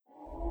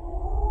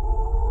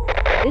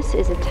This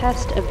is a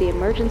test of the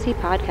emergency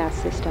podcast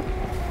system.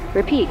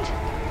 Repeat,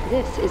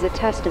 this is a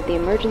test of the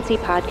emergency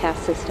podcast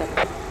system.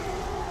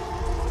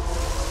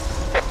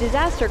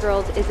 Disaster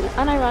Girls is an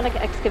unironic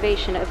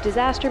excavation of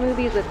disaster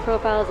movies with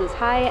profiles as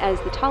high as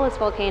the tallest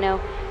volcano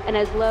and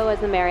as low as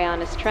the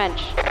Marianas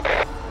Trench.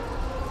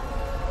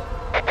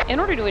 In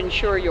order to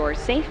ensure your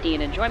safety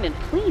and enjoyment,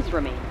 please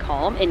remain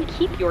calm and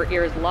keep your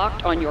ears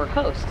locked on your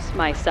hosts,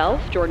 myself,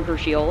 Jordan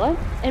Crucchiola,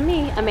 And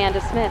me, Amanda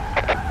Smith.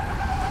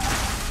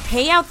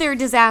 Hey out there,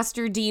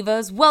 disaster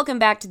divas. Welcome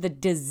back to the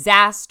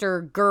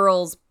Disaster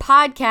Girls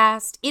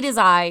podcast. It is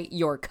I,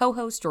 your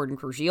co-host, Jordan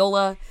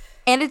Crucchiola.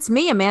 And it's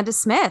me, Amanda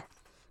Smith.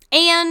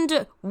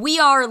 And we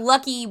are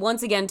lucky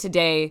once again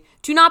today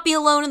to not be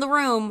alone in the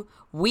room.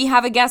 We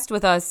have a guest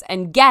with us.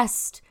 And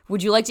guest,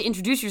 would you like to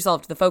introduce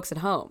yourself to the folks at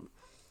home?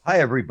 Hi,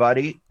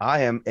 everybody.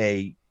 I am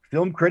a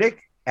film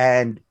critic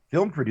and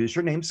film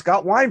producer named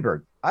Scott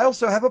Weinberg. I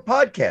also have a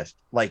podcast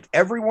like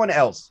everyone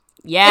else.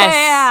 Yes.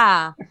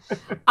 Yeah.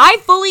 I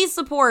fully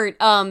support,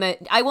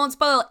 I won't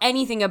spoil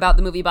anything about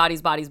the movie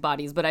Bodies,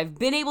 but I've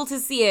been able to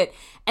see it,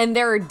 and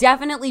there are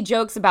definitely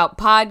jokes about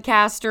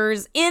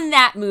podcasters in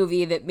that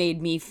movie that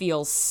made me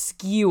feel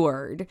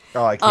skewered.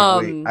 Oh, I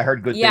can't wait. I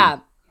heard good Yeah.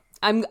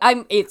 things.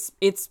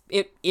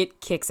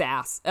 It kicks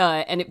ass,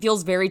 and it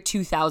feels very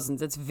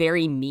 2000s. It's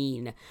very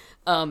mean,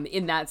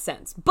 in that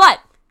sense.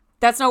 But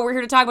that's not what we're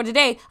here to talk about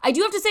today.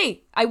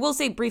 I will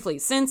say briefly,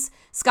 since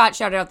Scott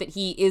shouted out that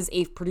he is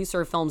a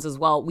producer of films as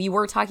well, we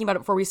were talking about it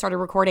before we started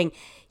recording.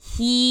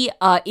 He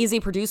is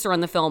a producer on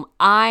the film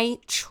I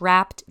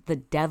Trapped the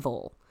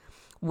Devil,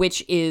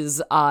 which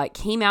is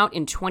came out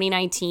in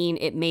 2019.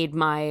 It made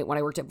when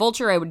I worked at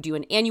Vulture, I would do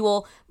an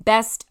annual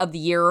best of the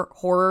year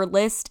horror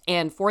list.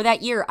 And for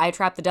that year, I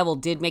Trapped the Devil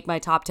did make my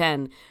top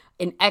 10.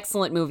 An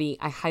excellent movie.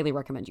 I highly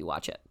recommend you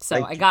watch it.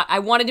 So I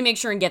wanted to make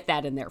sure and get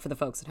that in there for the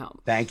folks at home.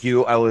 Thank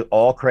you. I will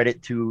all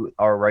credit to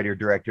our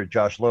writer-director,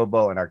 Josh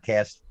Lobo, and our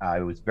cast.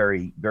 I was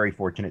very, very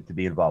fortunate to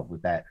be involved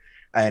with that.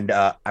 And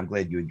I'm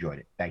glad you enjoyed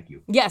it. Thank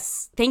you.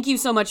 Yes. Thank you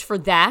so much for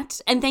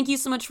that. And thank you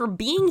so much for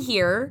being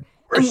here.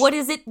 And what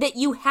is it that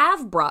you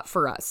have brought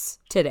for us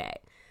today?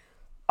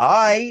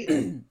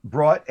 I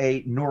brought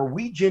a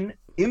Norwegian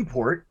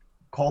import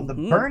called the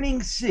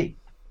Burning Sea.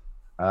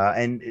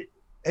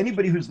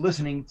 Anybody who's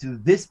listening to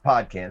this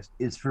podcast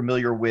is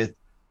familiar with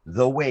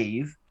The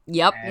Wave.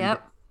 Yep.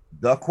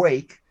 The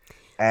Quake.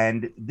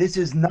 And this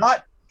is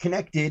not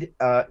connected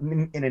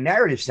in a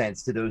narrative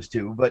sense to those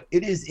two, but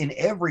it is in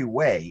every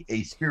way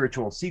a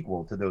spiritual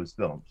sequel to those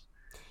films.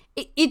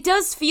 It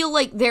does feel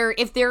like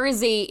if there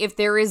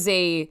is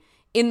a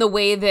in the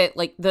way that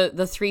like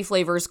the Three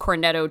Flavors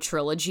Cornetto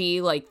trilogy,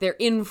 like they're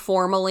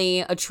informally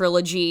a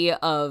trilogy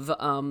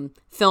of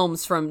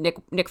films from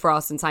Nick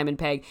Frost and Simon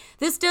Pegg.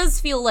 This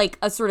does feel like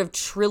a sort of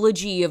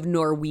trilogy of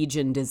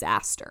Norwegian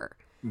disaster.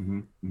 Mm-hmm,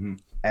 mm-hmm.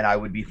 And I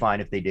would be fine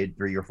if they did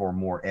 3 or 4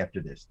 more after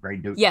this. Right?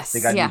 Yes.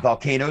 They got new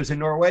volcanoes in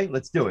Norway.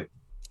 Let's do it.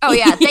 Oh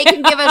yeah, they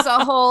can give us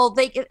a whole.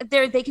 They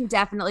can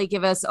definitely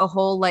give us a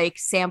whole like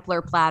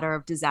sampler platter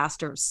of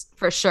disasters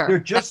for sure. They're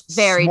just That's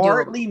very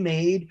smartly doable.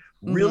 made,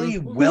 really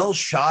well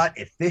shot,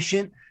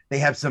 efficient. They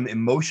have some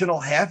emotional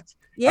heft.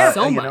 Yeah,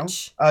 so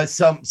much.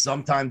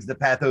 Sometimes the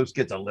pathos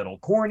gets a little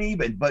corny,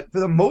 but for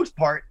the most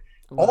part,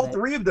 all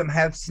 3 of them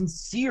have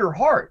sincere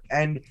heart,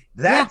 and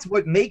that's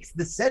what makes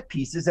the set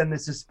pieces and the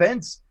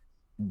suspense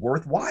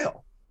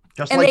worthwhile.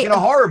 Just like in a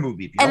horror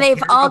movie. And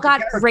they've all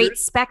got great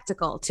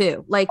spectacle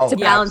too, like to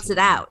balance it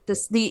out.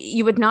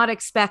 You would not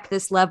expect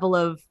this level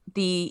of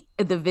the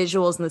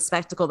visuals and the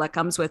spectacle that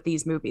comes with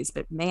these movies,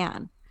 but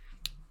man.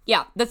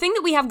 Yeah, the thing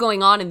that we have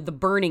going on in the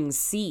Burning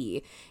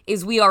Sea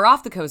is we are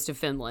off the coast of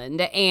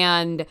Finland,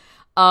 and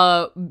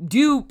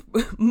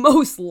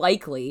most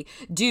likely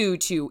due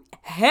to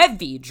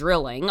heavy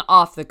drilling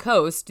off the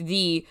coast,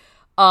 the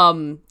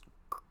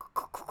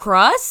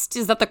crust?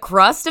 Is that the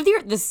crust of the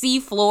earth? The sea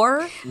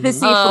floor? The sea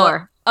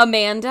floor.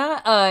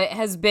 Amanda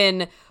has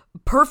been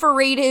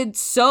perforated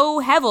so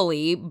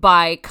heavily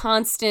by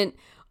constant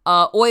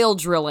oil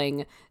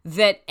drilling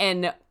that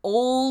an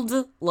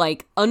old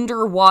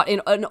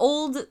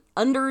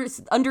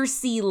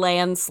undersea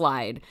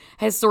landslide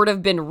has sort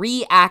of been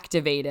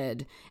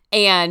reactivated,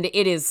 and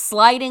it is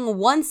sliding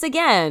once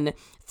again,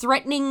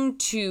 threatening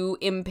to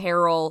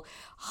imperil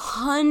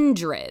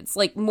hundreds,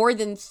 like more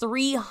than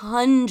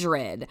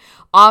 300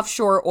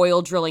 offshore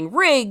oil drilling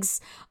rigs.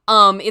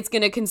 It's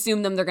going to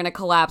consume them. They're going to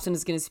collapse, and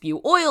it's going to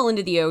spew oil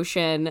into the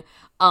ocean.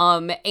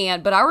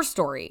 But our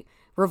story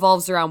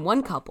revolves around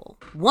one couple,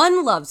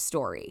 one love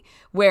story,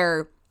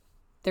 where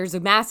there's a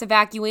mass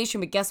evacuation,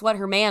 but guess what?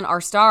 Her man,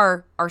 our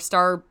star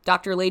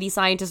Dr. Lady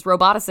Scientist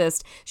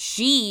Roboticist,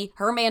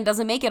 her man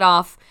doesn't make it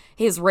off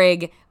his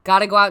rig.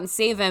 Gotta go out and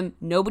save him.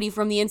 Nobody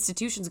from the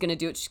institution's gonna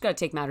do it. She's gotta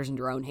take matters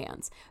into her own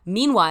hands.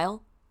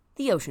 Meanwhile,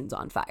 the ocean's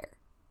on fire.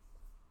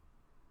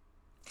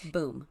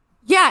 Boom.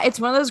 Yeah, it's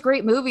one of those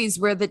great movies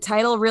where the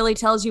title really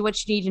tells you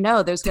what you need to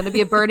know. There's going to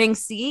be a burning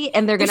sea,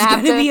 and they're going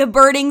to be a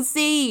burning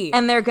sea,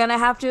 and they're going to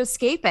have to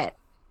escape it.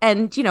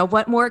 And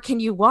what more can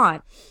you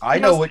want? I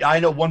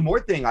know one more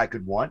thing I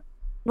could want.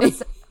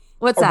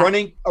 What's that?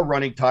 A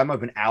running time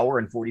of an hour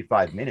and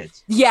 45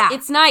 minutes. Yeah.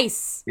 It's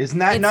nice. Isn't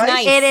that It's nice?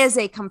 nice. It is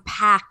a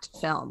compact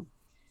film.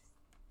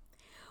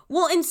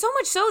 Well, and so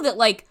much so that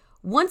like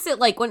once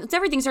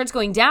everything starts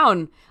going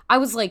down, I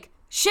was like,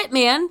 shit,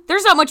 man,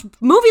 there's not much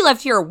movie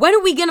left here. When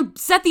are we gonna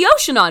set the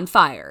ocean on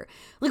fire?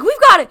 Like we've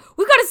got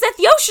to set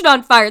the ocean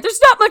on fire.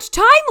 There's not much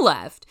time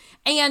left.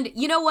 And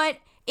you know what?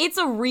 It's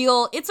a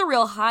real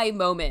high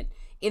moment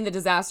in the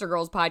Disaster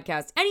Girls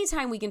podcast.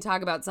 Anytime we can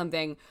talk about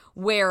something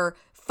where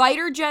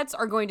fighter jets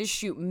are going to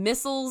shoot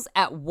missiles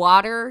at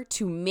water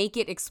to make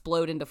it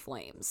explode into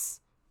flames.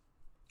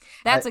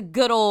 That's a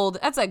good old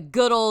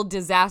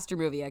disaster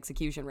movie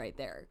execution right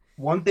there.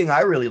 One thing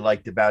I really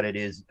liked about it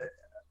is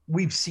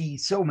we've seen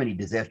so many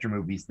disaster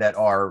movies that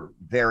are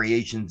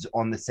variations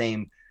on the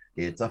same.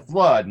 It's a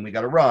flood and we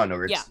got to run,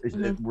 or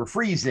we're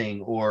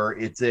freezing, or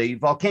it's a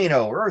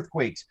volcano or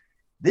earthquakes.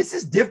 This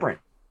is different.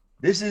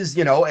 This is,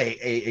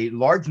 a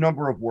large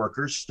number of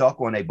workers stuck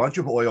on a bunch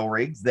of oil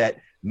rigs that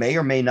may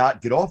or may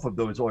not get off of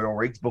those oil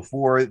rigs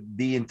before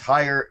the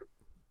entire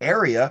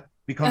area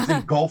becomes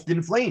engulfed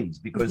in flames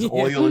because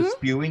oil is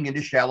spewing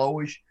into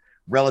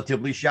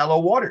relatively shallow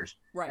waters.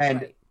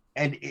 Right.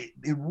 And it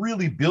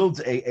really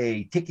builds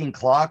a ticking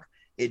clock.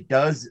 It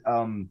does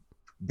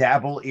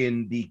dabble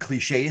in the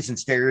cliches and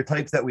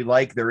stereotypes that we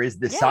like. There is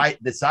the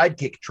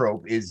sidekick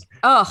trope is.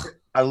 Oh,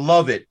 I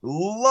love it.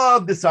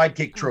 Love the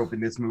sidekick trope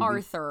in this movie.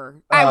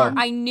 Arthur.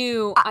 I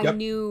knew.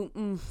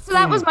 So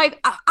that was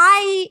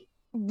I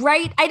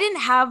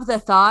didn't have the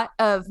thought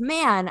of,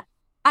 man,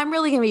 I'm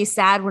really going to be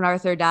sad when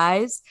Arthur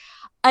dies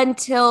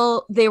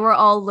until they were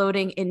all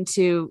loading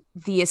into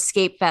the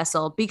escape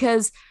vessel.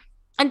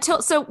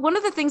 So one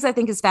of the things I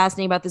think is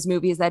fascinating about this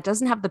movie is that it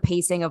doesn't have the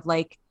pacing of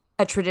like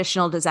a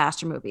traditional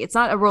disaster movie. It's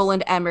not a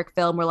Roland Emmerich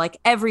film where like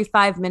every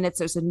 5 minutes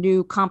there's a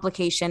new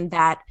complication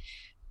that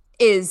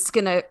is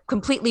going to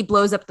completely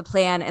blows up the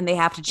plan and they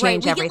have to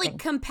change everything. We get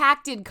like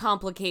compacted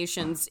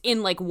complications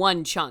in like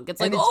one chunk. It's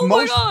like,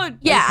 my God.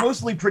 Yeah. It's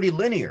mostly pretty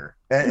linear.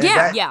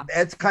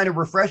 That's kind of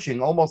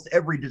refreshing. Almost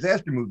every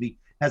disaster movie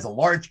has a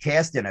large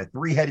cast and a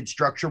 3-headed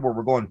structure where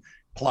we're going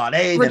plot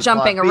A. We're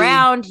jumping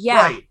around.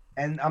 Yeah. Right.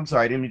 And I'm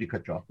sorry, I didn't mean to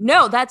cut you off.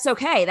 No, that's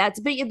okay. But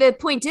the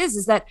point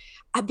is that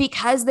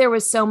because there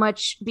was so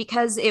much,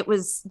 because it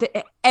was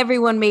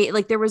everyone made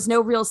like there was no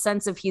real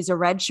sense of he's a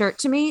red shirt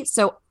to me.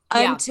 So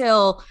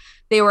until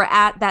they were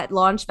at that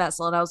launch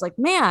vessel, and I was like,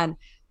 man,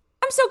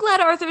 I'm so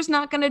glad Arthur's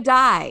not going to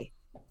die.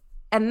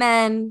 And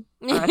then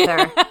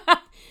Arthur,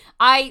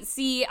 I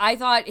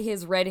thought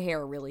his red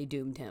hair really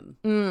doomed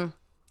him.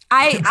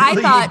 I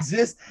thought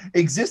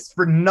exists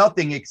for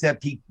nothing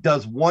except he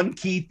does one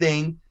key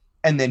thing.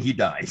 And then he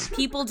dies.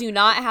 People do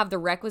not have the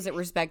requisite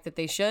respect that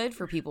they should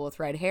for people with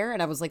red hair.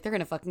 And I was like, they're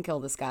going to fucking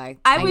kill this guy.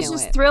 I was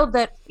just thrilled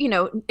that,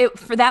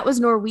 that was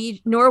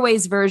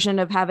Norway's version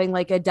of having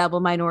like a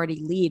double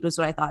minority lead was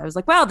what I thought. I was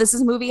like, wow, this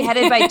is a movie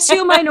headed by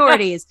 2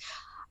 minorities,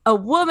 a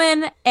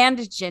woman and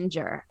a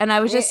ginger. And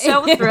I was just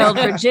so thrilled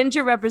for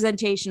ginger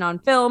representation on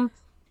film,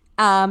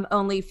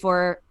 only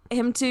for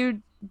him to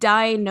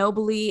die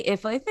nobly,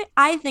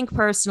 I think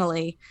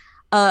personally,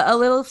 a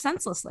little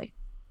senselessly.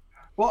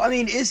 Well, I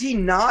mean, is he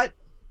not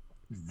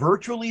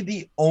virtually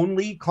the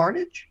only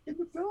Carnage in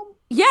the film?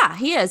 Yeah,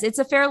 he is. It's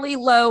a fairly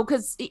low,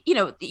 because,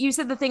 you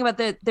said the thing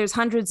about there's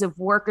hundreds of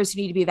workers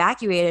who need to be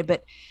evacuated,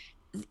 but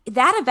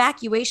that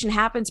evacuation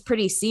happens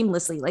pretty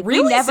seamlessly. Like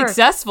really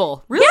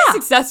successful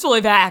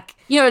evac.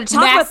 To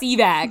talk mass about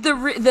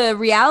evac. The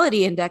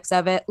reality index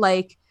of it,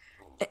 like,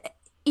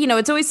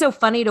 it's always so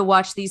funny to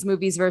watch these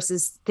movies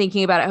versus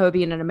thinking about it how it would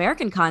be in an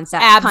American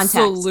context.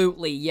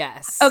 Absolutely,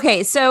 yes.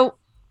 Okay, so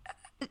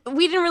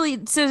we didn't really,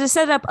 so to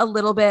set it up a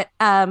little bit,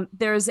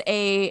 there's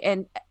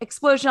an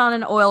explosion on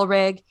an oil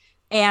rig,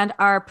 and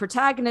our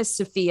protagonist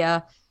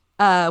Sophia,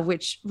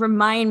 which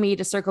remind me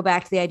to circle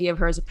back to the idea of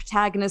her as a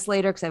protagonist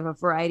later, because I have a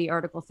Variety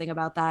article thing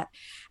about that.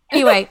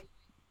 Anyway,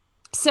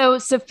 so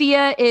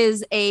Sophia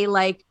is a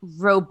like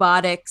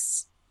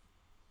robotics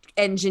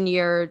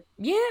engineer.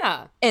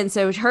 Yeah. And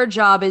so her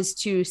job is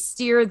to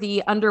steer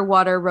the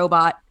underwater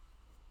robot.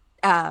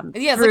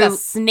 It's like a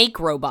snake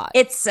robot.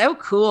 It's so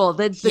cool.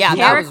 The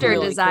character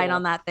really design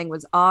on that thing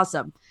was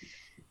awesome.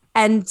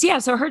 And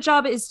so her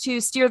job is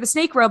to steer the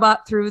snake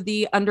robot through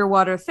the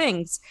underwater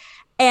things.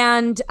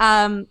 And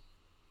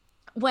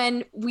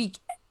when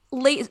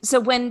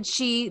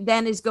she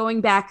then is going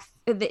back,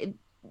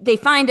 they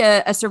find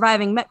a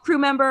surviving crew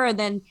member, and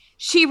then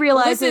she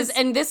realizes,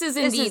 this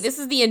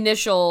is the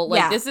initial,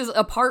 this is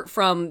apart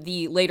from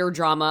the later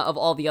drama of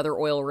all the other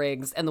oil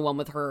rigs and the one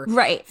with her,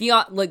 right? The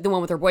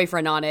one with her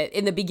boyfriend on it.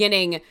 In the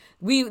beginning,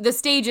 the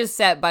stage is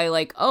set by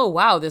like, oh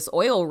wow, this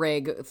oil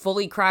rig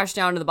fully crashed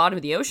down to the bottom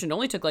of the ocean. It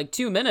only took like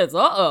 2 minutes.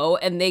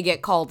 And they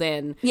get called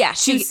in, to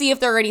see if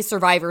there are any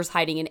survivors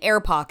hiding in air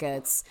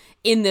pockets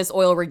in this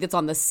oil rig that's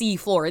on the sea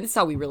floor. And this is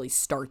how we really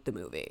start the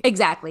movie.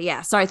 Exactly.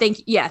 Yeah. Sorry.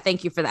 Thank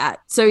you for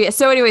that.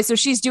 So anyway, so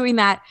she's doing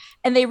that,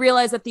 and they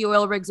realize that the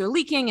oil rigs are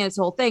leaking and it's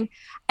a whole thing.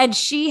 And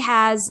she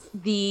has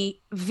the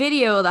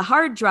video, the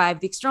hard drive,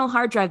 the external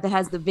hard drive that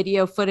has the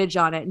video footage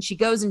on it. And she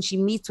goes and she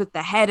meets with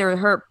the head or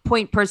her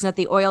point person at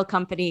the oil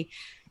company.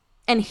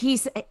 And she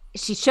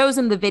shows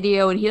him the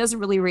video and he doesn't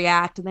really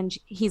react. And then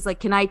he's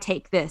like, can I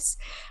take this?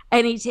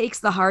 And he takes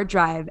the hard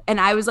drive. And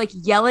I was like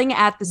yelling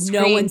at the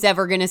screen. No one's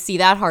ever going to see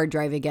that hard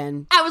drive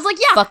again. I was like,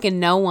 yeah. Fucking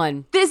no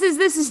one. This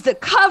is the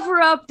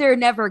cover up. They're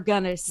never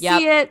going to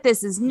see it.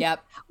 This is,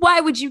 why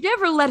would you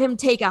never let him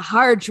take a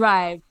hard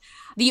drive?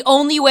 The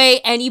only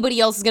way anybody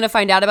else is going to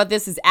find out about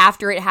this is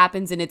after it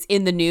happens and it's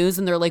in the news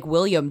and they're like,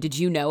 William, did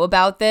you know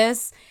about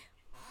this?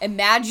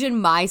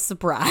 Imagine my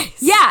surprise.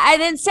 Yeah,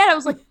 and instead I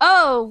was like,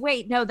 oh,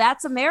 wait, no,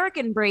 that's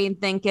American brain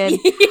thinking.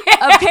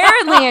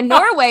 Apparently in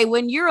Norway,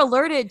 when you're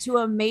alerted to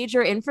a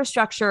major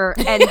infrastructure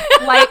and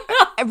like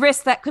a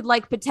risk that could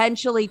like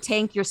potentially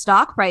tank your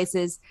stock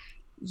prices,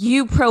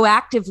 you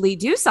proactively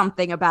do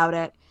something about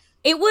it.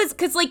 It was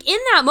because, like, in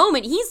that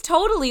moment, he's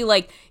totally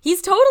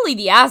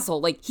the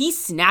asshole. Like, he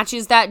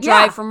snatches that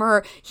drive from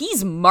her.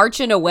 He's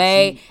marching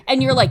away.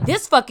 And you're like,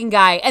 this fucking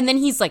guy. And then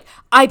he's like,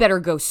 I better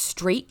go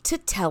straight to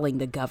telling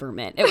the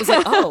government. It was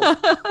like,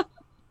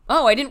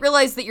 oh, I didn't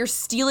realize that your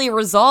steely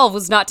resolve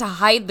was not to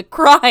hide the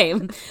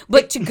crime,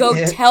 but to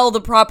go tell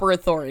the proper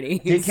authorities.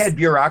 Dickhead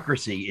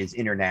bureaucracy is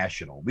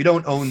international. We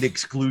don't own the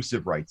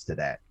exclusive rights to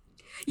that.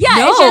 Yeah,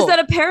 no. It's just that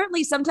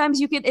apparently sometimes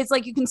you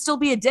can still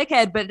be a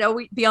dickhead, but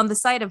be on the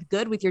side of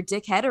good with your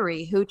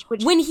dickheadery.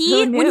 When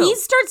he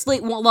starts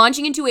like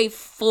launching into a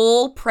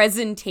full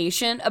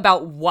presentation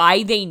about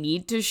why they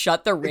need to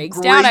shut the rigs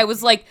down, I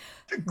was like,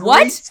 what?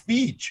 Great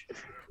speech.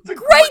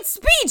 Great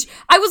speech.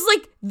 I was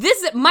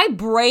like, my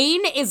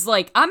brain is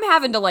like, I'm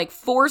having to like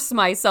force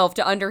myself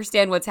to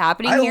understand what's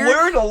happening here. I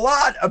learned a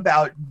lot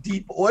about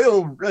deep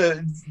oil.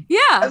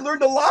 I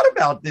learned a lot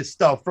about this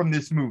stuff from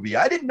this movie.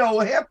 I didn't know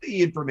half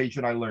the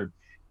information I learned.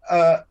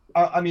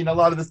 I mean, a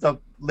lot of the stuff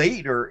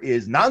later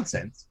is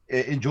nonsense,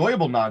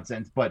 enjoyable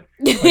nonsense, but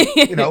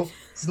you know,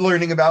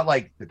 learning about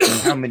like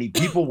how many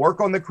people work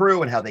on the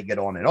crew and how they get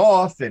on and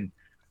off and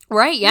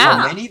right,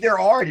 yeah. How many there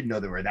are. I didn't know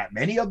there were that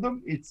many of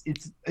them. It's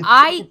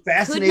I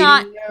fascinating.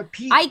 Could not,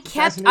 piece.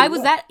 I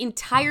was that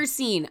entire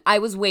scene. I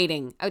was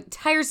waiting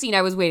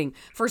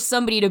for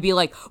somebody to be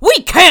like,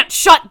 we can't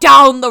shut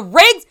down the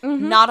rigs.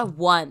 Mm-hmm. Not a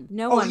one.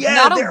 No one. Yeah,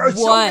 not there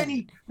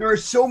are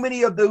so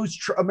many of those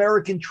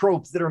American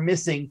tropes that are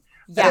missing.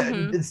 Yeah.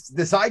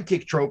 The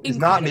sidekick trope is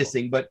not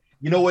missing, but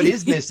you know what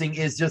is missing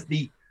is just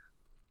the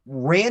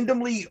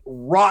randomly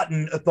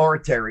rotten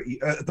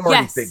authority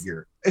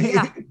figure.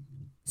 Yeah.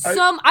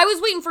 I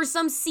was waiting for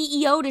some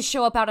CEO to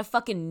show up out of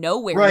fucking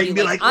nowhere. Right, and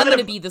be like, I'm going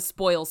to be the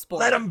spoil sport.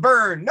 Let them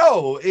burn.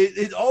 No,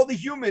 all the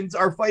humans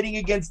are fighting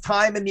against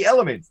time and the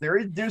elements.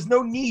 There's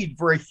no need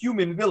for a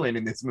human villain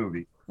in this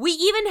movie. We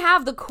even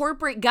have the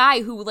corporate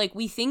guy who like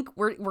we think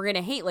we're going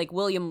to hate, like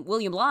William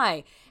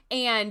Lai.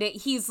 And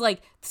he's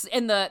like,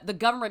 and the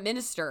government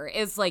minister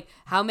is like,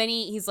 how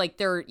many? He's like,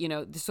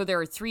 so there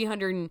are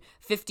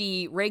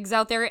 350 rigs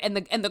out there. And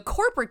the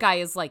corporate guy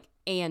is like,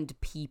 and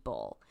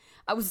people.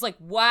 I was like,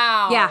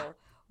 wow. Yeah.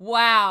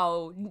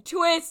 Wow.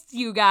 Twist,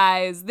 you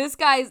guys.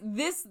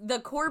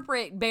 The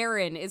corporate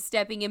baron is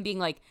stepping in being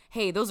like,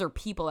 hey, those are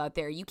people out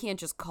there. You can't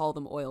just call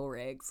them oil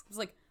rigs. It's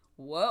like,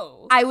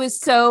 whoa. I was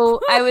so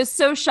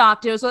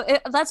shocked.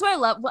 That's why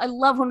I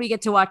love when we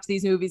get to watch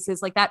these movies.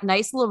 It's like that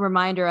nice little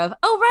reminder of,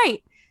 oh,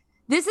 right,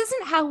 this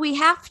isn't how we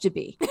have to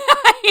be.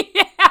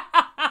 Yeah.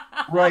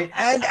 Right.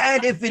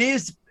 And if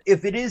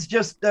it is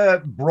just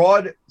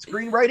broad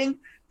screenwriting,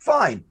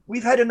 fine.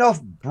 We've had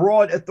enough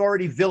broad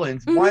authority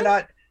villains. Mm-hmm. Why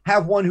not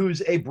have one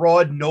who's a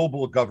broad,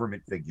 noble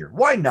government figure?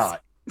 Why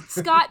not?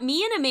 Scott,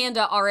 me and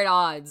Amanda are at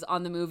odds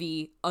on the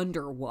movie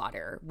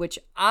Underwater, which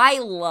I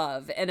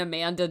love and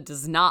Amanda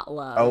does not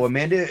love. Oh,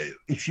 Amanda,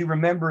 if she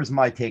remembers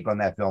my take on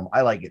that film,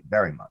 I like it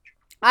very much.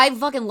 I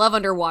fucking love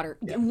Underwater.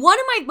 Yeah. One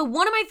of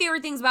my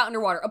favorite things about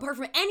Underwater, apart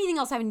from anything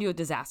else having to do with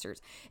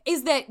disasters,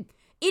 is that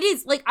it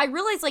is like, I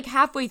realized like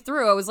halfway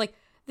through, I was like,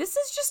 this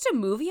is just a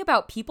movie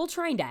about people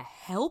trying to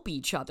help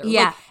each other.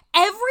 Yeah. Like,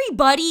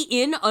 everybody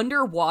in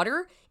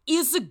Underwater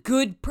is a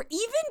good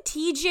even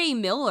TJ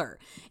Miller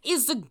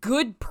is a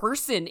good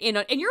person and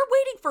you're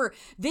waiting for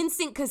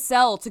Vincent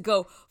Cassel to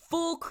go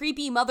full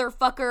creepy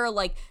motherfucker,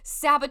 like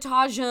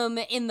sabotage him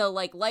in the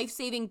like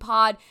life-saving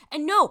pod.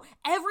 And no,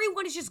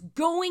 everyone is just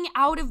going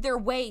out of their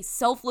way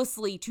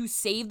selflessly to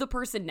save the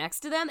person next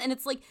to them. And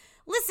it's like,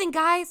 listen,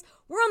 guys,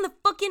 we're on the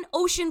fucking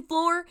ocean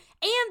floor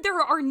and there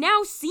are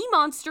now sea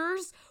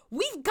monsters.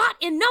 We've got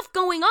enough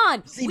going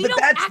on. We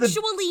don't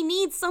actually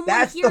need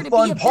someone here to be a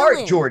villain. That's the fun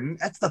part, Jordan.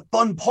 That's the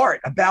fun part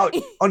about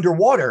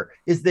Underwater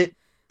is that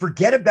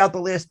forget about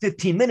the last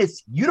 15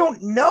 minutes. You don't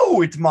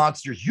know it's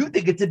monsters. You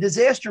think it's a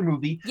disaster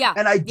movie. Yeah.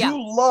 And I do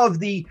love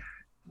the,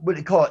 what do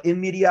you call it? In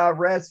media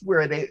res,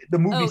 where the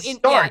movie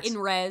starts. In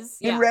res.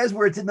 In res,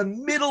 where it's in the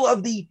middle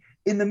of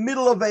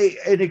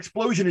an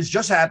explosion is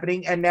just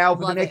happening, and now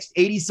for the next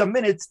 80 some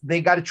minutes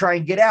they got to try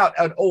and get out.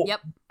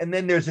 And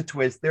then there's a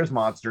twist. There's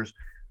monsters.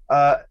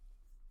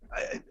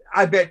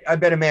 I bet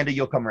Amanda,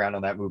 you'll come around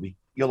on that movie.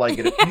 You'll like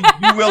it.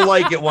 You will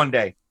like it one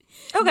day.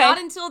 Okay. Not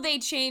until they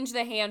change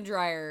the hand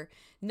dryer.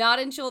 Not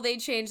until they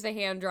change the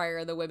hand dryer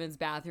in the women's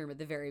bathroom at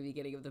the very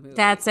beginning of the movie.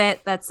 That's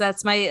it.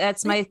 That's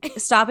my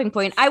stopping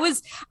point. I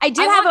did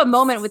have a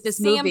moment with this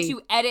Sam movie.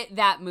 to edit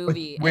that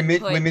movie.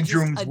 Women's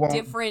rooms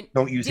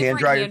don't use hand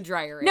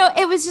dryer. In. No,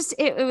 it was just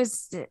it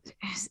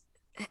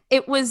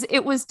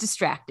was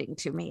distracting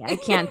to me. I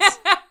can't.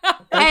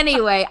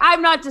 Anyway,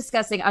 I'm not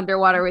discussing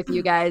Underwater with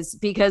you guys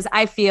because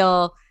I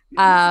feel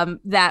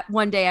that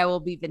one day I will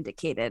be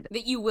vindicated.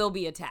 That you will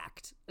be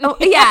attacked. Oh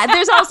yeah,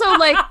 there's also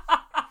like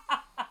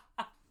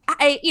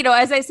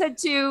as I said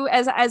to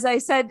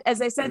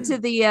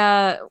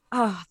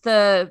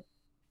the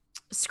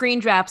Screen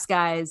Drafts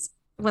guys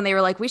when they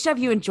were like, we should have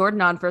you and Jordan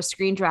on for a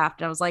screen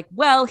draft. And I was like,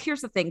 well, here's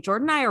the thing.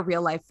 Jordan and I are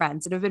real life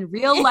friends and have been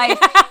real life.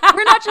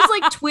 We're not just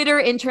like Twitter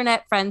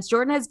internet friends.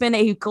 Jordan has been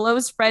a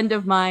close friend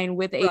of mine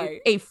with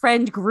a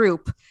friend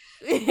group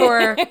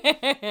for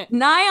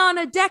nigh on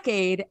a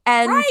decade.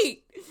 And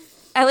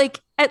I like,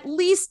 at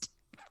least,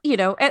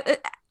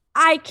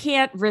 I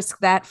can't risk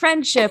that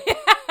friendship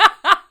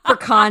for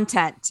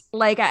content.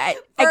 Like I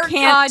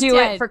can't do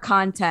it for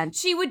content.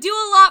 She would do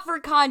a lot for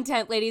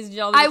content, ladies and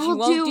gentlemen. She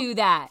won't do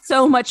that.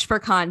 So much for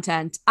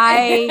content.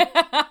 I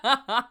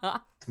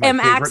am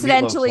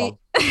accidentally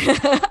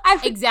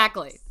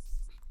exactly.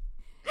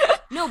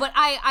 No, but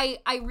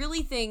I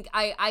really think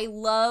I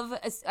love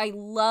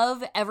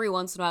every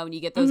once in a while when you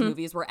get those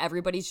movies where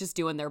everybody's just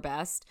doing their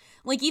best.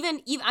 Like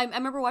even I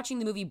remember watching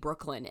the movie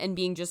Brooklyn and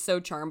being just so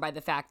charmed by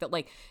the fact that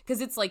like, because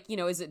it's like,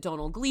 is it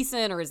Donald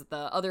Gleason or is it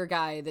the other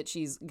guy that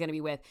she's gonna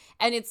be with?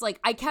 And it's like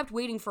I kept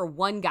waiting for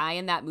one guy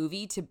in that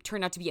movie to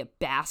turn out to be a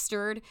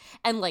bastard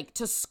and like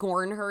to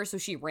scorn her, so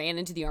she ran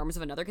into the arms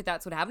of another because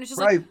that's what happened. It's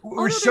just like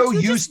we're so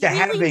used to really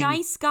having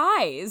nice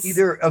guys,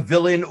 either a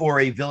villain or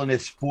a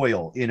villainous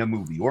foil in a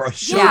movie, or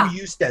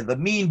used to the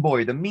mean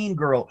boy, the mean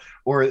girl,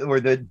 or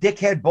the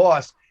dickhead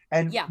boss.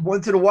 And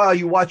once in a while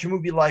you watch a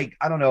movie like,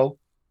 I don't know,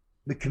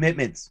 The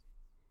Commitments,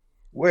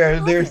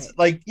 where there's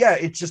like,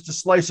 it's just a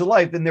slice of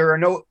life and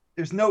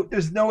there's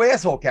no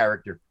asshole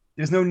character.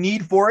 There's no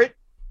need for it.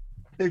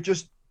 They're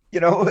just,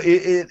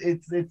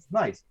 it's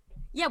nice.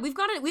 Yeah, we've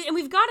got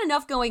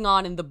enough going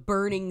on in The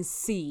Burning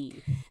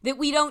Sea that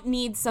we don't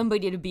need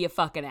somebody to be a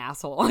fucking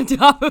asshole on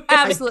top of it.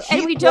 Absolutely.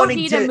 And we don't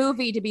need a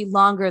movie to be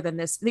longer than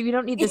this. We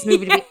don't need this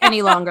movie to be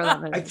any longer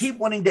than this. I keep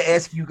wanting to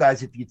ask you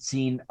guys if you'd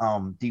seen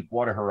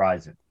Deepwater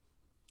Horizon.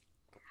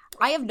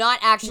 I have not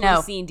actually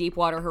seen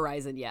Deepwater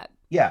Horizon yet.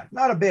 Yeah,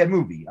 not a bad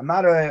movie. I'm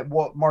not a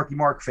Marky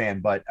Mark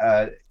fan, but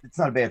it's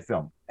not a bad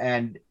film.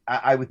 And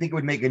I would think it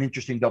would make an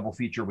interesting double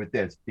feature with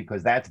this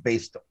because that's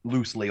based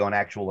loosely on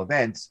actual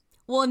events.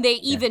 Well, and they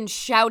even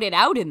shout it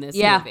out in this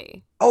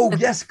movie. Oh,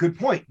 yes, good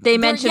point. They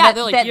mentioned that.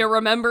 They're like, you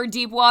remember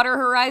Deepwater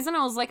Horizon?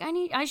 I was like,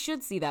 I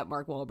should see that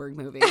Mark Wahlberg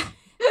movie.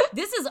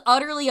 This is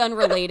utterly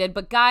unrelated,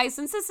 but guys,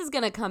 since this is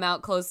going to come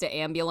out close to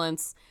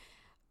Ambulance,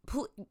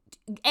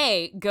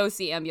 A, go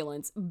see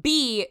Ambulance.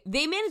 B,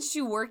 they managed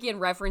to work in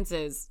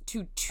references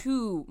to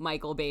 2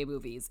 Michael Bay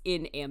movies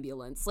in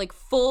Ambulance. Like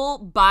full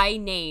by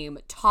name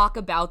talk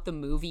about the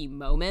movie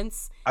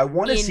moments. I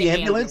want to see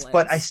Ambulance,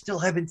 but I still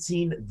haven't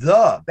seen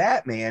The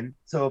Batman.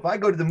 So if I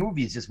go to the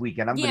movies this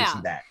weekend, I'm going to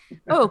see that.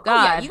 Oh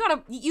God.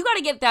 You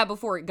gotta get that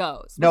before it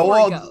goes.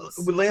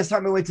 Last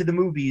time I went to the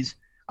movies,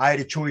 I had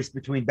a choice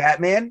between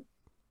Batman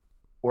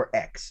or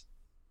X.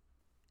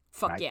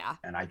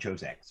 And I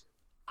chose X.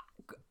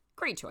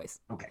 Great choice.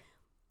 Okay.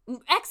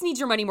 X needs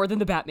your money more than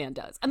the Batman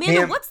does.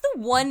 Amanda, what's the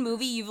one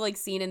movie you've like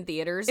seen in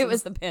theaters? It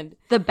was the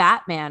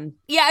Batman.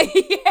 Yeah.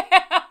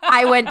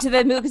 I went to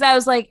the movie because I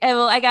was like,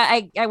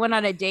 I went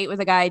on a date with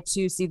a guy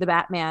to see the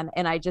Batman,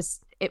 and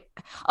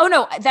oh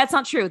no, that's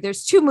not true.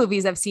 There's 2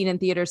 movies I've seen in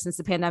theaters since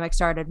the pandemic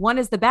started. One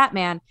is the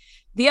Batman.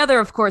 The other,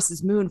 of course,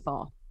 is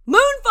Moonfall.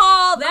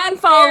 Moonfall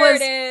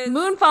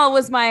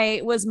was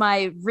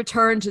my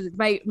return to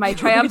my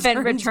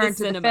triumphant return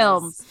to the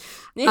films.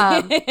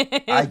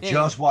 I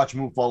just watched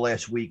Moonfall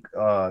last week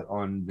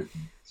on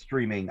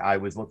streaming. I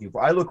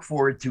look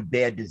forward to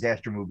bad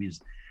disaster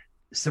movies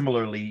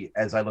similarly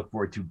as I look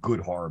forward to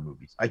good horror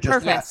movies.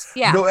 Perfect.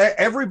 Yeah.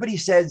 Everybody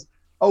says,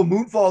 oh,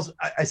 Moonfall's,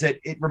 I said,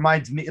 it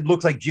reminds me, it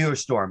looks like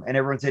Geostorm. And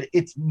everyone said,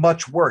 it's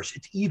much worse.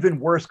 It's even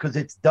worse because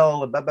it's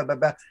dull and blah, blah, blah,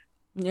 blah.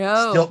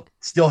 No.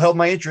 Still held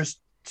my interest.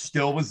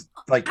 Still was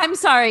like, I'm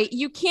sorry,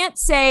 you can't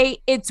say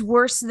it's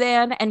worse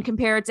than and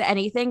compare it to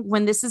anything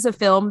when this is a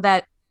film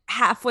that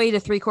halfway to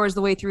 3/4 of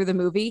the way through the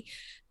movie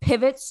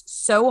pivots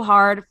so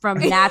hard from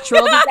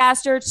natural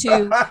disaster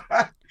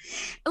to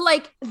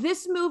like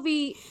this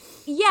movie.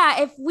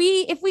 Yeah, if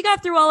we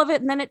got through all of it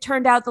and then it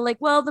turned out that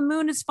the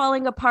moon is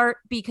falling apart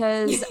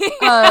because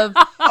of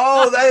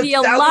the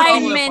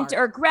alignment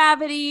or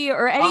gravity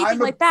or anything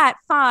like that,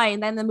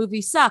 fine, then the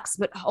movie sucks.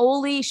 But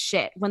holy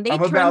shit, when they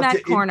turn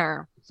that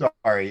corner.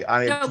 Sorry,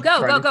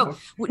 go.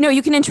 No,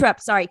 you can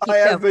interrupt. Sorry,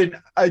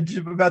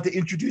 I'm about to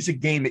introduce a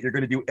game that you're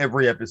going to do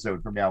every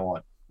episode from now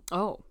on.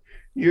 Oh,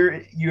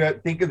 you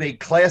think of a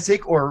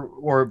classic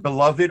or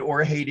beloved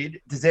or hated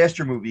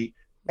disaster movie,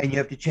 and you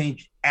have to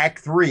change Act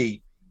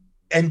 3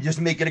 and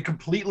just making a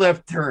complete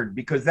left turn,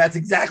 because that's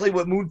exactly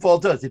what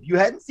Moonfall does. If you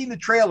hadn't seen the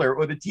trailer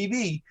or the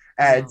TV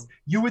ads,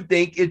 you would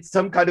think it's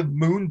some kind of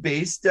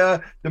moon-based,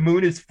 the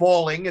moon is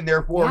falling and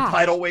therefore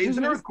tidal waves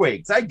and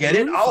earthquakes. I get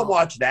it. I'll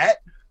watch that.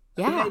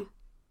 Yeah.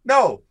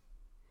 No,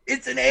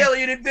 it's an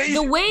alien invasion.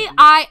 The way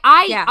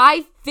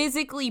I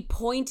physically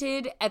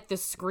pointed at the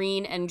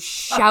screen and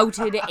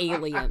shouted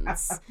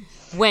aliens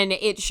when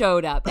it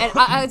showed up. And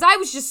I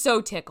was just so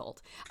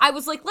tickled. I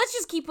was like, let's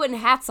just keep putting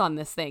hats on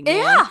this thing, man.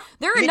 Yeah.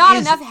 There are not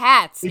enough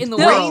hats in the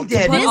world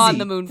to put on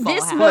the Moonfall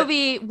This hat.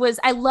 movie was,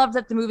 I love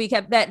that the movie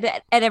kept,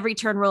 that at every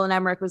turn Roland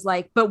Emmerich was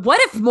like, but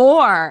what if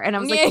more? And I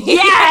was like,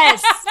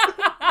 yes!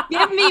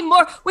 Give me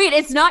more. Wait,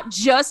 it's not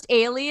just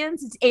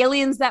aliens. It's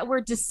aliens that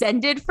we're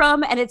descended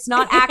from, and it's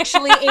not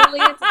actually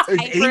aliens.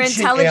 It's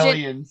hyper-intelligent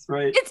aliens,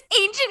 right? It's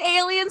ancient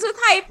aliens with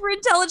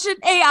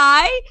hyper-intelligent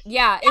AI.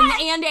 Yeah,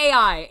 and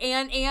AI,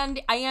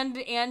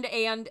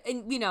 and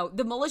you know,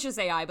 the malicious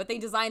AI, but they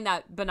designed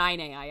that benign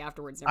AI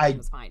afterwards. And everything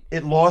was fine.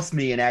 It lost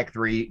me in Act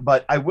 3,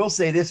 but I will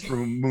say this for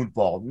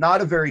Moonfall: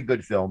 not a very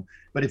good film,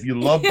 but if you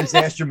love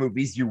disaster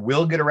movies, you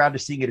will get around to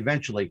seeing it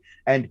eventually.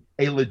 And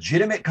a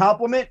legitimate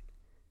compliment: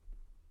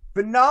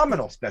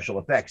 phenomenal special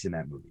effects in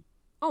that movie.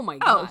 Oh my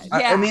god!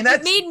 Yeah. I mean,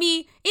 it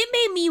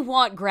made me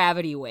want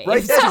Gravity Waves.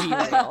 Right, to be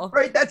real.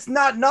 Right, that's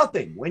not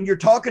nothing when you're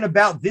talking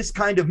about this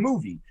kind of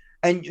movie.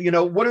 And you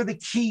know, what are the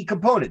key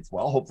components?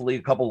 Well, hopefully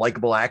a couple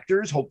likable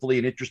actors, hopefully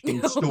an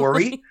interesting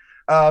story,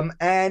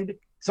 and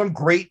some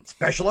great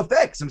special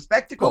effects, some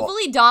spectacle.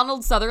 Hopefully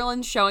Donald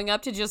Sutherland showing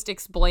up to just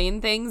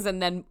explain things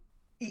and then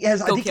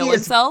go kill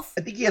himself.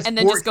 I think he has and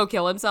then just go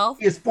kill himself.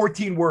 He has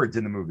 14 words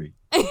in the movie.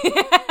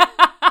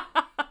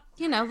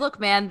 You know, look,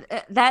 man,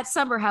 that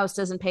summer house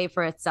doesn't pay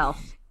for itself.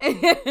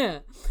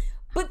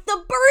 But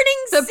the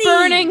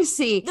burning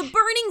sea. The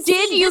burning sea.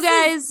 Did you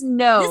guys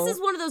know? This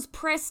is one of those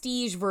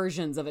prestige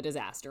versions of a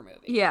disaster movie.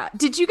 Yeah.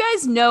 Did you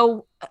guys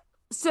know?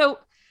 So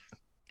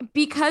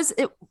because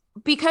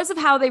of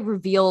how they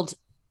revealed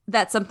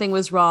that something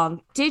was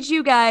wrong, did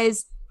you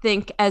guys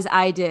think, as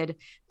I did,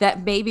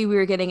 that maybe we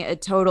were getting a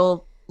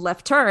total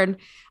left turn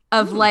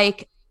of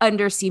like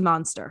Undersea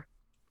Monster?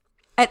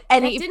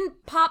 And it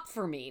didn't pop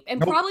for me, and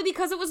probably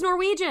because it was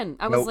Norwegian.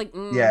 I was like,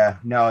 yeah,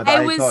 no.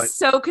 I was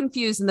so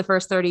confused in the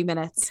first 30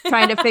 minutes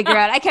trying to figure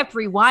out. I kept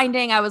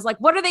rewinding. I was like,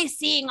 what are they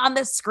seeing on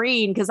the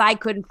screen? Because I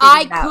couldn't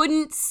figure it out.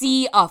 Couldn't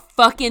see a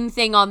fucking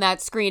thing on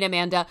that screen,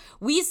 Amanda.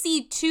 We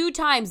see 2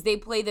 times they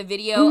play the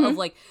video of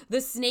like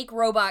the snake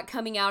robot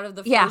coming out of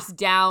the first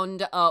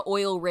downed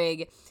oil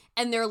rig,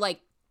 and they're like,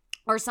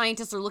 our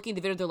scientists are looking at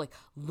the video, they're like,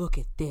 look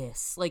at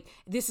this. Like,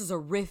 this is a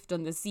rift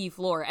on the sea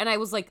floor. And I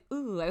was like,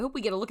 ooh, I hope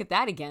we get a look at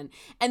that again.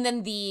 And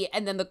then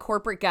the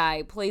corporate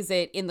guy plays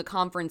it in the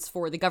conference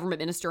for the government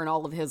minister and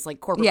all of his like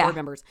corporate board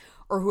members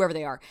or whoever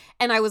they are.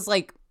 And I was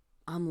like,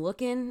 I'm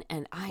looking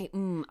and I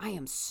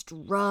am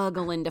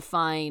struggling to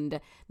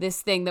find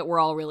this thing that we're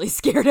all really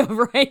scared of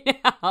right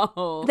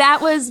now. That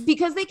was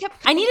because they kept.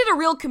 I needed a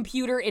real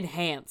computer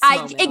enhanced.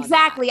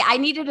 Exactly. I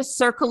needed a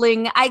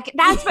circling.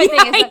 That's my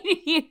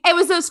thing. It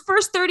was those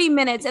first 30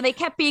 minutes, and they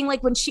kept being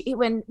like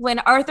when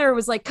Arthur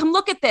was like, "Come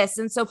look at this,"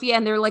 and Sophia,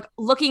 and they're like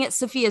looking at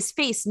Sophia's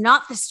face,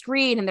 not the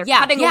screen, and they're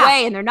cutting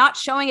away, and they're not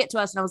showing it to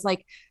us. And I was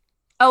like,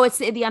 "Oh, it's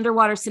the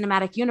underwater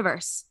cinematic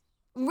universe."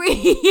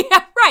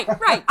 Yeah, right.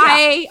 Yeah.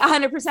 I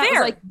 100% was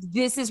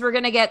like,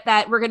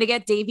 we're gonna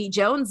get Davy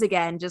Jones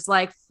again, just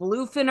like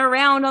floofing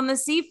around on the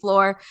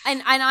seafloor.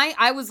 And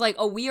I was like,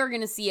 oh, we are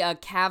gonna see a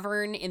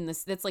cavern in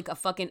this that's like a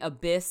fucking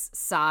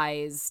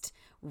abyss-sized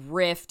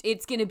rift.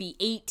 It's gonna be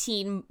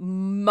 18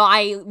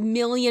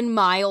 million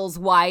miles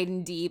wide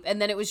and deep,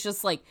 and then it was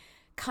just like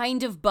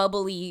kind of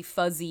bubbly,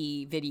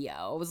 fuzzy video.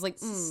 I was like,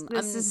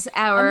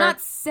 I'm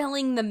not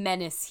selling the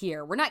menace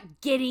here. We're not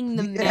getting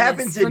the menace. It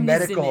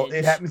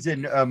happens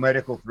in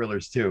medical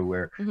thrillers too,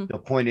 where they'll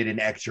point at an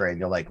X-ray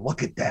and they're like,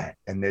 "Look at that,"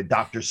 and the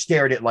doctor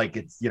stared at like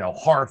it's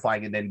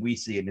horrifying, and then we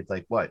see it and it's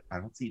like, "What? I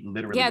don't see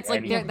literally." Yeah, it's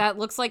like that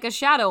looks like a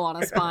shadow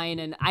on a spine,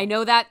 and I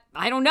know that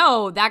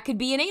that could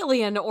be an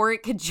alien or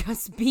it could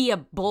just be a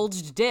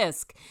bulged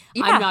disc.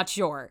 Yeah. I'm not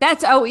sure.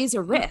 That's always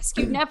a risk.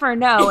 You never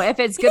know if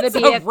it's going to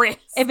be a risk.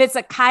 If it's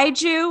a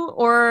kaiju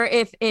or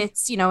if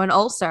it's an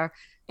ulcer.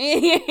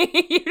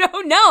 You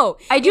don't know.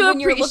 I do when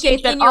you're looking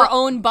in your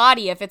own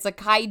body if it's a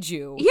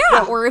kaiju,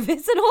 or if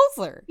it's an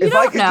ulcer. If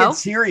I could get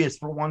serious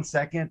for 1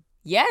 second,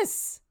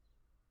 yes.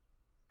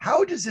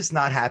 How does this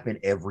not happen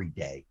every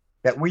day?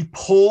 That we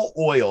pull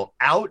oil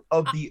out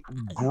of the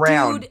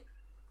ground. Dude,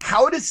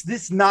 how does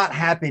this not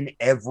happen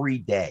every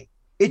day?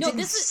 It's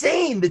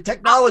insane, the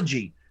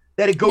technology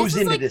that it goes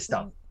into this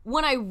stuff.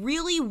 When I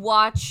really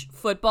watch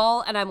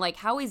football and I'm like,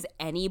 how is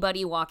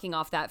anybody walking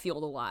off that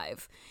field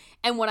alive?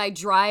 And when I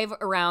drive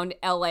around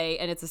LA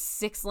and it's a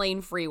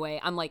 6-lane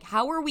freeway, I'm like,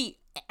 how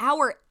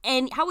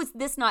is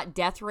this not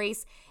death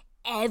race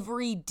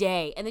every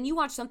day? And then you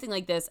watch something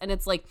like this and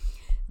it's like,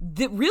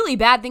 the really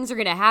bad things are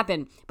going to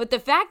happen. But the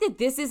fact that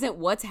this isn't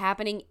what's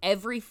happening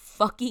every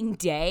fucking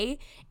day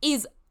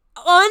is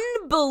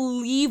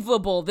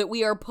unbelievable that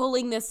we are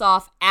pulling this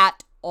off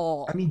at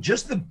all. I mean,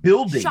 just the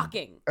building.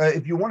 Shocking.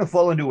 If you want to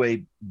fall into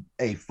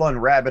a fun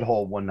rabbit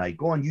hole one night,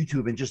 go on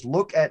YouTube and just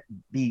look at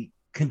the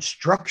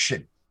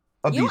construction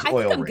of these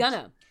oil rigs.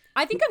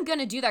 I think I'm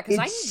gonna do that because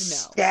I need to know. It's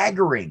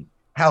staggering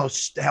how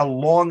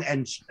long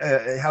and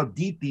how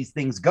deep these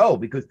things go.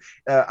 Because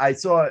I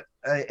saw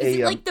is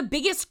it like the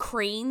biggest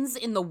cranes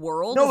in the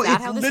world? No, is that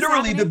it's how this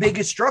literally is the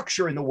biggest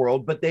structure in the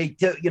world. But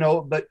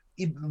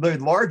they're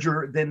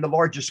larger than the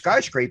largest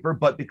skyscraper.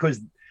 But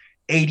because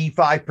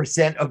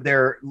 85% of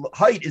their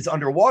height is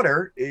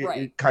underwater,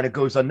 it kind of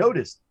goes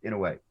unnoticed in a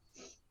way.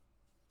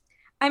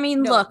 I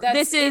mean, look,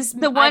 this is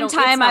the one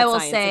time I will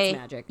say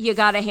you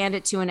got to hand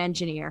it to an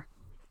engineer.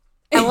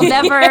 I will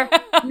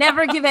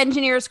never give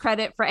engineers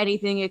credit for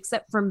anything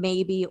except for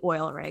maybe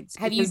oil rigs.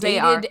 Have you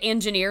dated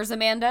engineers,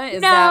 Amanda?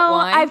 Is no, that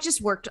why? I've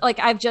just worked. Like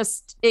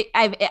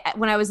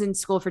when I was in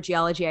school for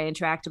geology, I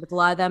interacted with a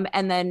lot of them.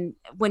 And then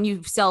when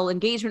you sell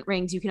engagement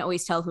rings, you can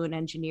always tell who an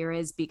engineer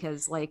is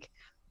because like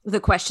the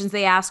questions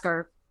they ask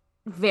are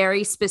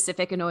very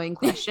specific, annoying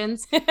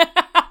questions.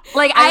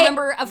 Like I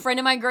remember a friend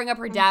of mine growing up,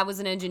 her dad was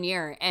an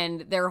engineer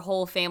and their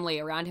whole family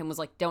around him was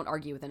like, don't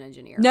argue with an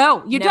engineer.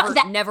 No, you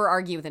don't. Never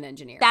argue with an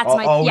engineer. That's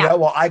yeah.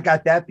 Well, I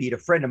got that beat. A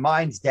friend of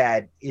mine's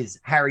dad is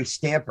Harry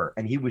Stamper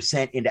and he was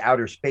sent into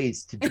outer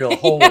space to drill a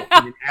hole in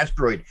an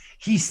asteroid.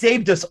 He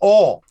saved us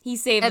all. He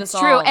saved us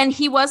all. That's true. And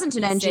he wasn't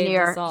an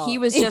engineer. He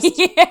was just,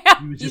 he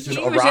was just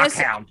a rock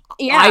hound.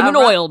 Yeah, I'm an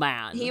oil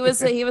man. He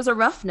was a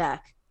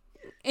roughneck.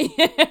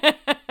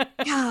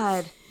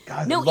 God,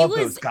 no, I love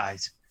those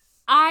guys.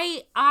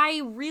 I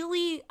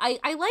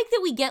like that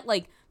we get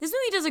like this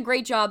movie does a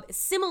great job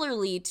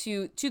similarly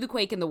to The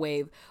Quake and the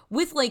Wave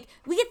with like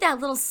we get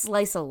that little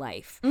slice of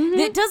life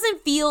that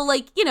doesn't feel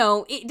like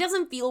it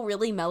doesn't feel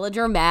really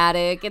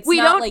melodramatic. We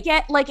don't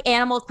get like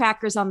animal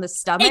crackers on the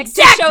stomach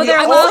exactly. to show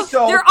their love.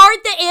 There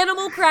aren't the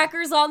animal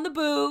crackers on the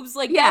boobs.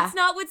 Like that's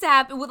not what's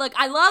happened. With like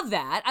I love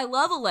that. I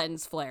love a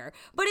lens flare,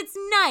 but it's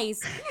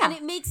nice and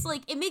it makes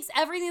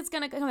everything that's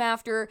gonna come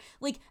after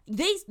like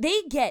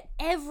they get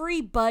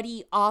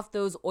everybody off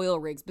those oil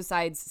rigs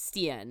besides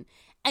Stian.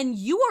 And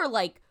you are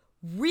like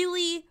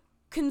really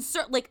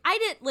concerned. Like I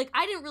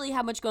didn't really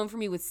have much going for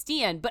me with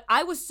Stian, but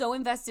I was so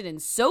invested in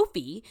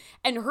Sophie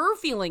and her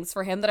feelings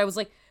for him that I was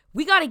like,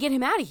 we got to get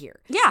him out of here.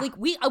 Yeah. Like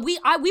we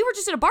were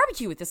just at a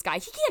barbecue with this guy.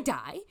 He can't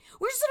die.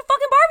 We're just at a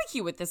fucking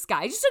barbecue with this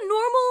guy. Just a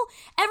normal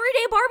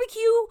everyday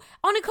barbecue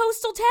on a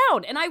coastal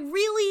town. And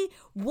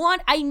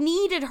I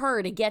needed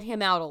her to get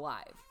him out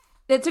alive.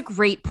 That's a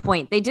great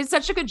point. They did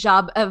such a good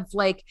job of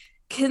like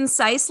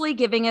concisely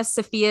giving us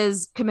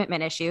Sophia's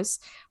commitment issues.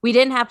 We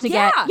didn't have to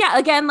get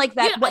again like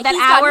that that he's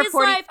hour got his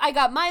 40 life, I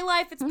got my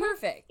life. It's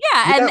perfect.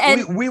 Yeah,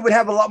 and we would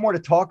have a lot more to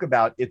talk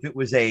about if it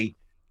was a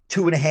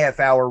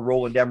 2.5 hour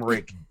Roland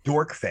Emmerich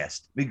dork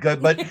fest because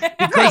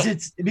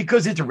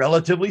it's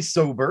relatively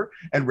sober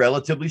and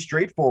relatively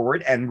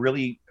straightforward and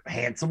really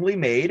handsomely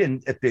made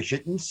and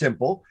efficient and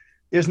simple.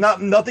 There's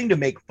nothing to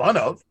make fun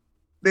of.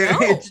 No.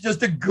 It's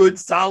just a good,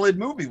 solid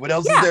movie. What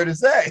else is there to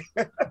say?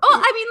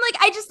 I mean,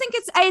 like, I just think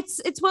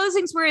it's one of those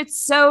things where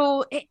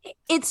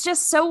it's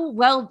just so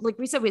well, like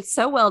we said, it's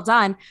so well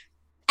done.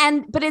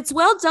 But it's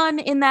well done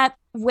in that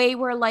way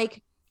where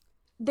like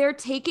they're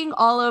taking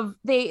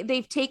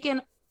they've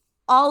taken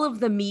all of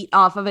the meat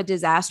off of a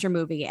disaster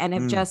movie and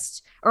have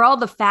or all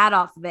the fat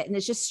off of it. And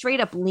it's just straight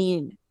up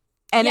lean.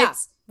 And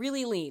it's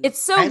really lean. It's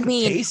so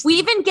lean. Tasty. We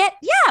even get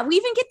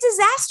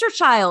Disaster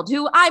Child,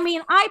 who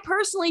I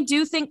personally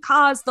do think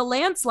caused the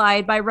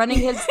landslide by running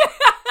his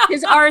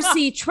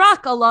RC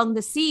truck along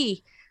the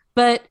sea.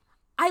 But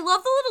I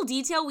love the little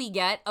detail we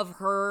get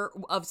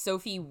of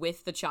Sophie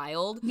with the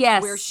child.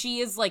 Yes. Where she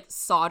is like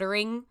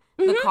soldering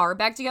the car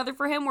back together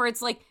for him, where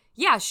it's like,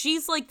 yeah,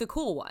 she's like the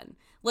cool one.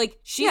 Like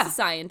she's a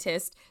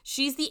scientist.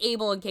 She's the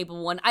able and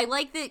capable one. I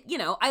like that,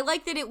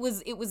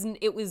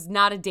 it was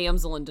not a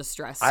damsel in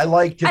distress. I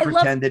like to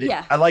pretend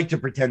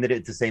that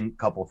it's the same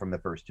couple from the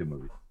first two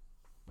movies.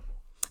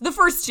 The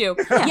first two.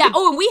 Yeah.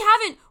 Oh,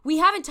 and we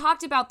haven't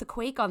talked about The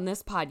Quake on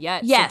this pod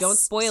yet. Yes. So don't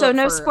spoil it. So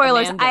no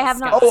spoilers. Amanda, I have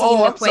not Scott. seen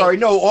The I'm Quake. sorry.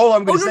 No, all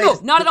I'm going to say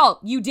is not at all.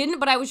 You didn't,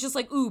 but I was just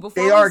like, ooh,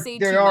 before they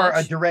are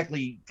much.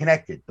 directly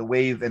connected. The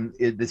Wave and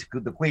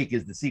The Quake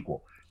is the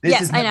sequel.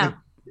 I know.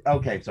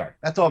 Okay, sorry.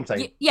 That's all I'm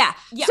saying. Yeah.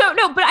 So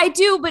no, but I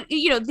do. But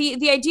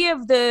the idea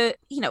of the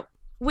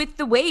with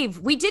The Wave,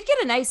 we did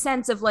get a nice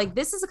sense of like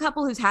this is a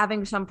couple who's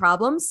having some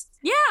problems.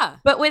 Yeah.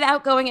 But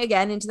without going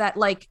again into that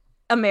like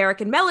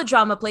American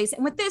melodrama place.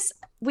 And with this,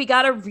 we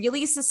got a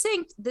really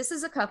succinct. This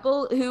is a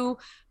couple who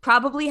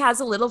probably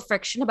has a little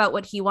friction about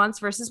what he wants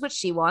versus what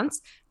she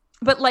wants.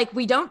 But like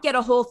we don't get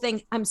a whole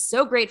thing. I'm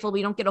so grateful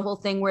we don't get a whole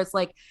thing where it's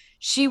like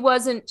she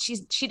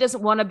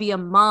doesn't want to be a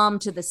mom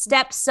to the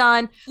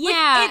stepson.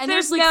 Yeah, and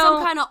there's like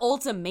some kind of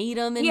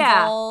ultimatum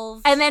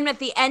involved. And then at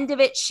the end of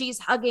it, she's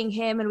hugging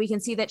him, and we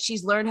can see that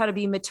she's learned how to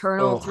be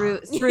maternal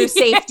through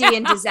safety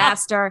and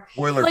disaster.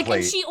 Boilerplate.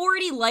 And she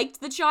already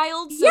liked the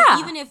child. So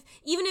even if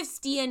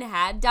Stian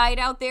had died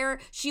out there,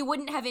 she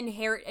wouldn't have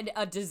inherited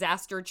a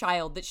disaster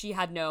child that she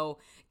had no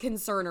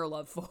concern or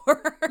love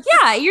for.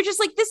 Yeah, you're just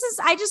like,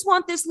 I just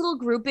want this little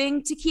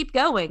grouping to keep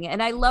going.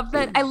 And I love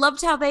that. I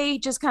loved how they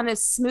just kind of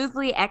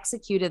smoothly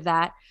executed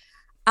that.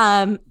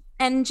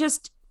 And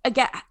just,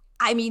 again,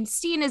 I mean,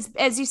 Steen is,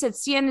 as you said,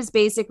 Steen is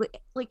basically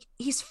like,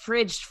 he's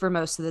fridged for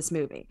most of this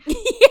movie.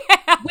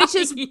 Yeah, which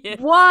is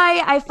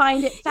why I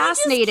find it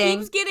fascinating. He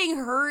just keeps getting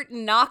hurt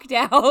and knocked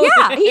out.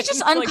 Yeah, he's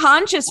just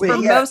unconscious for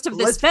most of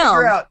this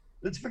film.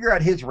 Let's figure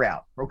out his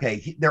route.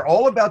 Okay, they're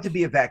all about to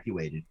be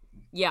evacuated.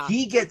 Yeah.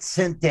 He gets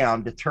sent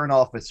down to turn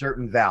off a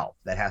certain valve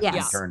that has to be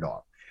turned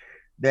off.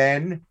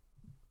 Then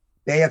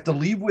they have to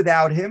leave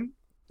without him.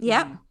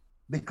 Yeah.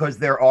 Because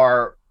there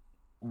are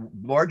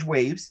large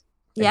waves.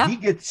 Yeah. He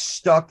gets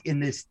stuck in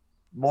this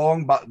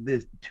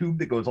this tube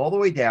that goes all the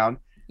way down.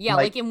 Yeah,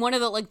 like in one of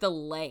the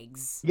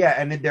legs. Yeah,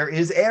 and there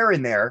is air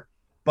in there,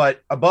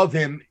 but above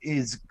him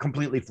is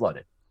completely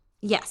flooded.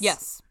 Yes.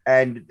 Yes.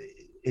 And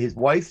his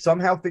wife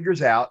somehow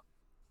figures out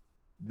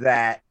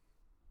that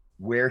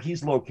where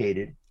he's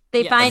located.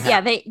 They find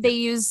they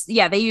use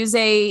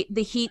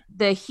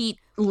the heat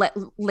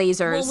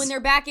lasers. Well, when they're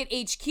back at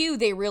HQ,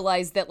 they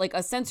realize that like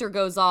a sensor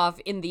goes off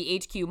in the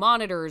HQ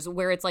monitors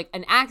where it's like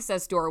an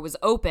access door was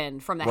open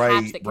from the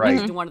hatch that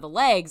connects to one of the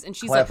legs, and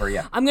she's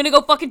I'm gonna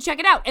go fucking check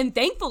it out. And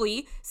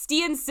thankfully,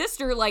 Steen's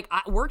sister like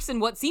works in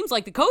what seems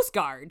like the Coast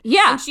Guard.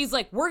 Yeah, and she's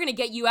like, we're gonna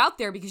get you out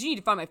there because you need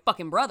to find my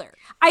fucking brother.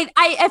 I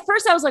at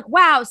first I was like,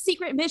 wow,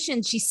 secret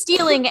mission. She's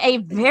stealing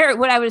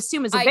what I would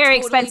assume is a very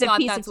expensive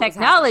piece of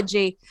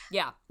technology.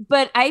 Yeah.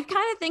 But I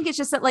kind of think it's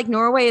just that like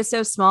Norway is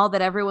so small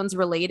that everyone's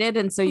related.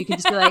 And so you can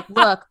just be like,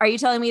 look, are you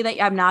telling me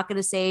that I'm not going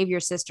to save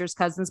your sister's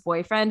cousin's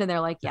boyfriend? And they're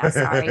like, yeah,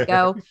 sorry,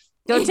 go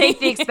take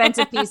the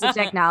expensive piece of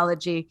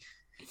technology.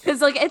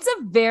 Because like, it's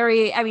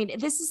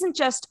this isn't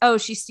just,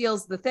 she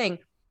steals the thing.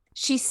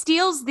 She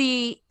steals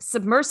the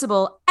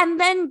submersible and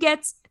then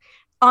gets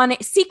on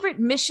a secret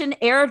mission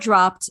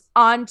airdropped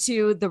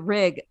onto the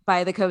rig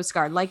by the Coast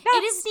Guard. Like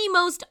that. It is the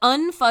most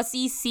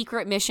unfussy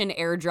secret mission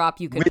airdrop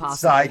you could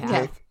possibly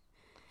have.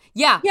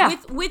 Yeah,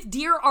 with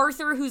dear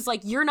Arthur, who's like,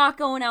 you're not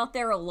going out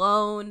there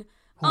alone.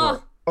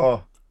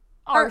 Arthur.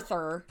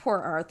 Poor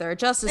Arthur.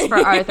 Justice for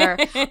Arthur.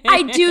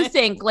 I do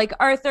think, like,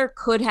 Arthur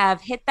could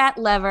have hit that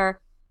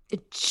lever,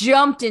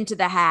 jumped into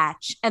the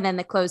hatch, and then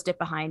they closed it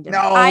behind him. No.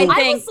 I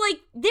was like,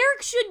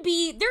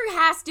 there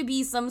has to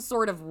be some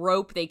sort of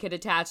rope they could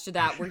attach to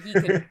that where he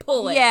could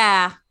pull it.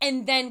 Yeah.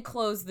 And then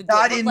close the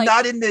door.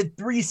 Not in the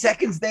 3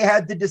 seconds they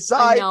had to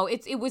decide. No,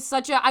 it was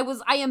such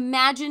I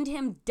imagined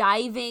him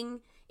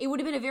diving. It would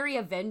have been a very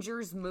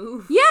Avengers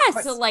move.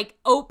 Yes.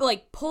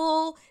 To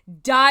pull,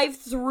 dive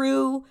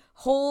through,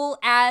 hole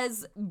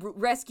as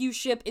rescue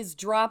ship is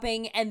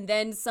dropping, and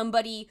then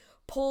somebody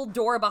pull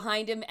door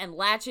behind him and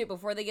latch it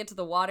before they get to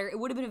the water. It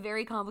would have been a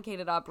very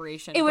complicated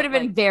operation. It would have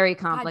been very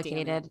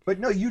complicated. But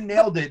no, you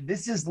nailed it.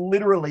 This is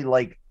literally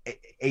like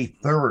a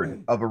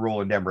third of a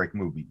Roland Emmerich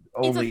movie.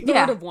 It's a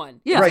third of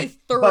one. Yeah. Right. It's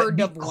a third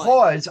of one.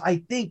 Because I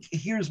think,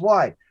 here's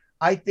why.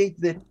 I think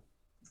that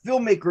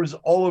filmmakers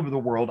all over the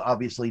world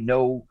obviously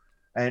know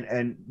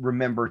and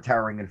remember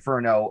Towering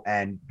Inferno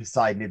and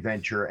Poseidon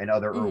Adventure and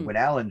other Irwin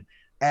Allen.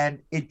 And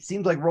it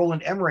seems like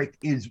Roland Emmerich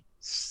is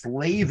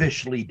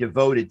slavishly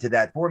devoted to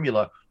that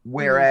formula.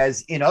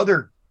 Whereas in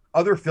other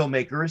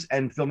filmmakers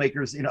and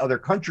filmmakers in other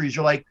countries,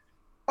 you're like,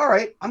 all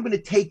right, I'm going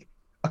to take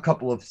a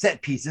couple of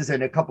set pieces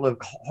and a couple of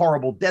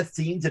horrible death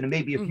scenes and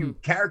maybe a few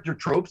character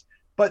tropes.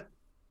 But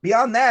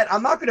beyond that,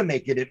 I'm not going to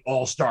make it an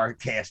all-star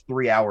cast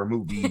 3-hour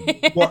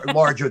movie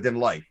larger than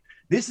life.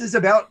 This is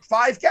about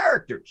 5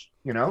 characters,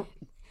 you know?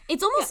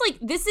 It's almost like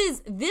this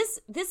is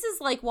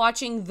like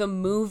watching the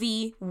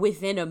movie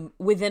within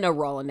a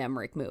Roland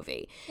Emmerich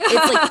movie.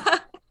 It's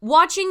like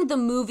watching the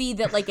movie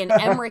that like an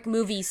Emmerich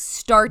movie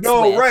starts with.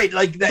 No, right,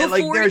 like that.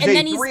 Before, like there's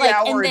a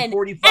 3-hour and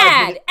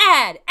 45 minute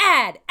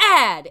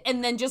add,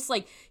 and then just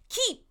like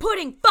keep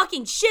putting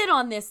fucking shit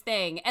on this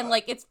thing, and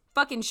like it's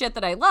fucking shit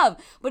that I love,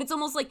 but it's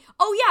almost like,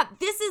 oh yeah,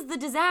 this is the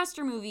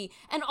disaster movie,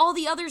 and all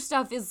the other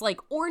stuff is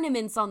like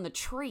ornaments on the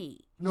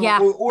tree. No,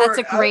 that's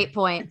a great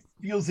point.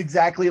 It feels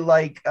exactly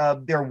like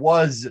there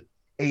was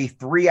a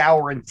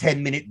 3-hour and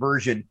 10-minute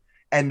version,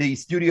 and the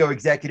studio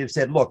executive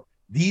said, look,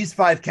 these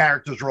 5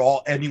 characters are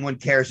all anyone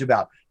cares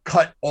about.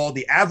 Cut all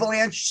the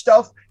avalanche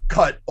stuff,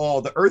 cut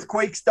all the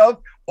earthquake stuff,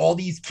 all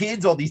these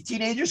kids, all these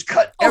teenagers,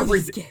 cut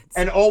everything.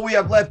 And all we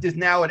have left is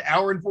now 1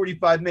 hour and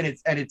 45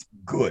 minutes, and it's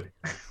good.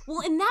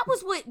 Well, and that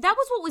was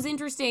what was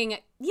interesting.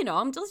 You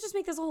know, let's just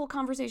make this a whole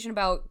conversation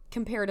about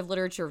comparative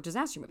literature of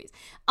disaster movies.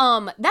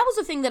 That was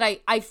the thing that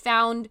I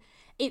found.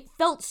 It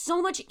felt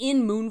so much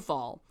in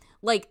Moonfall.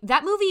 Like,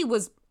 that movie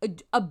was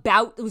it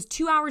was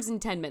 2 hours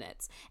and 10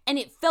 minutes. And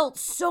it felt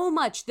so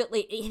much that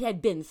like, it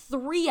had been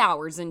 3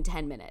 hours and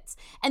 10 minutes.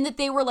 And that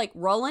they were like,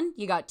 Roland,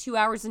 you got 2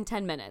 hours and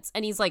 10 minutes.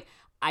 And he's like,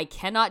 I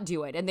cannot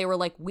do it. And they were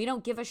like, we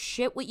don't give a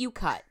shit what you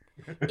cut.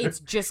 It's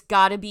just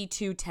gotta be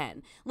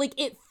 2:10. Like,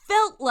 it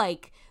felt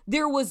like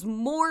there was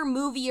more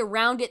movie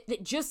around it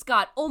that just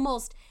got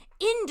almost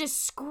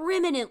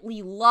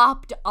indiscriminately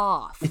lopped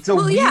off. It's a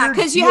Well, weird yeah,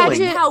 'cause you had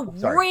feeling. to- How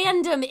Sorry.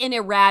 random and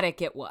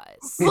erratic it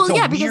was. Well, a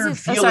yeah, because weird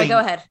it's. Oh, sorry,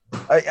 go feeling.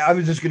 ahead. I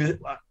was just gonna.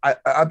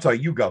 I'm sorry.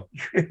 You go.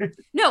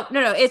 No.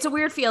 It's a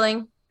weird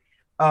feeling.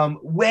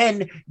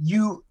 When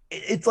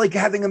it's like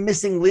having a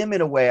missing limb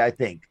in a way. I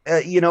think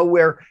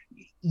where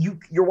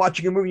you're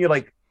watching a movie, and you're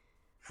like,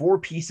 4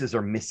 pieces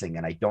are missing,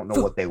 and I don't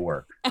know what they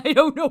were. I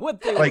don't know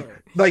what they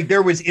were. Like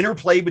there was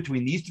interplay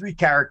between these 3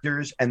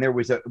 characters, and there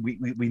was we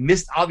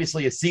missed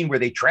obviously a scene where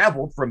they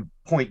traveled from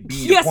point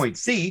B to point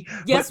C.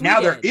 Yes, but now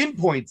we they're did. in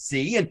point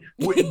C, and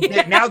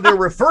now they're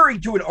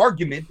referring to an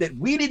argument that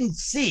we didn't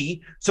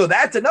see. So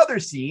that's another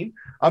scene.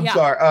 I'm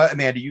sorry,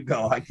 Amanda, you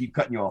go. I keep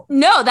cutting you off.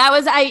 No,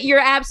 you're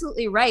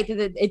absolutely right.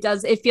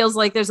 It feels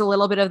like there's a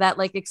little bit of that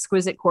like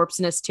exquisite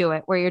corpseness to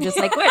it, where you're just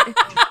like, what?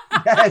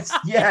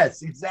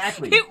 Yes,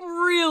 exactly. It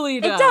really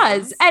does. It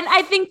does. And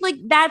I think like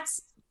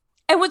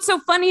and what's so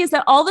funny is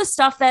that all the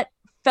stuff that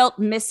felt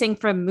missing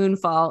from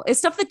Moonfall is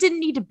stuff that didn't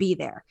need to be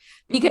there,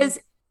 because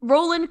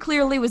Roland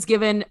clearly was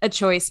given a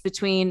choice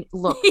between,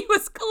 look, He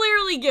was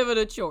clearly given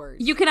a choice.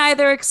 you can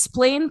either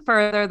explain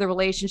further the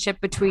relationship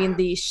between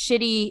the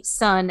shitty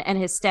son and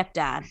his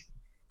stepdad,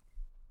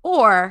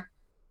 or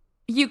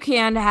you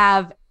can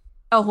have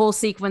a whole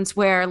sequence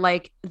where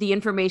like the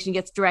information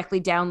gets directly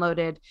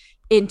downloaded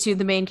into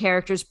the main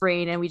character's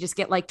brain, and we just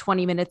get like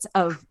 20 minutes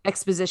of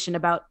exposition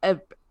about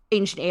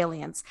ancient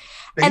aliens.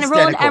 And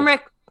Roland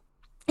Emmerich,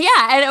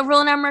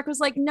 Roland Emmerich was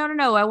like, no,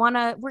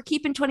 we're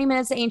keeping 20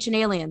 minutes of ancient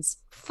aliens.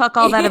 Fuck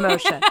all that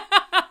emotion.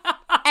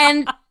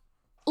 And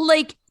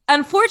like,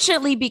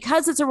 unfortunately,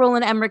 because it's a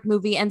Roland Emmerich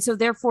movie, and so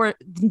therefore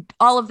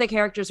all of the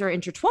characters are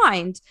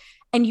intertwined,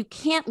 and you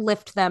can't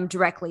lift them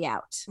directly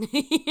out.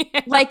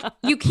 Like,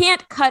 you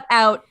can't cut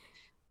out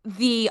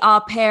the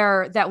au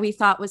pair that we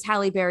thought was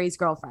Halle Berry's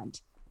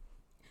girlfriend.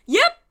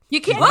 Yep.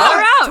 You can't Whoa, cut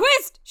her out.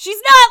 Twist. She's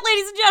not,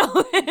 ladies and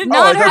gentlemen.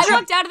 Not her. I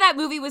walked out of that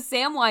movie with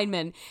Sam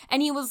Weinman,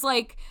 and he was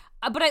like,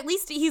 but at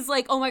least he's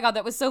like, oh my God,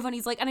 that was so funny.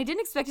 He's like, and I didn't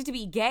expect it to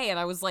be gay. And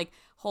I was like,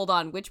 hold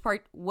on,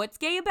 what's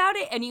gay about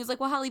it? And he was like,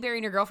 well, Halle Berry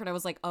and her girlfriend. I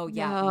was like, oh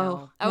yeah,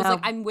 no. I was like,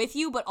 I'm with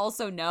you, but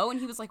also no. And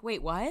he was like,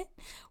 wait, what?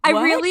 I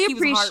What? really He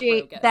was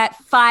appreciate heartbroken. that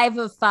 5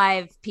 of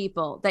 5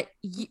 people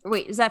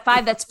wait, is that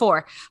 5? That's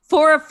 4.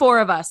 4 of 4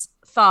 of us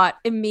thought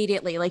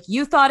immediately. Like,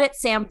 you thought it,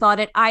 Sam thought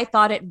it, I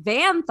thought it,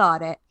 Van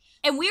thought it.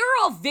 And we were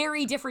all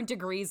very different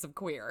degrees of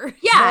queer.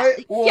 Yeah.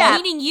 Right, well- yeah.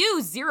 Meaning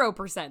you,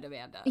 0%,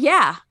 Amanda.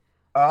 Yeah.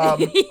 I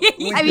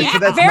I mean, so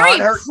that's very not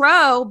her,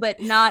 pro, but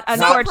not So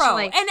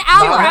unfortunately. pro. And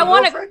not ally. her I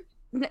wanna- girlfriend?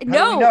 How do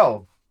No, we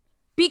know?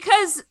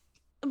 because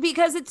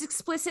it's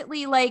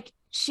explicitly like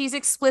she's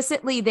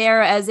explicitly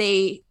there as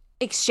a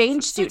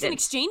exchange She's an student.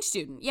 exchange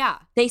student, yeah.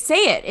 They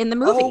say it in the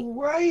movie. Oh,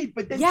 right,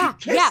 but then Yeah,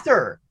 she kissed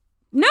her.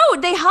 No,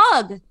 they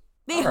hug.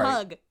 They All right.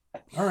 hug.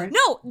 All right.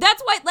 No,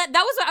 that's why that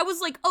was I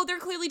was like, oh, they're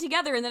clearly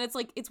together, and then it's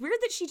like, it's weird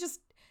that she just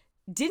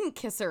didn't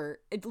kiss her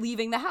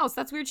leaving the house.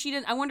 That's weird. She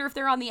didn't. I wonder if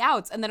they're on the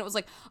outs. And then it was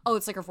like, oh,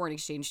 it's like her foreign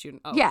exchange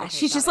student. Oh, Yeah, okay,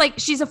 she's got just it. like,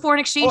 she's a foreign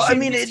exchange Well, I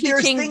student mean,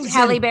 there's teaching things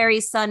Halle in-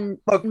 Berry's son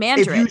Look,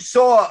 Mandarin.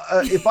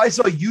 if I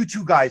saw you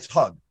two guys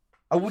hug,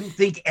 I wouldn't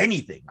think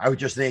anything. I would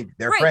just think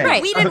they're friends.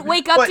 Right. We didn't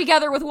wake up But-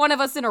 together with one of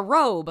us in a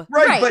robe.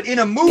 Right, Right. but in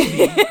a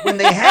movie, when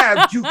they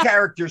have 2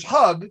 characters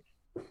hug,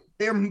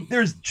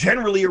 there's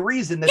generally a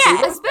reason that they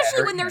Yeah, wrote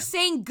especially that. when they're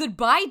saying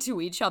goodbye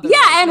to each other. Yeah,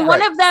 like and that.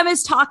 one of them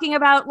is talking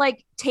about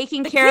like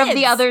taking The care of the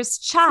kids. other's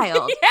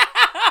child.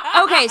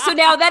 Yeah. Okay, so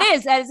now that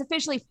is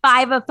officially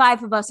 5 of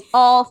 5 of us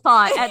all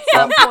thought at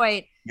some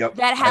point Yep,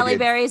 that I Halle did.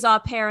 Berry's au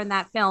pair in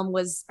that film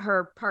was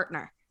her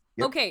partner.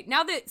 Yep. Okay,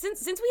 now that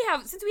since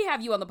we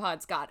have you on the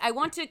pod, Scott, I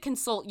want to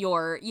consult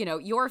your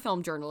a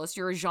film journalist,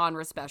 you're a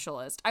genre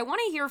specialist. I want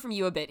to hear from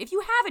you a bit. If you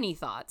have any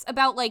thoughts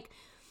about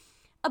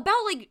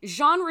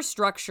genre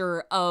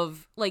structure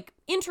of like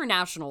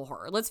international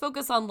horror. Let's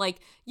focus on like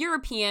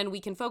European. We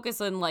can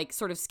focus on like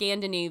sort of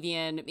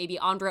Scandinavian, maybe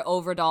André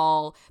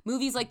Overdahl,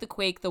 movies like The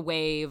Quake, The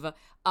Wave,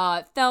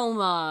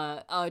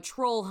 Thelma,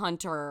 Troll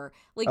Hunter.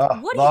 Like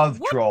love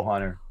Troll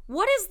Hunter.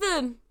 what is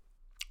the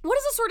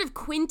sort of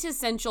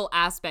quintessential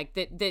aspect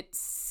that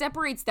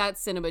separates that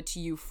cinema to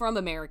you from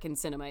American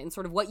cinema and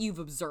sort of what you've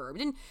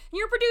observed? And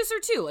you're a producer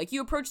too. Like, you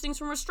approach things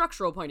from a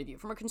structural point of view,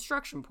 from a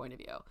construction point of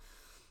view.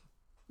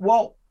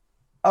 Well,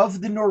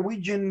 of the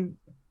Norwegian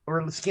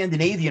or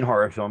Scandinavian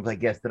horror films, I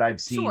guess, that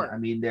I've seen, Sure. I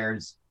mean,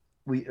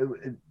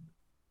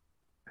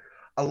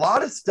 a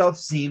lot of stuff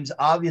seems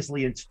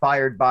obviously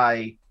inspired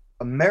by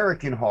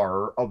American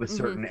horror of a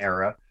certain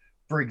era.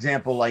 For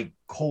example, like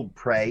Cold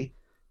Prey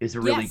is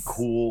a really Yes.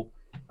 cool,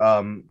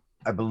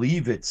 I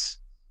believe it's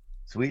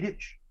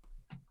Swedish.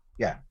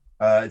 Yeah.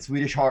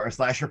 Swedish horror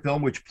slasher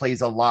film, which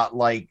plays a lot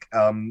like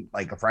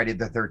a Friday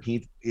the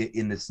 13th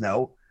in the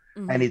snow.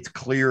 Mhm. And it's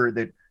clear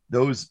that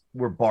those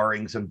were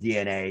borrowing some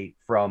DNA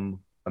from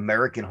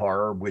American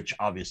horror, which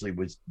obviously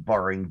was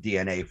borrowing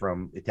DNA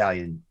from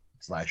Italian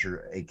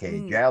slasher,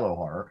 aka giallo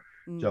horror.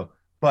 Mm. So,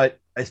 but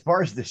as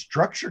far as the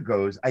structure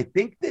goes, I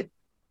think that,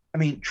 I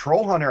mean,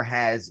 Troll Hunter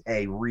has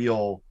a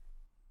real,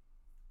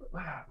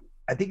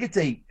 I think it's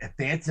a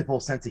fanciful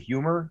sense of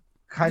humor,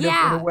 kind of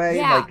in a way.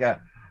 Yeah. Like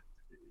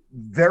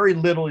very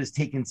little is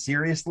taken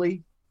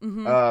seriously.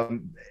 Mm-hmm.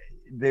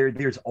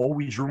 There's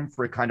always room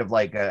for a kind of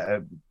like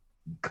a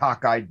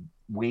cockeyed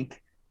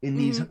wink in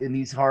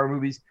these horror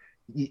movies.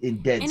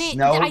 In Dead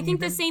Snow. I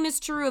think the same is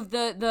true of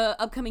the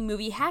upcoming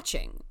movie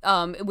Hatching,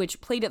 which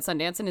played at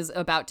Sundance and is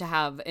about to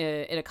have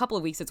in a couple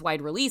of weeks its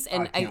wide release.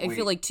 And I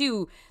feel like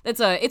too,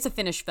 it's a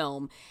Finnish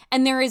film,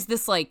 and there is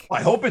this like.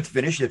 I hope it's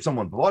finished if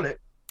someone bought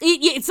it.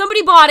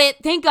 Somebody bought it.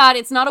 Thank God,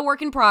 it's not a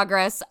work in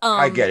progress.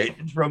 I get it.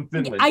 It's from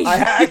Finland. I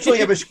actually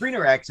have a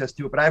screener access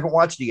to it, but I haven't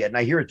watched it yet, and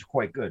I hear it's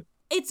quite good.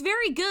 It's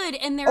very good,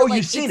 and they're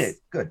you've seen it.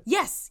 Good.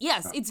 Yes,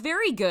 it's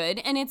very good,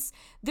 and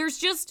there's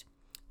just.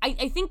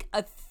 I think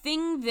a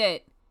thing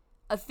that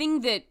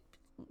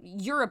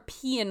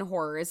European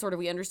horror is sort of,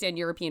 we understand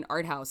European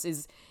art house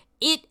is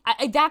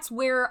that's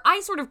where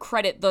I sort of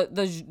credit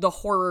the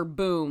horror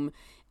boom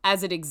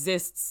as it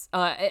exists,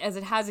 as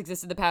it has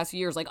existed the past few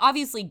years. Like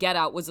obviously Get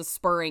Out was a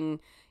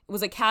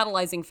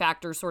catalyzing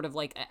factor, sort of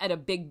like at a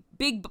big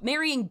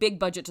marrying big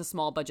budget to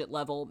small budget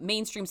level,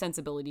 mainstream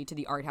sensibility to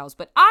the art house.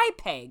 But I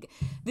peg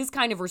this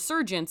kind of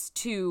resurgence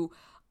to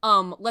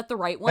Let the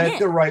Right One In. Let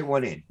the Right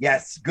One In.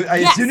 Yes. Good.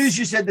 As soon as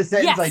you said the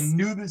sentence, I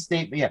knew the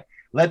statement. Yeah.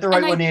 Let the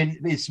Right One In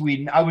is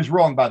Sweden. I was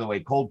wrong, by the way.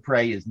 Cold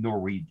Prey is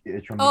Norway.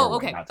 It's from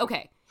Norway.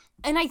 Okay.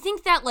 And I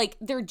think that like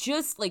they're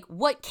just like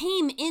what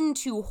came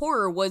into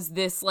horror was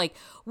this like,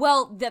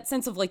 well, that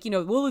sense of like,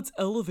 well, it's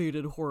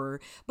elevated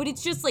horror, but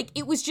it's just like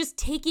it was just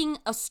taking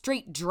a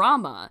straight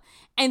drama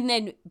and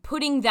then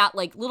putting that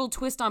like little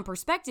twist on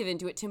perspective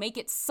into it to make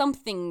it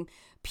something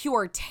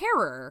pure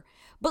terror.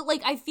 But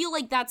like I feel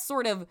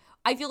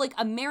like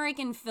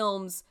American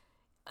films,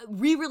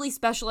 we really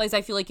specialize,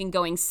 I feel like, in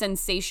going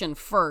sensation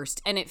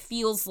first, and it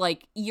feels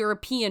like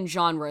European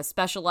genre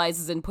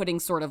specializes in putting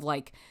sort of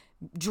like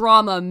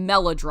drama,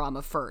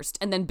 melodrama first,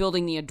 and then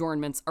building the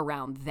adornments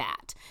around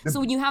that. So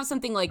when you have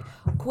something like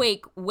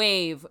Quake,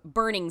 Wave,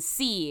 Burning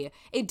Sea,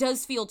 it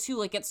does feel too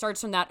like it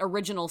starts from that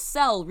original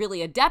Cell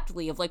really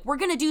adeptly of like, we're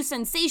going to do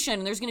sensation,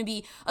 and there's going to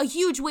be a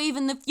huge wave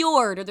in the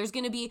fjord, or there's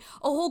going to be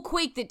a whole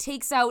quake that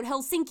takes out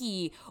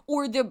Helsinki,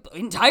 or the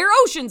entire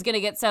ocean's going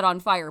to get set on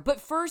fire. But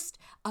first,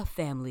 a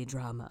family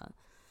drama.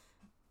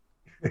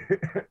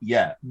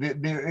 Yeah,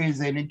 there is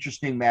an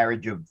interesting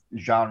marriage of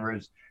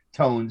genres,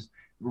 tones.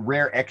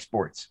 Rare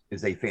Exports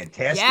is a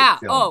fantastic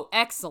film. Oh,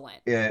 excellent.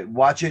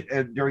 Watch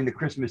it during the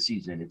Christmas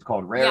season. It's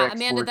called Rare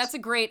Exports. Yeah, Amanda, that's a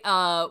great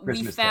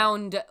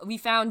we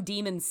found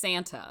Demon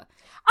Santa.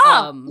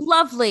 Oh,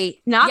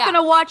 lovely. Not going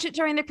to watch it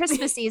during the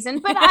Christmas season,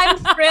 but I'm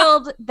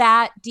thrilled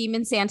that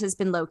Demon Santa's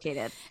been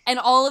located. And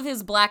all of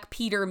his Black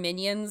Peter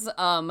minions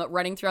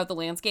running throughout the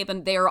landscape,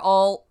 and they're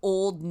all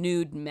old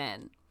nude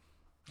men.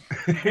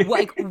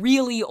 Like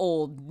really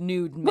old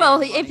nude men. Well,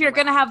 if you're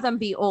going to have them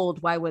be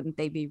old, why wouldn't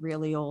they be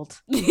really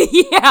old?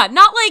 Yeah,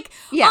 not like,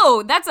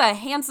 oh, that's a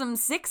handsome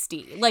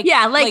 60. Like,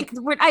 yeah, like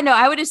I know.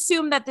 I would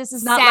assume that this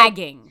is not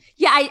sagging. Like,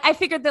 yeah, I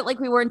figured that like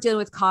we weren't dealing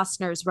with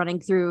Costners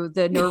running through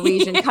the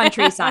Norwegian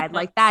countryside.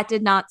 Like that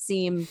did not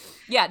seem.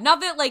 Yeah,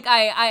 not that like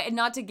I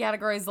not to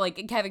categorize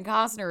like Kevin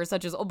Costner or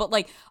such as, but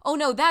like, oh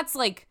no, that's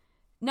like.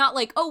 Not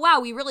like, oh, wow,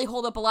 we really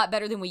hold up a lot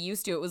better than we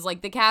used to. It was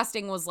like the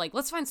casting was like,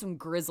 let's find some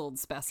grizzled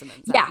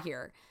specimens out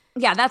here.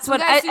 Yeah, that's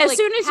what, as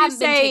soon as you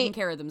say, taking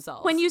care of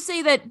themselves. When you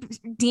say that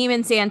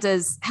Demon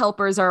Santa's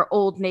helpers are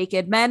old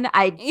naked men,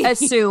 I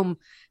assume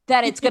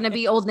that it's going to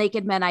be old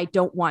naked men I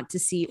don't want to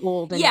see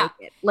old and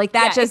naked. Like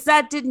that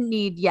that didn't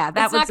need, that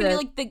was not going to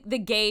be like the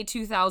gay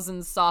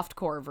 2000s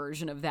softcore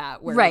version of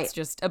that, where it's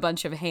just a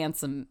bunch of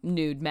handsome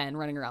nude men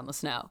running around the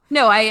snow.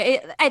 No,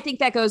 I think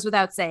that goes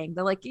without saying.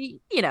 That like,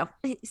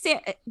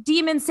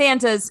 Demon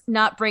Santa's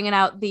not bringing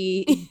out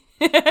the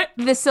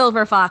the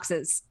silver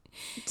foxes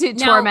to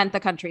torment the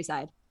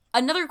countryside.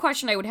 Another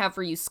question I would have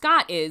for you,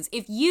 Scott, is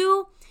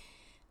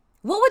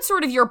what would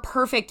sort of your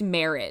perfect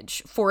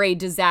marriage for a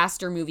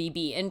disaster movie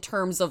be in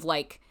terms of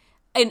like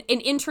an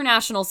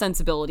international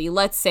sensibility,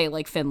 let's say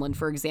like Finland,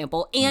 for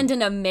example, and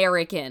an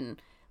American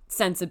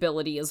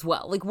sensibility as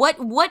well? Like what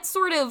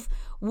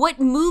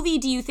movie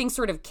do you think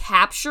sort of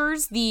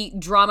captures the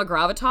drama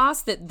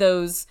gravitas that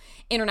those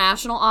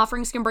international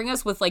offerings can bring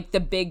us with like the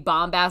big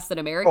bombast that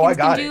Americans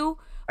can do?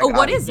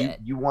 What is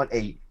it? You want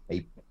a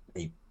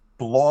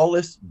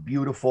flawless,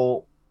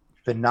 beautiful,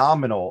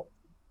 phenomenal,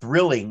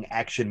 thrilling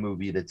action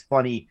movie that's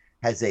funny,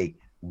 has a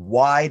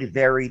wide,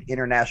 varied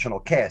international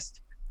cast.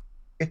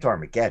 It's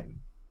Armageddon.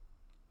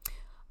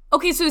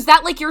 Okay, so is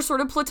that like your sort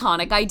of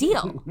platonic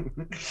ideal?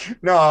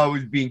 No, I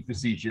was being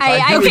facetious.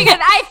 I figured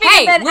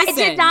that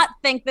listen. I did not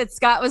think that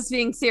Scott was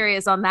being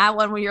serious on that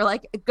one when you're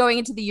like going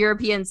into the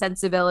European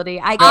sensibility.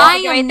 I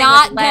am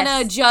not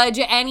gonna judge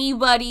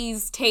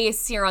anybody's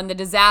tastes here on the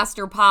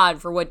Disaster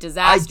Pod for what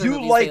disaster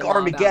movies like they love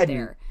Armageddon. out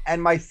there.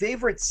 And my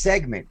favorite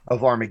segment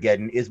of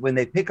Armageddon is when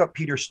they pick up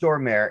Peter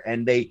Stormare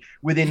and they,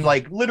 within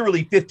like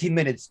literally 15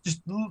 minutes,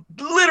 just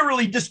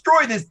literally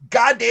destroy this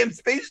goddamn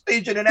space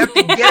station and have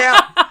to get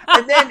out.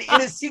 And then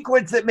in a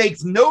sequence that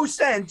makes no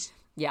sense,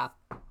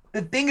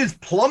 the thing is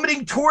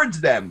plummeting towards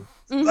them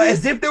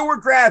as if there were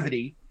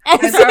gravity. As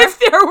if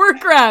there were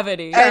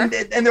gravity. And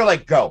they're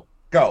like, go.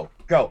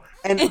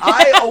 And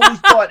I always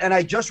thought, and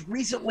I just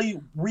recently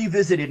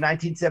revisited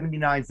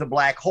 1979's The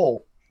Black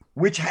Hole,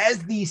 which has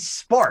the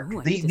spark,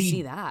 Ooh, the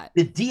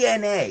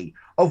DNA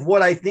of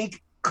what I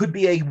think could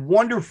be a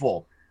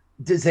wonderful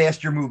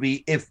disaster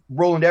movie if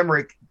Roland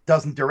Emmerich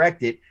doesn't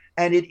direct it.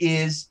 And it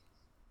is,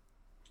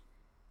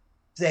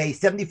 say,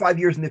 75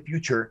 years in the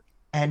future,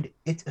 and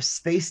it's a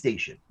space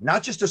station,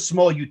 not just a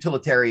small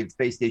utilitarian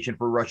space station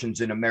for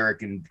Russians and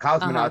American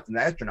cosmonauts and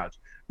astronauts,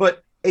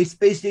 but a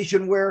space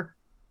station where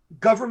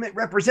government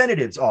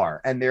representatives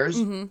are, and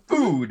there's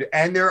food,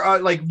 and there are,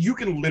 like, you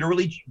can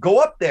literally go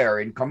up there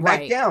and come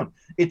back down.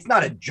 It's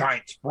not a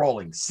giant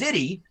sprawling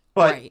city,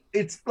 but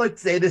it's,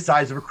 let's say, the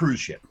size of a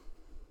cruise ship.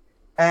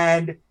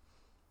 And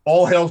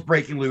all hell's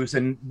breaking loose,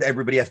 and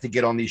everybody has to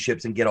get on these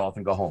ships and get off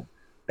and go home.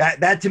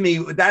 That to me,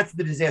 that's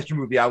the disaster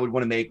movie I would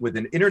want to make with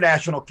an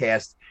international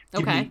cast.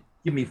 Give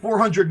me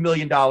 $400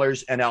 million,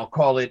 and I'll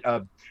call it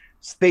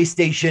Space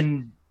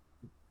Station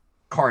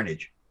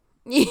Carnage.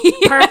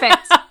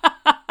 Perfect.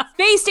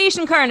 Space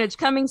Station Carnage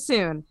coming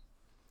soon.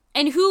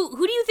 And who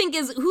do you think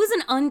who's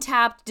an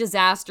untapped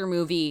disaster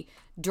movie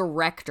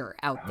director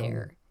out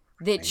there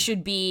that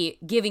should be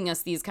giving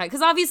us these kind?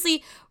 Because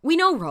obviously we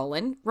know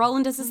Roland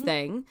does his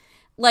thing.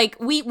 Like,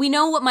 we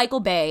know what Michael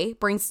Bay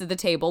brings to the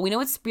table. We know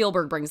what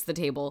Spielberg brings to the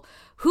table.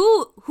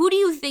 Who do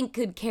you think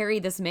could carry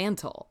this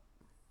mantle?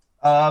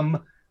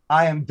 I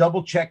am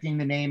double checking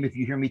the name if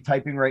you hear me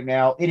typing right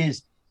now. It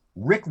is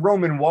Rick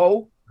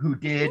Roman-Woe, who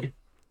did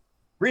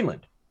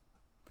Greenland.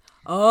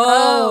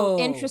 Oh,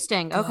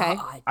 interesting. Okay.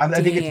 I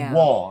think it's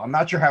Wall. I'm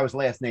not sure how his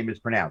last name is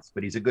pronounced,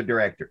 but he's a good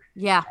director.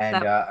 Yeah.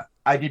 And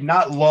I did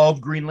not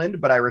love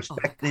Greenland, but I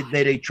respected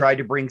that they tried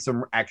to bring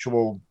some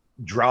actual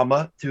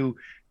drama to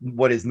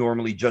what is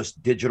normally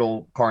just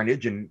digital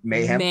carnage and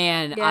mayhem.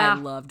 Man, I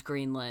loved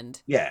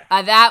Greenland. Yeah.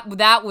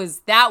 That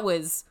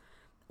was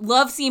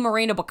love seeing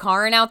Morena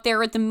Baccarin out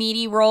there at the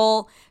meaty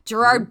role.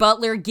 Gerard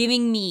Butler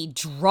giving me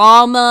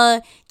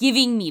drama,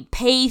 giving me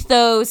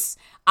pathos.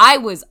 I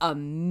was a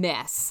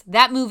mess.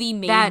 That movie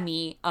made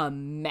me a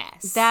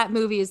mess. That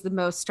movie is the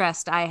most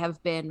stressed I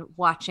have been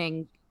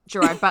watching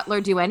Gerard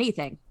Butler do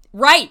anything.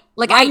 Right.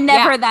 I'm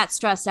never that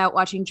stressed out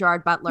watching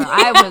Gerard Butler.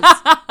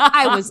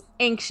 I was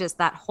anxious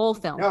that whole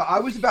film. No, I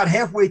was about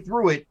halfway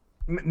through it,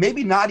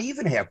 maybe not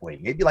even halfway,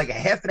 maybe like a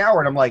half an hour,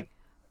 and I'm like,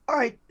 all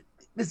right,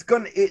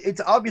 it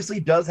obviously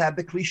does have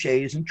the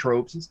cliches and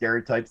tropes and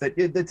stereotypes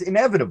that's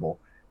inevitable,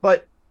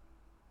 but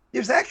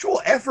there's actual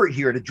effort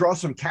here to draw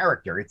some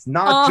character. It's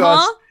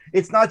not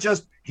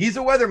just he's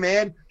a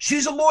weatherman,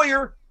 she's a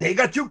lawyer, they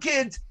got 2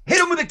 kids,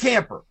 hit him with a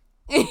camper.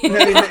 Hit him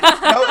with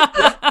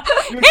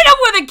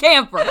a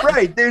camper.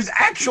 Right. There's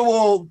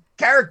actual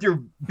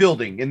character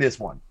building in this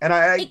one. And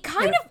I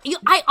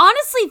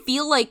honestly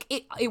feel like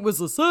it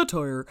was a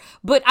satire,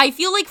 but I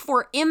feel like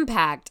for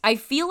impact, I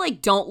feel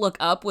like Don't Look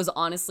Up was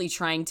honestly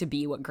trying to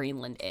be what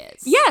Greenland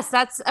is. Yes,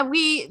 that's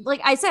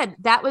like I said,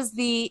 that was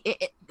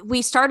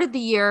we started the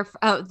year,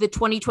 the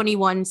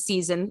 2021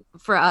 season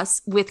for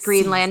us with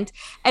Greenland,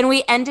 and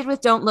we ended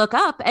with Don't Look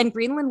Up, and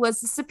Greenland was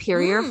the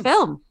superior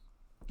film.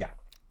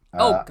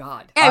 Oh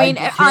God! I mean,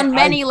 on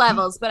many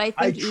levels, but I think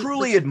I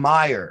truly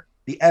admire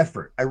the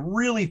effort. I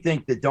really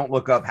think that Don't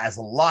Look Up has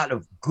a lot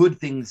of good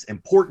things,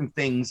 important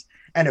things,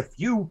 and a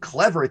few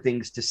clever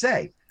things to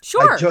say.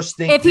 Sure. I just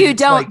think if you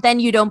don't,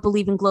 then you don't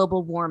believe in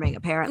global warming,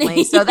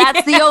 apparently. So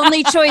that's the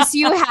only choice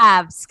you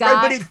have, Scott.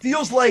 Right, but it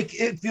feels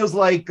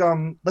like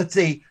let's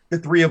say the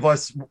 3 of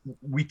us,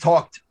 we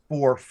talked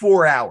for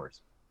 4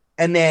 hours,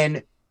 and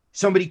then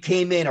somebody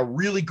came in, a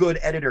really good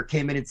editor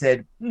came in and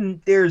said,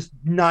 there's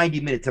 90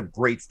 minutes of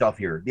great stuff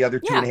here. The other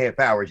 2.5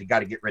 hours you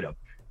got to get rid of.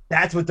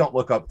 That's what Don't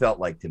Look Up felt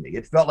like to me.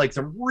 It felt like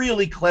some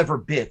really clever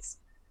bits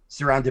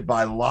surrounded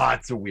by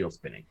lots of wheel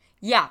spinning.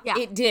 Yeah,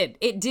 it did.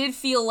 It did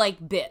feel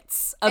like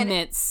bits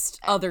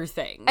amidst other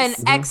things. An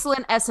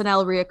excellent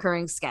SNL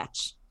reoccurring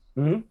sketch.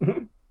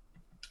 Mm-hmm.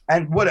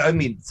 And what, I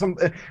mean,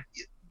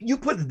 you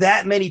put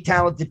that many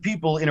talented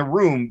people in a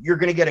room, you're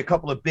going to get a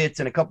couple of bits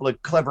and a couple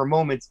of clever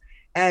moments.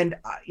 And,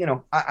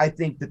 I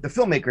think that the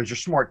filmmakers are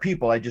smart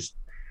people. I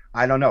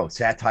don't know.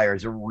 Satire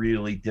is a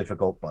really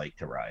difficult bike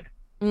to ride.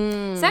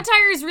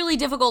 Satire is really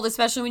difficult,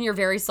 especially when you're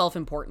very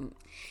self-important.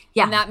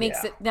 Yeah. And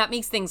that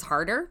makes things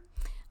harder.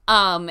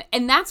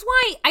 And that's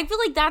why I feel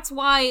like that's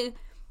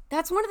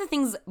one of the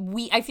things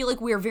I feel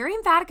like we're very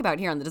emphatic about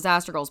here on the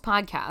Disaster Girls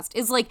podcast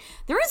is like,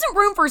 there isn't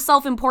room for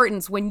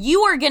self-importance when you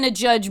are going to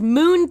judge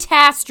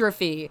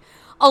Moontastrophe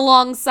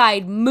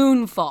alongside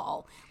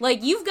Moonfall.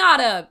 Like, you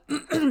gotta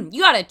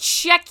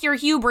check your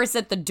hubris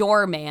at the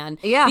door, man.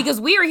 Yeah.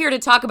 Because we are here to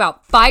talk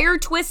about Fire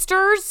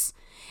Twisters,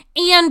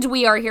 and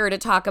we are here to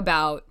talk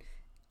about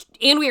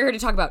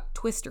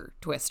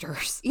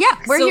Twisters. Yeah,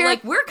 we're here.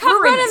 Like, we're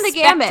covering the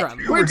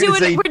gamut. We're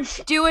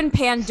doing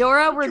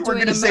Pandora. We're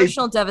doing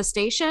Emotional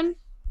Devastation.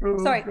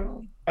 Sorry,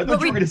 I thought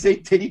you were going to say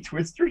Titty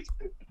Twisters.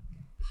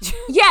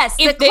 Yes,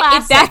 if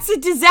that's a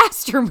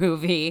disaster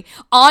movie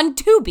on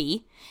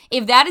Tubi,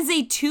 If that is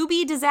a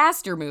to-be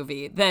disaster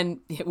movie,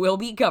 then it will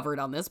be covered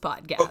on this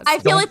podcast. I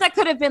feel like that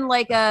could have been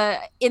like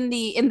in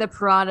the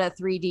Piranha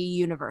 3D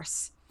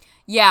universe.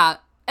 Yeah,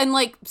 and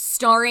like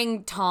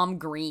starring Tom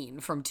Green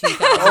from 2000.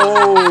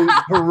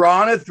 Oh,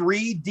 Piranha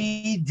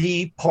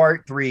 3D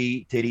Part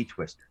 3 Titty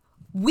Twister.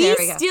 We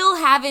still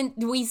haven't.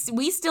 We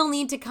still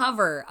need to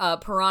cover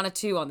Piranha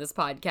 2 on this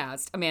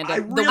podcast, Amanda.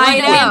 The one that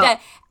Amanda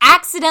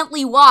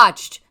accidentally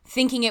watched,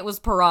 thinking it was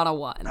Piranha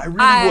 1. I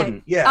really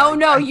wouldn't. Yeah. Oh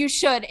no, you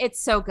should. It's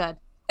so good.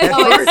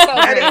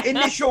 That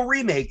initial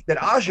remake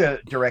that Aja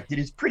directed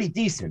is pretty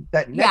decent.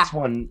 That next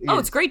one,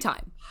 it's great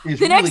time. The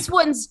really next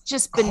one's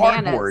just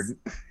bananas.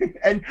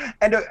 and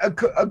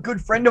a good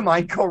friend of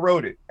mine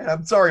co-wrote it. And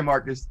I'm sorry,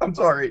 Marcus. I'm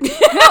sorry.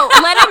 No,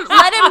 let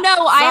him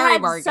know. I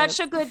had Marcus. Such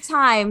a good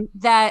time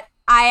that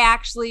I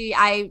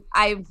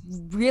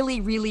really,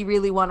 really,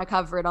 really want to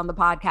cover it on the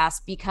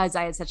podcast because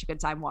I had such a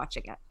good time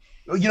watching it.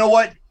 You know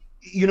what?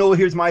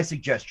 Here's my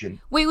suggestion.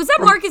 Wait, was that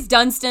Marcus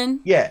Dunstan?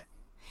 Yeah.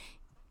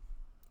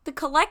 The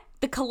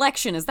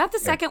Collection, is that the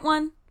second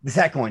one? The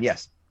second one,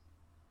 yes.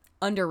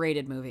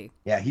 Underrated movie.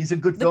 Yeah, he's a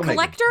good The filmmaker.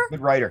 Collector? Good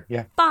writer,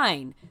 yeah.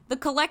 Fine. The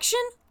Collection?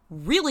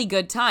 Really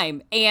good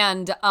time.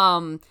 And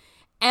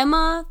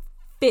Emma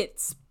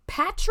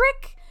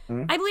Fitzpatrick,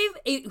 I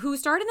believe, who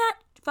starred in that?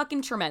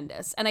 Fucking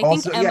tremendous. And I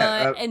think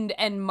Emma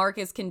and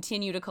Marcus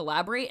continue to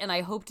collaborate, and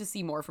I hope to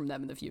see more from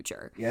them in the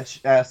future.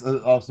 Yes,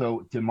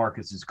 also to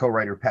Marcus's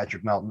co-writer,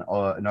 Patrick Melton,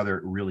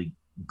 another really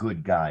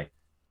good guy.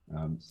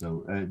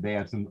 So they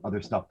have some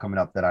other stuff coming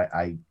up that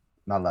I'm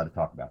not allowed to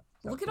talk about.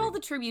 So, look at all the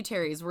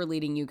tributaries we're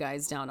leading you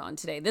guys down on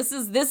today. This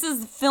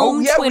is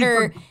film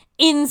Twitter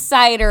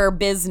insider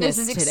business.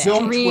 This is today.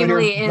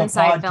 Extremely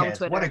inside film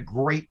Twitter. What a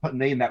great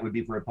name that would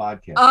be for a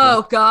podcast.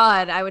 Oh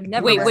God, I would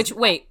never.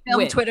 Wait.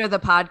 Film Twitter the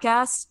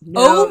podcast. No.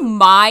 Oh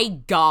my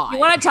God! You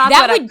want to talk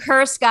about a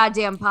cursed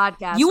goddamn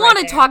podcast? You want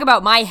to talk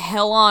about my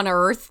hell on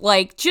earth?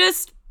 Like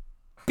just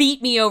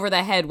beat me over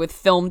the head with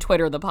Film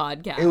Twitter the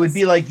podcast. It would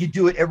be like you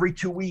do it every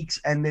 2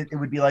 weeks, and then it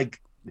would be like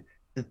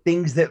the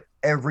things that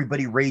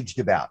everybody raged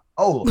about.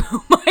 Oh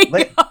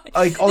my God.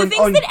 The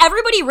things that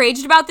everybody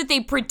raged about that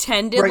they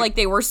pretended like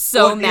they were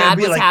so mad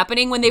was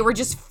happening when they were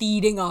just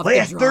feeding off the drama.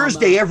 Last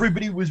Thursday,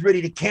 everybody was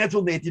ready to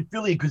cancel Nathan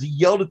Fillion because he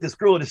yelled at this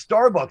girl at a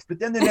Starbucks. But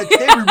then the next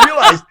day, we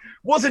realized it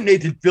wasn't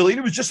Nathan Fillion.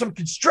 It was just some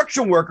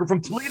construction worker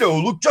from Toledo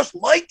who looked just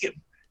like him.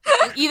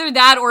 Either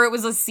that or it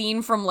was a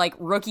scene from like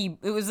Rookie.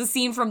 It was a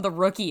scene from The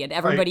Rookie, and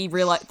everybody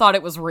thought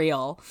it was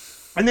real.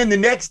 And then the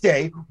next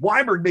day,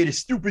 Weinberg made a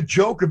stupid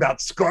joke about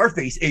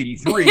Scarface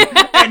 '83,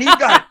 and he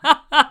got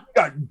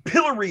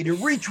pilloried and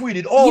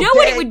retweeted all day. You know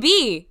what it would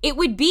be? It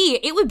would be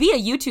a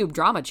YouTube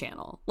drama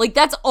channel. Like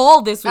that's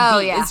all this would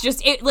be. Yeah. It's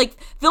just like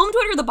Film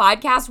Twitter the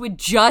podcast would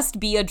just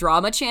be a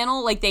drama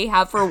channel like they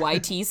have for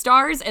YT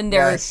stars and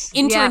their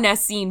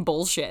internecine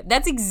bullshit.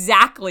 That's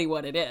exactly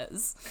what it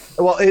is.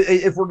 Well,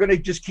 if we're gonna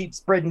just keep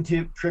spreading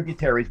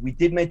tributaries, we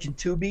did mention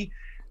Tubi.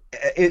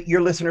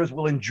 Your listeners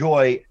will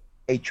enjoy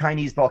a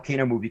Chinese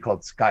volcano movie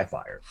called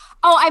Skyfire.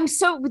 Oh,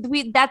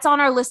 that's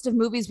on our list of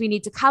movies we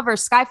need to cover.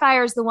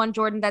 Skyfire is the one,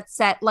 Jordan, that's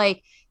set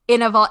like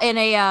in a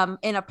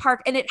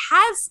park, and it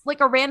has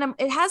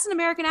an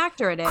American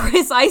actor in it.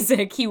 Chris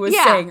Isaac, he was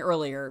saying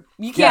earlier.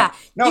 You can't. Yeah.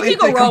 No,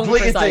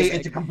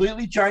 it's a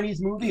completely Chinese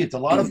movie. It's a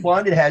lot of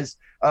fun. It has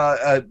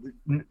a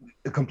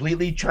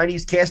completely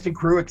Chinese cast and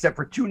crew except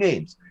for two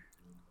names: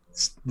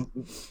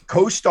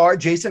 co-star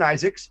Jason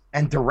Isaacs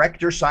and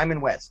director Simon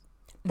West.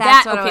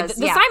 The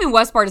Simon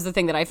West part is the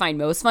thing that I find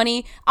most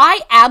funny. I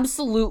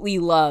absolutely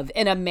love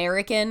an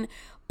American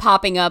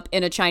popping up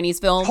in a Chinese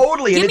film.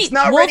 Totally, and it's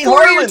not Wolf Rennie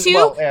Warrior Harlan. 2.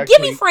 Well, give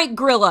me Frank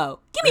Grillo.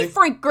 Give me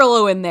Frank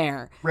Grillo in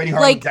there. Rennie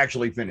Harlan's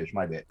actually finished,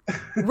 my bit.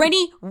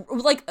 Rennie,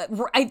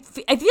 I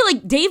feel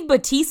like Dave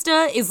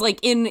Bautista is like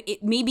in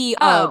maybe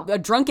a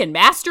Drunken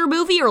Master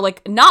movie or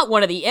like not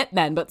one of the It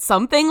Men, but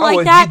something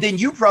like that. Then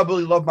you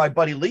probably love my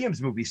buddy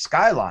Liam's movie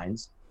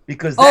Skylines.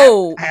 Because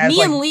Liam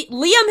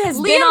has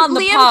been on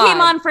the pod. Liam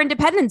came on for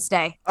Independence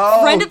Day.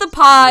 Friend of the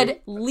pod,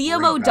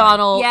 Liam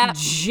O'Donnell,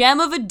 gem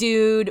of a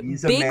dude,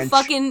 big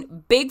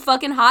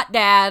fucking hot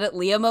dad,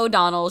 Liam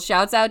O'Donnell.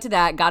 Shouts out to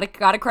that. Gotta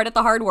credit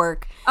the hard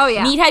work. Oh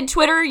yeah, Meathead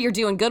Twitter, you're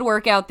doing good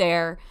work out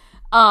there.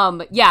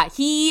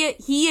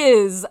 He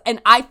is,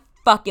 and I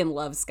fucking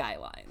love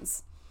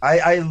Skylines.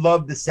 I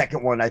love the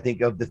second one. I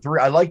think of the three,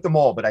 I like them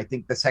all, but I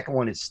think the second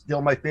one is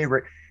still my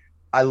favorite.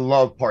 I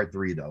love part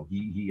 3 though.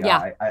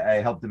 I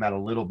helped him out a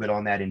little bit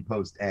on that in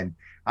post, and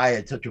I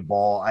had such a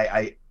ball.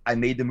 I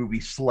made the movie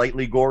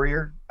slightly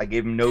gorier. I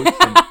gave him notes.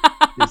 And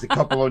there's a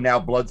couple of now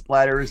blood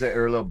splatters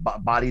or little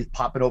bodies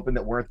popping open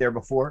that weren't there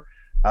before.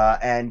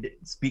 And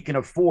speaking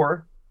of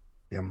 4,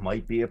 there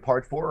might be a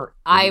part 4.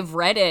 I've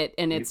read it,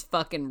 and it's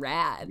fucking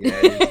rad. Yeah,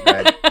 it's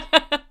rad.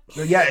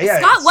 So yeah.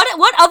 Scott,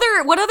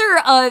 what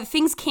other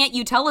things can't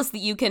you tell us that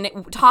you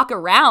can talk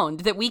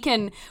around that we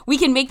can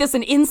make this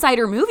an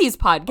Insider Movies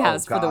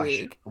podcast for the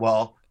week?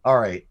 Well, all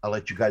right, I'll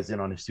let you guys in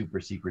on a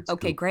super secret scoop.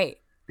 Okay, great.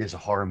 There's a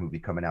horror movie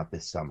coming out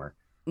this summer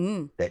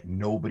that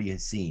nobody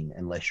has seen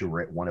unless you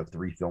were at one of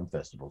 3 film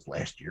festivals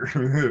last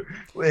year.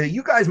 Well,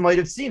 you guys might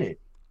have seen it.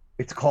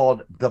 It's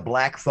called The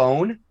Black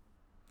Phone.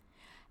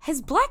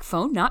 Has Black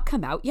Phone not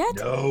come out yet?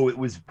 No, it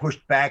was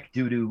pushed back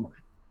due to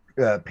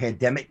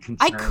pandemic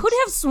concerns. I could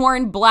have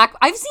sworn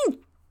I've seen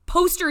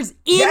posters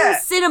in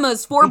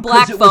cinemas for because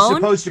Black it Phone. was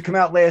supposed to come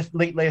out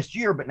late last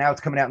year, but now it's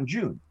coming out in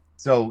June.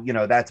 So,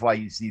 that's why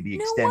you see the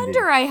extended. No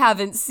wonder I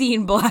haven't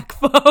seen Black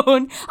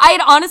Phone. I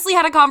had honestly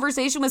had a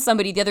conversation with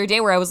somebody the other day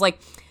where I was like,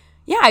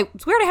 yeah,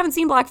 it's weird I haven't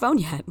seen Black Phone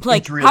yet.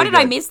 Like, really how did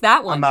I good. miss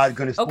that one? I'm not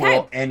going to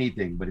spoil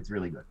anything, but it's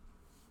really good.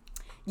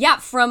 Yeah,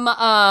 from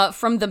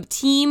the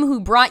team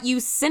who brought you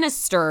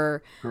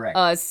Sinister.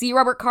 Correct. C.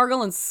 Robert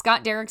Cargill and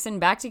Scott Derrickson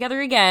back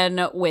together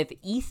again with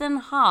Ethan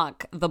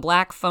Hawke, The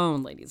Black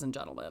Phone, ladies and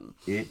gentlemen.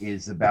 It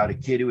is about a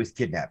kid who is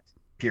kidnapped.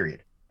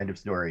 Period. End of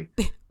story.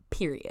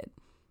 Period.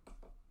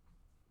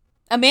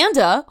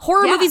 Amanda,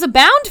 horror movies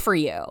abound for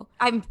you.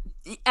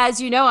 As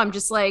you know, I'm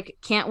just like,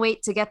 can't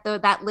wait to get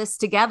that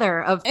list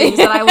together of things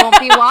that I won't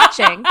be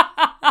watching.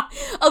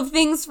 A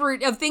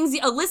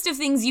list of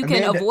things you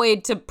can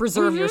avoid to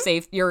preserve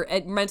your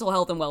mental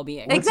health and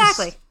well-being.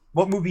 Exactly.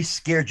 What movie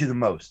scared you the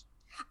most?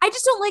 I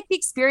just don't like the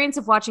experience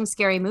of watching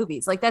scary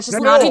movies. Like, that's just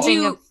No, not no. a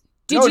thing.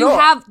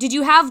 Did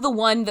you have the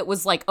one that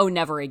was like, oh,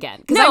 never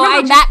again? Because No, I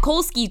remember Matt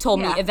Kolsky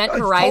told me Event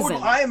Horizon.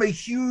 I am a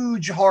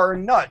huge horror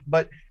nut,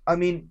 but I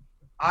mean,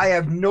 I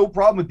have no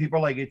problem with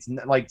people it's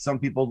like some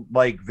people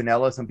like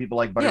vanilla, some people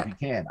like butter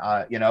pecan.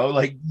 You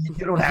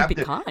don't have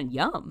pecan, to.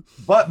 Yum.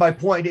 But my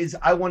point is,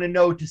 I want to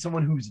know, to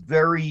someone who's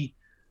very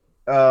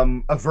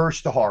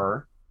averse to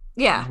horror,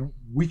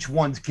 which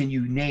ones can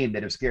you name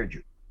that have scared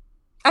you?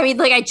 I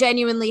mean, I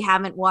genuinely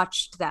haven't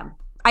watched them.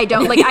 I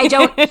don't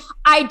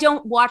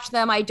watch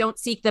them. I don't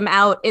seek them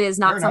out. It is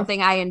not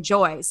something I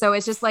enjoy. So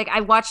it's just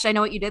I watched I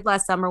Know What You Did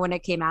Last Summer when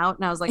it came out,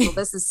 and I was like, well,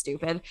 this is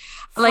stupid.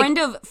 Friend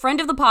of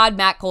the pod,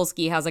 Matt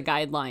Kolsky, has a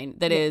guideline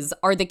that is,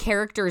 are the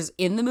characters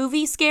in the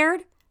movie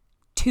scared?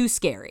 Too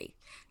scary.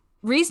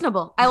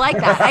 Reasonable. I like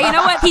that. You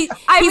know what?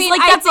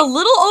 That's a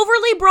little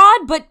overly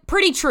broad, but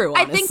pretty true,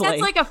 honestly. I think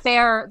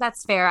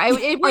that's fair.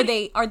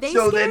 Are they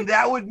So scared? then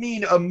that would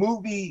mean a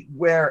movie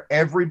where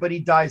everybody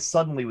dies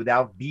suddenly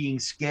without being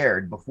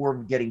scared before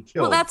getting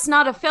killed. Well, that's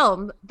not a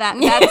film. That's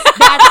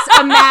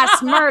a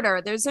mass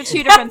murder. Those are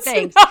two different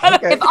things.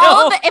 Okay.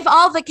 If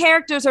all the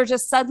characters are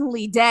just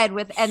suddenly dead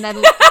and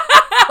then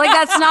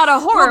that's not a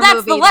horror movie.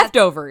 That's the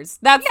leftovers.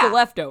 That's the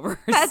leftovers.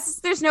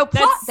 There's no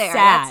plot there. Sad.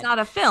 That's not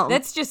a film.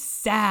 That's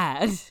just sad.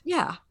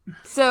 Yeah.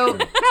 So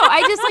no,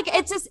 I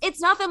just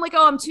it's not that I'm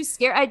I'm too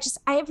scared.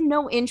 I have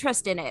no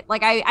interest in it.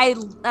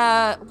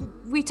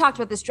 We talked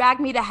about this. Drag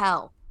Me to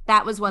Hell.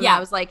 That was one that I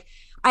was like,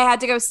 I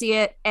had to go see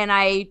it, and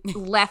I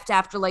left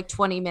after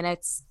 20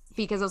 minutes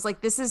because I was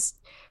like, this is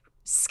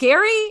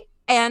scary.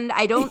 And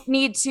I don't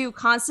need to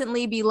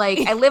constantly be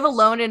I live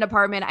alone in an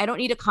apartment. I don't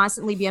need to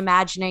constantly be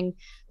imagining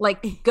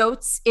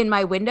goats in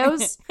my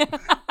windows.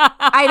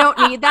 I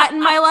don't need that in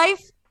my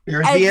life.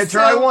 Here's the answer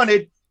I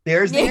wanted.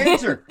 There's the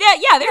answer.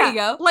 There you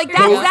go.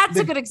 That's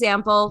a good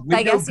example.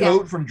 I guess.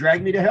 Goat from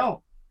Drag Me to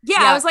Hell.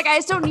 I was like, I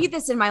just don't need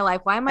this in my life.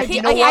 Why am I? I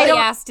don't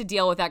asked to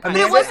deal with that. But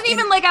it wasn't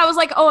even I was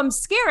like, oh, I'm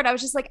scared. I was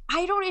just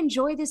I don't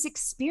enjoy this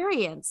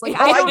experience.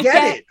 I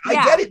get it. I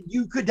get it.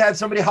 You could have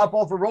somebody hop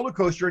off a roller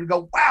coaster and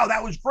go, wow,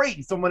 that was great.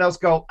 And someone else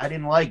go, I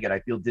didn't like it.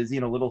 I feel dizzy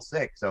and a little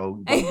sick.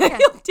 So and a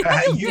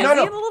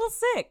little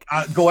sick.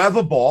 Go have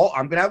a ball.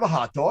 I'm gonna have a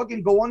hot dog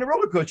and go on the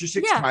roller coaster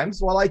 6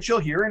 times while I chill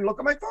here and look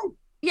at my phone.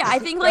 Yeah, I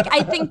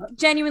think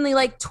genuinely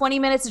 20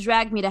 minutes to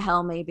Drag Me to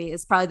Hell maybe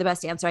is probably the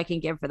best answer I can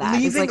give for that.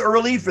 Leaving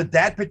early for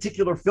that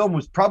particular film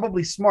was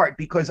probably smart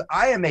because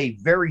I am a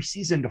very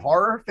seasoned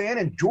horror fan,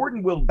 and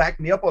Jordan will back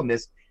me up on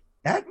this.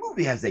 That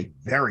movie has a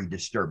very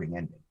disturbing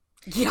ending.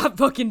 Yeah, it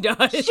fucking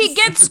does. She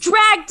gets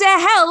dragged to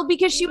hell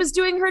because she was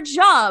doing her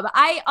job.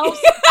 I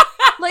also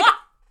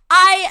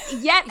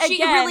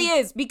she really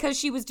is because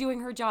she was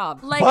doing her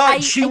job.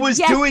 She was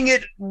doing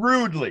it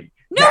rudely.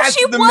 No,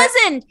 she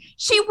wasn't.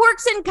 She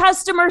works in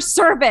customer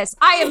service.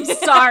 I am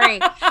sorry.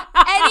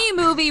 Any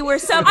movie where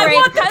somebody I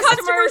want the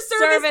customer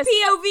service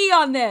POV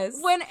on this.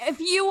 If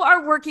you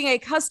are working a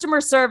customer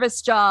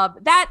service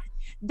job,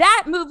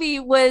 that movie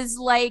was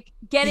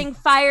getting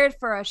fired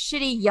for a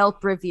shitty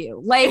Yelp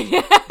review.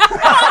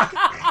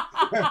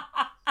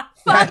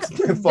 Fuck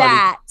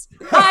that.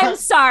 I'm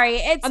sorry.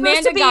 It's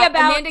supposed to be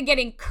about Amanda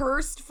getting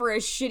cursed for a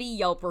shitty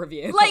Yelp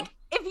review.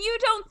 If you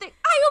don't think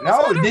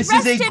this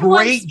is a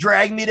great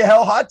Drag Me to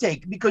Hell hot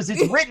take because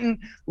it's written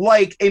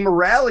like a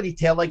morality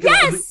tale,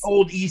 an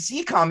old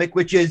EC comic,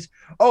 which is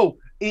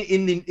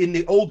in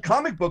the old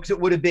comic books it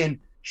would have been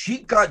she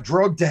got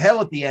drugged to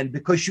hell at the end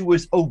because she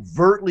was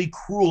overtly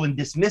cruel and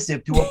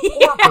dismissive to a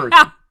poor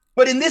person.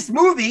 But in this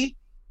movie,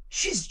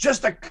 she's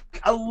just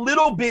a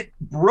little bit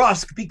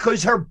brusque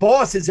because her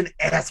boss is an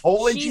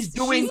asshole and she's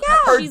doing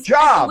her job.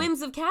 At the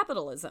whims of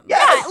capitalism.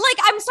 Yes.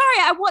 Yeah, I'm sorry.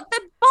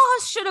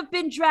 boss should have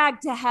been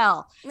dragged to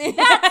hell.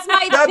 That's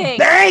my The thing.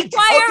 bank.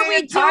 Why of are the we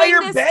entire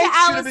doing this bank to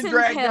should have been Allison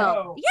dragged to Pill?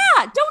 hell.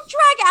 Yeah, don't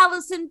drag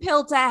Allison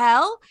Pill to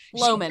hell.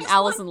 Loman,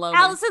 Allison Loman.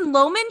 Allison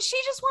Loman, she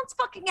just wants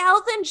fucking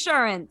health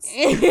insurance.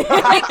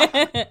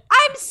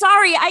 I'm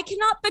sorry, I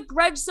cannot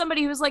begrudge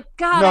somebody who's like,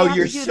 God, I No, have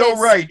you're to do so this.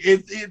 right.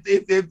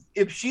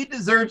 If she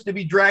deserves to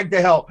be dragged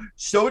to hell,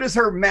 so does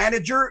her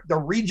manager, the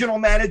regional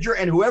manager,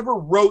 and whoever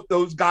wrote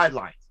those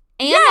guidelines.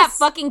 And Yes.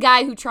 that fucking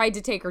guy who tried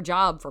to take her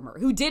job from her,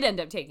 who did end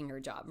up taking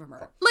her job from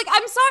her. Like,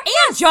 I'm sorry.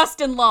 And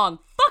Justin Long.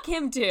 Fuck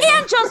him too.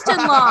 And Justin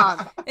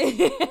Long.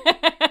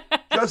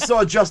 Just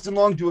saw Justin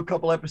Long do a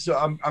couple episodes.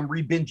 I'm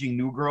re-binging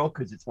New Girl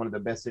because it's one of the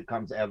best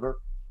sitcoms ever,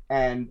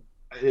 and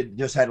it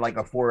just had like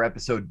a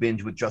 4-episode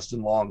binge with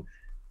Justin Long.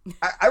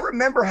 I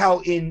remember how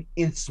in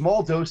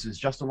small doses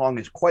Justin Long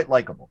is quite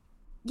likable.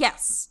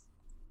 Yes.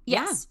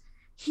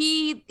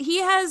 He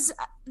has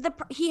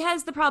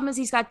the problem is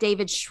he's got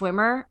David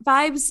Schwimmer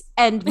vibes,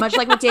 and much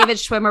like with David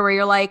Schwimmer, where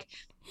you're like,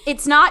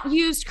 it's not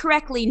used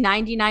correctly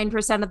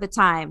 99% of the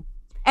time,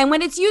 and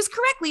when it's used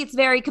correctly, it's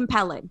very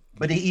compelling.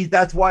 But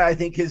that's why I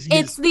think his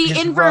It's the his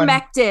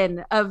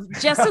Invermectin of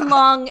Justin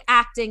Long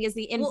acting is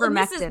the Well, and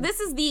Invermectin. this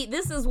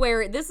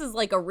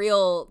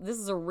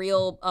is a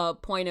real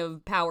point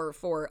of power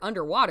for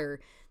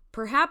Underwater,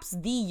 perhaps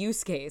the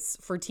use case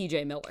for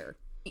TJ Miller.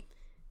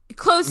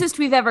 Closest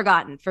we've ever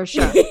gotten, for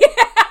sure.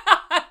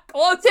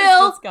 Closest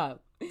Still- it's come.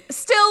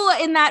 Still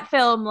in that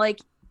film, like,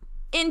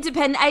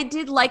 independent. I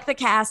did like the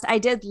cast. I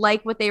did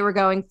like what they were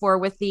going for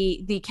with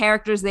the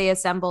characters they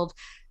assembled.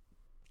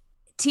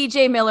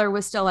 TJ Miller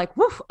was still like,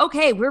 woof,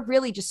 okay, we're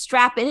really just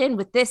strapping in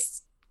with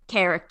this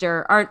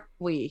character, aren't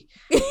we?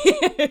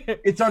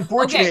 It's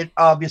unfortunate,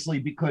 obviously,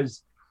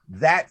 because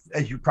that,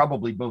 as you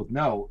probably both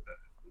know,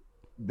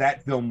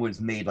 that film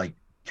was made like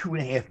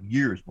 2.5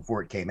 years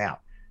before it came out.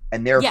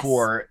 And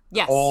therefore,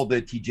 Yes. all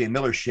the TJ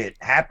Miller shit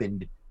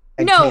happened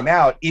and No. came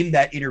out in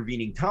that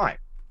intervening time.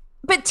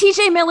 But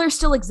TJ Miller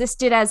still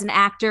existed as an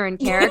actor and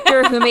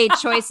character who made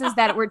choices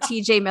that were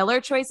TJ Miller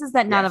choices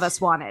that none of Yes.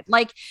 us wanted.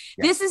 Like,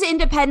 this is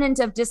independent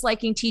of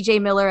disliking TJ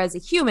Miller as a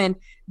human.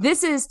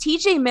 This is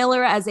TJ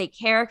Miller as a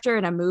character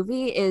in a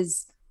movie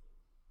is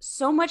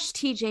so much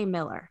TJ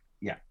Miller.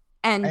 Yeah.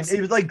 And And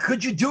it was like,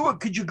 could you do it?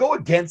 Could you go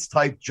against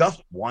type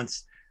just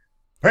once?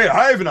 Hey,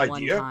 I have an One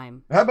idea.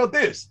 time. How about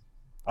this?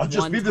 I'll just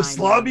One be the time.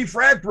 slobby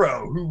frat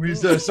bro who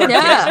is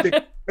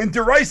sarcastic and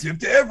derisive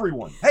to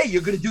everyone. Hey,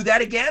 you're going to do that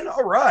again?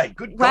 All right.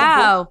 Good.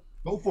 wow.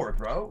 Go for it,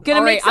 bro. Gonna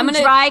All make right, I'm some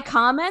gonna- dry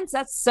comments.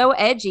 That's so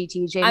edgy,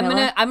 TJ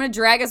Miller. I'm gonna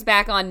drag us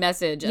back on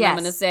message, and I'm Yes.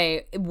 gonna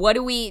say,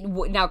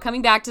 now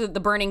coming back to the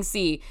Burning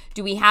Sea?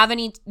 Do we have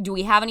any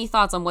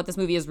thoughts on what this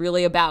movie is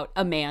really about,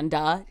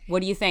 Amanda?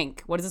 What do you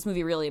think? What is this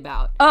movie really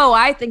about? Oh,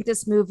 I think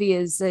this movie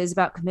is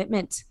about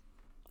commitment.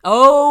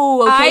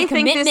 Oh, okay. I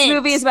think this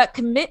movie is about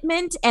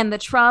commitment and the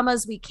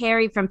traumas we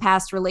carry from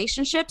past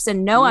relationships.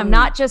 And no, I'm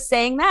not just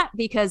saying that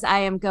because I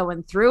am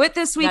going through it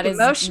this week That is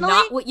emotionally.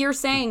 not what you're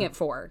saying it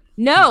for.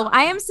 No,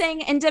 I am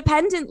saying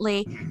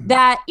independently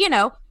that,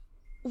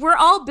 we're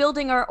all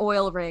building our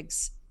oil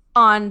rigs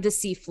on the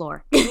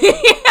seafloor.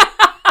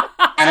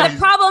 And the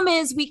problem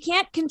is we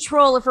can't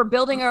control if we're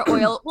building our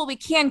oil. Well, we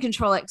can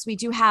control it because we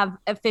do have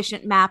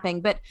efficient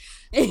mapping, but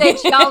the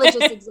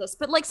geologists exist.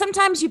 But like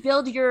sometimes you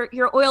build your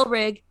oil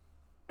rig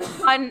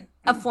on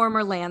a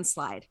former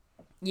landslide.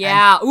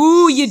 Yeah.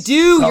 Ooh, you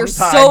do. You're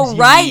Sometimes so you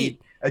right. need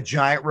a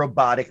giant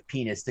robotic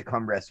penis to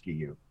come rescue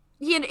you.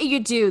 You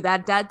do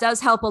that. That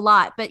does help a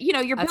lot. But you're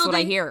That's building. what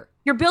I hear.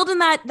 You're building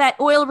that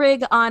oil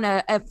rig on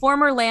a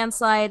former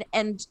landslide,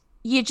 and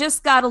you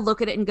just got to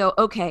look at it and go,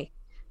 okay,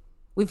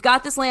 we've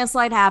got this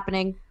landslide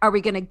happening. Are we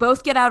going to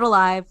both get out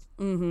alive?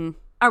 Mm-hmm.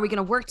 Are we going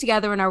to work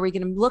together, and are we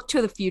going to look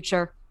to the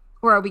future,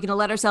 or are we going to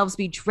let ourselves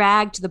be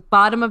dragged to the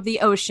bottom of the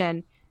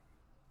ocean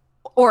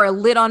or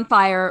lit on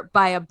fire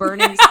by a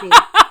burning sea?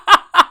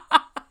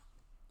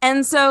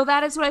 And so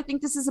that is what I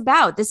think this is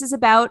about. This is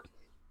about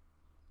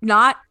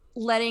not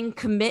letting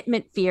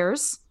commitment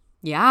fears.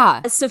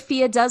 Yeah.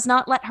 Sophia does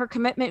not let her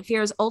commitment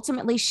fears.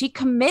 Ultimately, she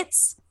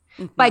commits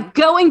by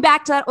going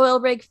back to that oil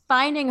rig,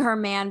 finding her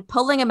man,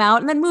 pulling him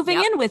out, and then moving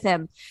in with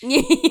him.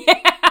 Yeah.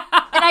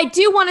 And I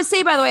do want to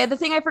say, by the way, the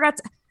thing I forgot.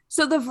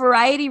 So the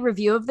Variety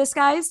review of this,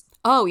 guys,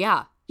 Oh,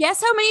 yeah.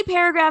 guess how many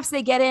paragraphs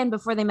they get in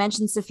before they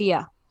mention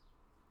Sophia?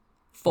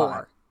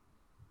 4.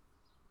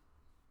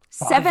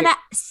 7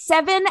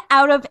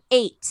 out of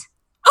 8.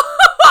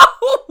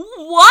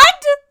 What?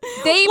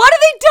 What are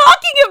they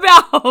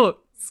talking about?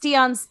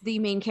 Steon's the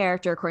main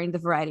character, according to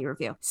the Variety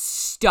review.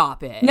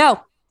 Stop it.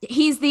 No,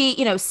 he's the,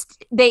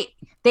 they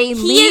He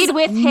lead is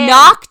with him.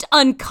 knocked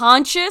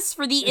unconscious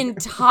for the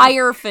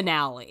entire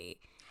finale.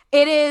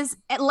 It is,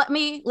 let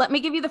me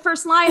give you the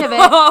first line of it.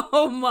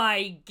 Oh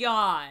my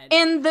god.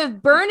 In the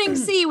Burning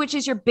Sea, which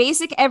is your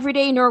basic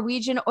everyday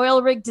Norwegian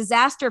oil rig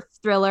disaster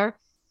thriller,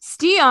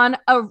 Stian,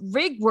 a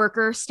rig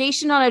worker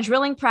stationed on a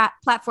drilling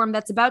platform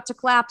that's about to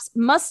collapse,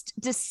 must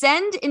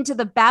descend into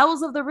the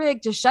bowels of the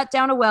rig to shut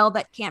down a well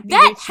that can't be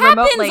That reached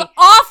happens remotely.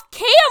 off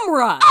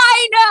camera.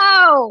 I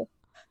know.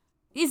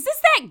 Is this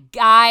that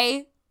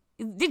guy?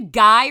 Did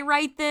Guy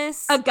write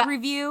this A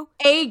review?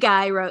 A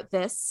guy wrote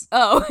this.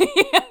 Oh,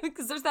 yeah,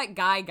 because there's that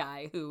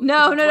guy who.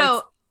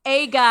 No.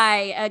 A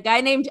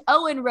guy named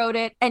Owen wrote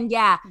it, and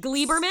yeah,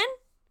 Gleiberman?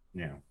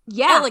 Yeah.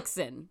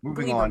 Ellickson.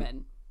 Moving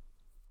on.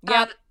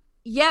 Gleiberman.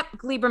 Yep,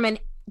 Gleiberman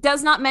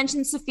does not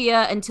mention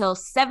Sophia until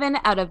 7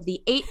 out of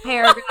the 8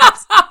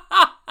 paragraphs.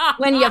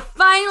 When you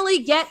finally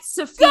get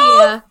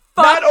Sophia.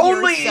 Not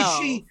only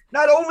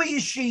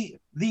is she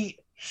the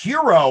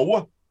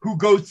hero who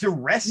goes to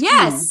rescue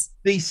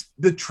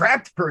the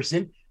trapped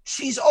person,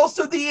 she's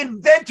also the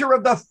inventor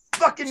of the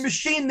fucking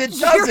machine that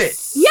does it.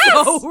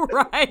 So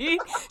right.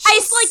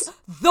 She's like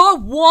the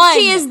one.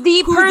 She is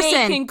the who person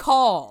they can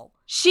call.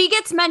 She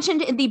gets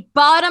mentioned in the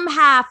bottom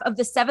half of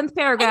the 7th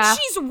paragraph. And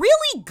she's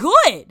really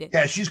good.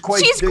 Yeah, she's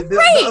great.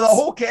 The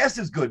whole cast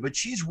is good, but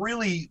she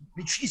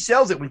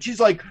sells it when she's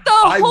like, the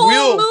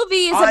whole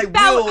movie is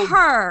about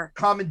her.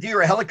 Commandeer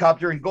a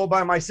helicopter and go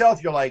by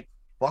myself. You're like,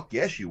 fuck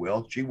yes, she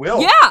will. She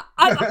will. Yeah.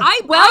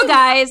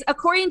 Guys,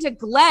 according to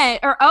Glenn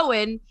or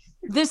Owen,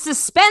 the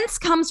suspense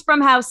comes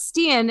from how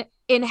Stian,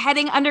 in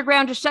heading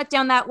underground to shut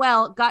down that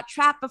well, got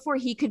trapped before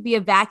he could be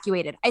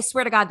evacuated. I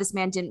swear to God, this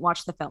man didn't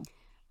watch the film.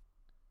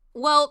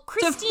 Well,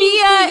 Christine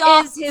Sophia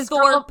is his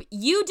Thorpe,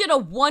 you did a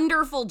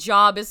wonderful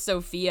job as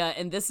Sophia,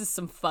 and this is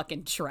some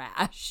fucking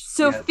trash.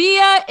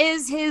 Sophia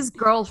is his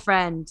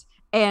girlfriend,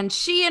 and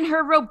she and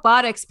her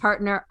robotics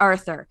partner,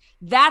 Arthur.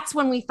 That's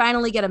when we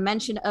finally get a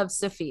mention of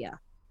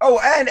Sophia. Oh,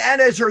 and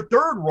as her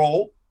third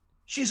role,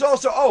 she's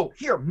also,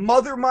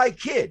 mother my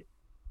kid.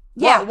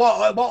 Yeah.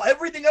 While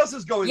everything else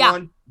is going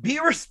on,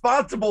 be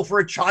responsible for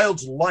a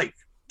child's life,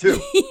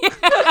 too.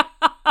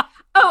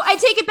 I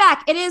take it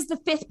back. It is the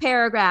 5th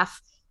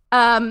paragraph.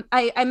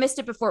 I missed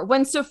it before.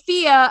 When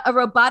Sophia, a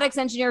robotics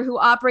engineer who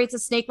operates a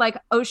snake-like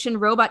ocean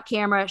robot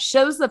camera,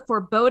 shows the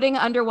foreboding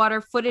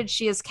underwater footage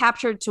she has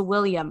captured to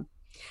William.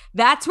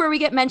 That's where we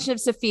get mention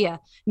of Sophia.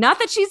 Not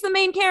that she's the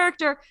main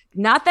character,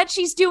 not that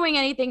she's doing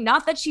anything,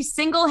 not that she's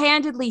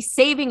single-handedly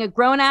saving a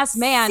grown-ass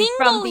man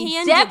from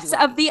the depths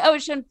of the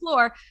ocean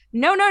floor.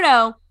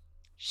 No.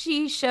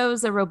 She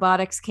shows a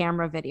robotics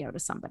camera video to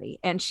somebody,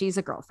 and she's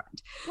a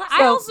girlfriend. Well,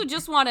 I also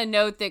just want to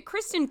note that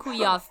Kristen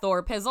Kuya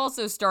Thorpe has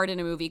also starred in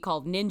a movie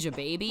called Ninja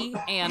Baby,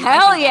 and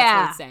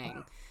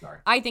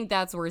I think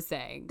that's worth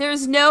saying.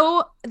 There's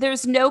no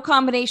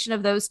combination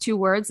of those two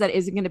words that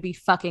isn't going to be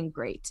fucking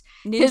great.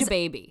 Ninja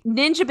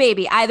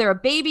Baby, either a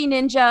baby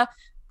ninja.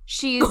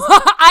 She's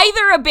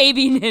either a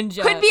baby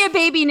ninja. Could be a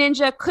baby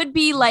ninja. Could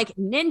be like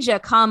ninja,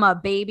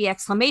 baby, !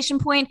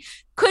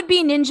 Could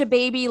be Ninja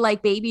Baby,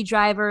 like Baby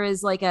Driver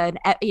is like a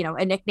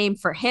nickname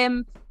for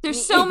him.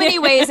 There's so many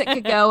ways it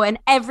could go, and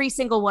every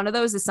single one of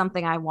those is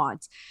something I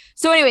want.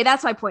 So anyway,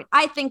 that's my point.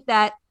 I think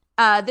that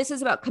this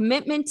is about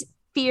commitment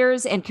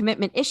fears and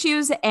commitment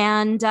issues,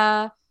 and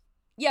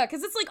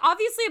because it's like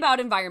obviously about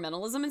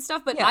environmentalism and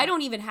stuff, but I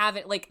don't even have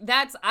it like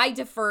that's. I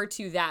defer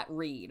to that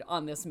read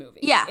on this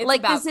movie. Yeah, it's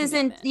like this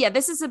isn't. Yeah,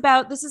 this is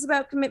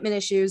about commitment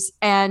issues,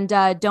 and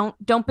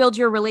don't build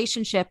your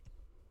relationship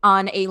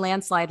on a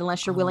landslide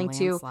unless you're willing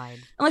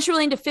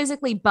to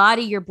physically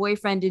body your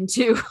boyfriend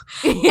into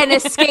an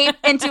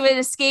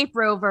escape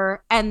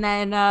rover and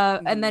then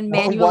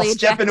manually while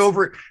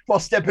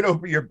stepping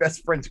over your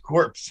best friend's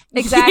corpse.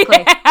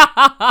 Exactly.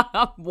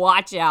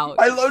 Watch out.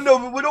 I love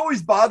but what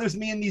always bothers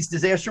me in these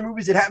disaster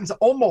movies, it happens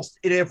almost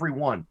in every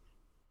one.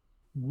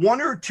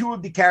 One or two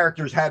of the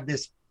characters have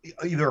this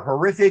either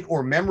horrific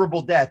or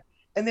memorable death,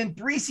 and then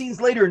 3 scenes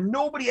later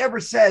nobody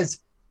ever says,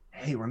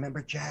 "Hey,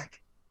 remember Jack?"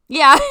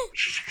 Yeah.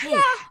 Hey,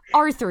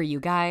 Arthur, you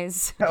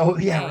guys. Oh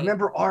yeah,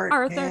 remember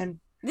Arthur? Man.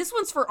 This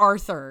one's for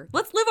Arthur.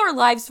 Let's live our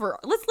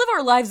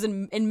lives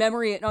in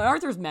memory, in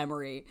Arthur's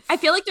memory. I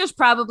feel like there's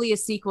probably a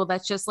sequel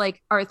that's just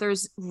like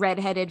Arthur's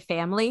redheaded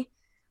family.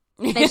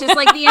 It's just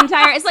like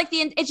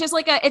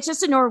it's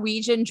just a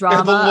Norwegian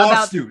drama the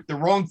lawsuit, the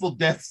wrongful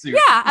death suit.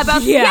 Yeah,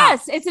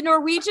 yes, it's a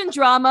Norwegian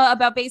drama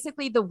about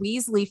basically the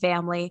Weasley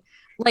family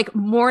like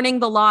mourning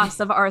the loss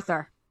of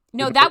Arthur.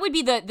 No, that would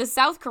be the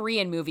South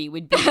Korean movie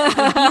would be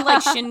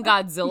like Shin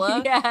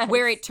Godzilla,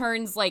 where it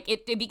turns like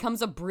it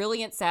becomes a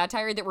brilliant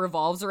satire that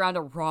revolves around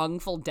a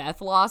wrongful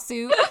death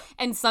lawsuit,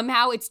 and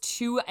somehow it's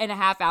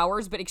 2.5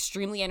 hours, but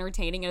extremely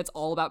entertaining, and it's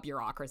all about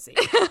bureaucracy.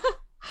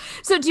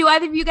 So, do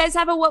either of you guys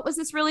have a what was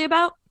this really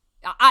about?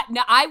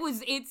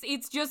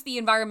 It's just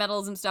the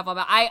environmentalism stuff.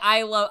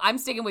 I'm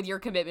sticking with your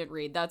commitment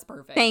read. That's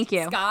perfect. Thank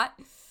you, Scott.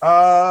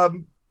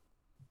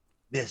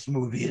 This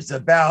movie is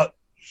about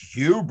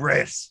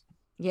hubris.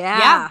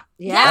 Yeah,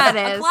 it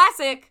is. A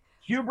classic.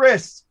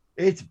 Hubris.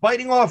 It's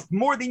biting off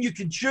more than you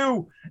can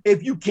chew.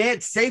 If you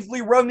can't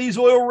safely run these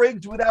oil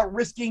rigs without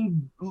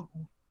risking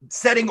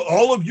setting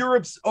all of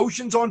Europe's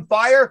oceans on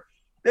fire,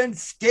 then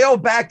scale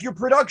back your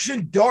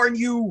production, darn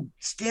you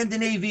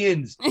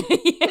Scandinavians.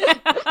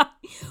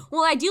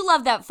 Well, I do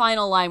love that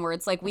final line where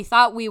it's like, we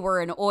thought we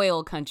were an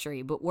oil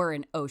country, but we're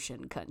an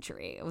ocean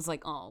country. It was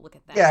like, oh, look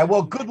at that. Yeah,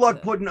 well, good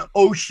luck putting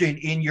ocean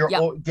in your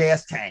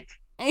gas tank.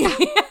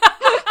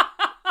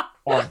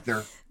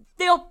 Arthur.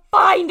 They'll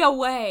find a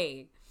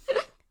way.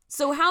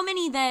 So how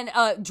many then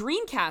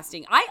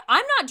dreamcasting?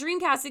 I'm not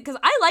dreamcasting because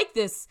I like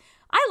this.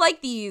 I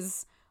like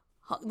these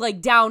like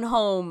down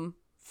home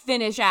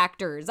Finnish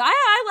actors.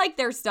 I like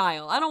their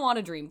style. I don't want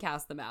to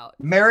dreamcast them out.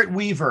 Merritt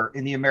Weaver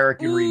in the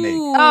American remake.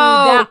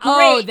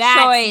 Great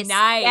that's choice.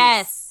 nice.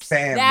 Yes.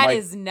 Bam, That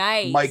is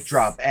nice. Mic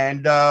drop.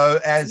 And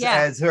as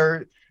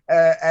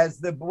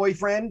the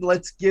boyfriend,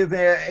 let's give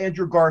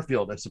Andrew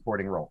Garfield a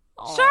supporting role.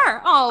 Aw.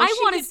 Sure. Oh, I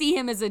want to see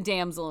him as a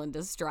damsel in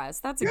distress.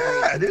 That's a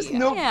great There's idea.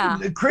 no. Yeah.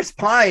 Chris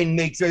Pine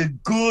makes a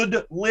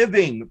good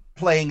living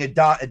playing a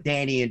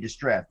Danny in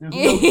distress.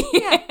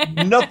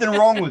 There's nothing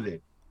wrong with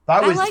it.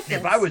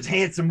 If I was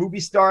handsome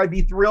movie star, I'd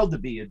be thrilled to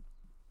be a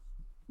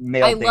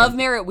male. I love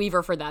Merritt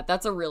Weaver for that.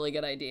 That's a really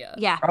good idea.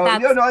 Yeah.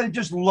 I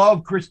just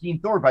love Christine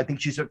Thorpe. I think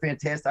she's a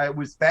fantastic. I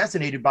was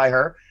fascinated by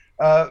her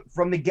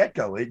from the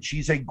get-go.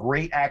 She's a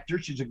great actor.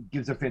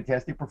 Gives a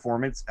fantastic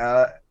performance.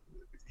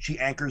 She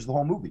anchors the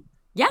whole movie.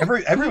 Yeah.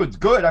 Everyone's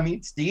good. I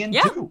mean, Steen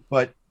too,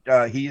 but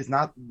he is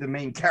not the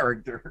main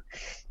character.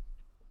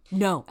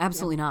 No,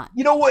 absolutely not.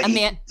 You know what?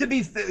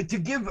 To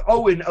give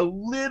Owen a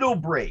little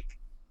break.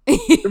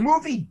 The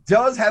movie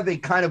does have a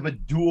kind of a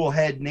dual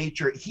head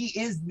nature. He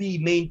is the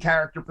main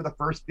character for the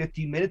first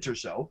 15 minutes or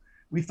so.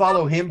 We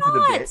follow him for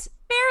the bit.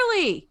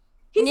 Barely.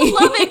 He's the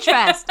love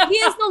interest. He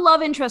is the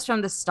love interest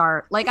from the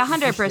start. Like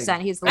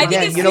 100%. He's the love I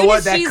think interest.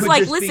 as soon as she's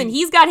like, listen,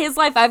 he's got his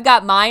life, I've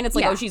got mine. It's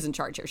like, oh, she's in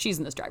charge here. She's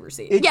in this driver's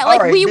seat.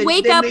 We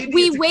wake up.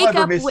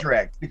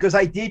 Misdirect, because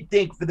I did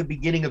think for the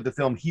beginning of the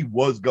film he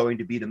was going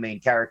to be the main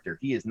character.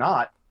 He is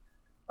not.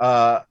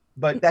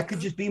 But that could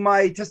just be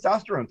my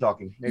testosterone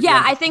talking. Maybe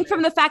I think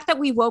from the fact that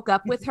we woke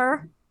up with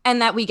her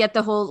and that we get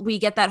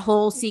that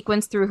whole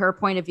sequence through her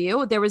point of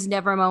view, there was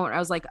never a moment where I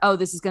was like, oh,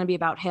 this is going to be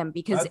about him,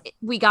 because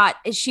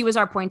she was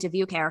our point of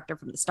view character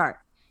from the start.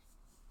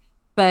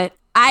 But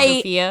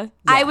Sophia,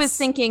 I was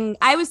thinking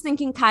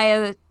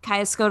Kaya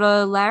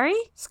Scodelario.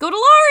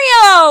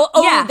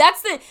 Oh, yeah.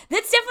 that's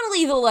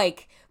definitely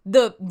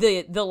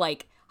the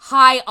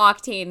high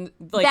octane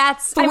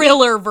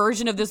thriller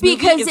version of this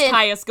movie is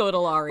Kaya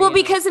Scodelario. Well,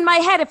 because in my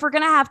head, if we're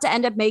gonna have to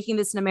end up making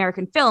this an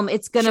American film,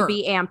 it's gonna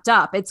be amped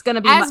up. It's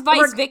gonna be, as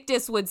Vice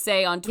Victus would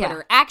say on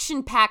Twitter,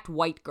 action-packed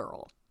white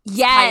girl.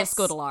 Yes,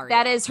 Kaya Scodelario.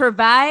 That is her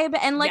vibe,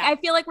 and I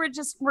feel like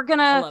we're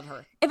gonna. I love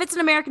her. If it's an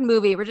American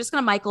movie, we're just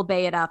gonna Michael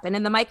Bay it up, and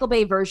in the Michael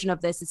Bay version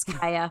of this, it's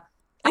Kaya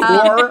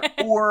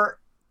or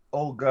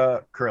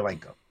Olga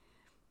Kurylenko.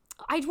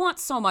 I'd want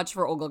so much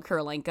for Olga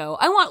Kurylenko.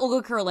 I want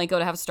Olga Kurylenko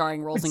to have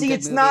starring roles in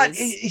good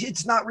movies.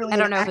 It's not really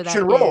an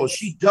action role.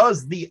 She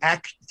does the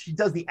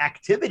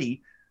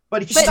activity,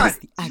 but she's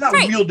not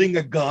wielding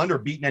a gun or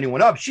beating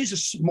anyone up. She's a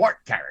smart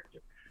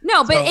character.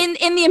 No, but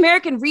in the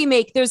American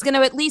remake, there's going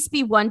to at least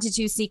be 1 to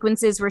 2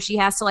 sequences where she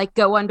has to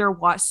go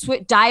underwater,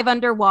 dive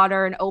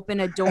underwater and open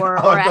a door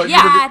or a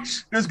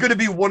hatch. There's going to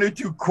be 1 or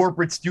 2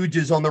 corporate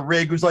stooges on the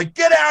rig who's like,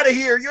 "Get out of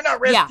here! You're not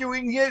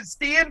rescuing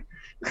Steen."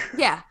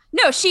 Yeah.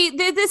 No,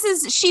 this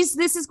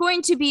is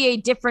going to be a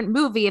different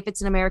movie if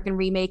it's an American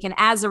remake, and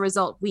as a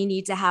result, we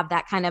need to have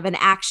that kind of an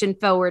action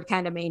forward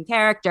kind of main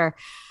character.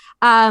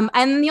 And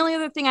the only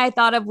other thing I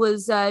thought of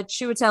was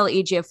Chiwetel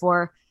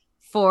Ejiofor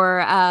for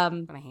a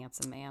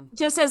handsome man,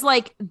 just as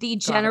the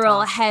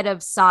general head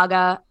of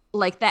Saga.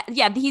 Like that,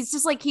 he's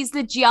just he's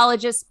the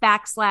geologist / head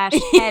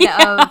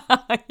of.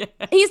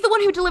 He's the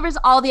one who delivers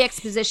all the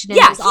exposition in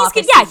his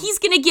office. He's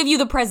gonna give you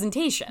the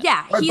presentation.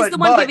 Yeah, he's the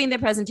one giving the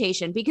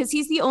presentation, because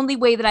he's the only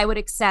way that I would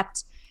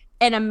accept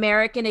an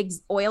American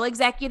oil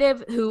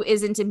executive who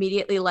isn't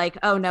immediately like,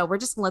 oh no, we're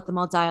just gonna let them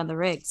all die on the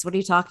rigs. What are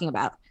you talking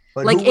about?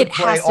 But who would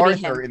play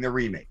Arthur in the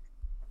remake?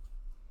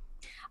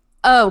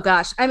 Oh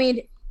gosh, I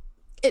mean,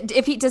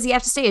 does he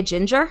have to stay a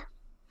ginger?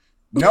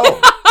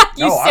 No.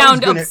 You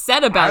sound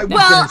upset about that.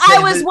 Well, I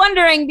was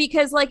wondering,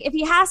 because if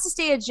he has to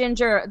stay a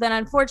ginger, then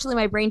unfortunately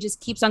my brain just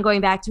keeps on going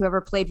back to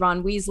whoever played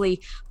Ron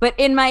Weasley. But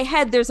in my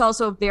head, there's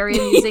also a very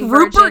amusing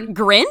Rupert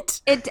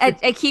Grint.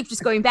 I keep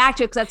just going back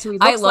to it because that's who he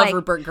looks like. I love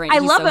Rupert Grint. I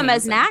love him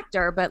as an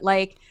actor, but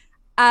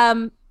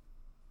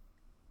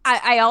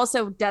I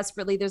also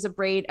desperately, there's a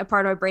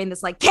part of my brain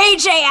that's like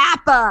KJ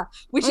Apa,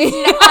 which is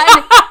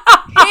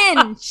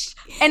unhinged,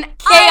 an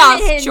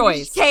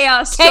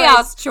chaos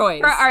choice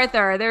for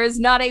Arthur. There is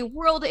not a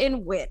world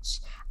in which.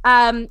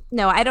 No,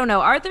 I don't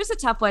know. Arthur's a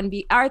tough one.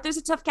 Arthur's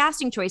a tough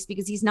casting choice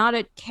because he's not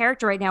a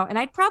character right now, and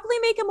I'd probably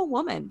make him a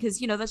woman because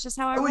that's just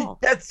how I roll.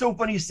 That's so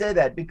funny you say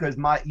that, because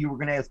you were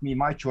going to ask me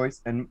my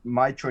choice, and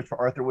my choice for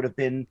Arthur would have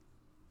been,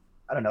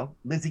 I don't know,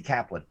 Lizzie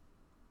Kaplan.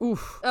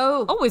 Oof.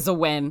 Oh, always a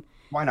win.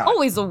 Why not?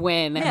 Always a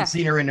win. I haven't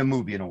seen her in a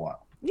movie in a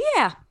while.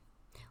 Yeah.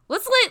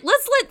 Let's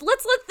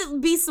let there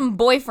be some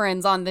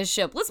boyfriends on this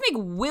ship. Let's make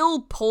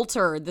Will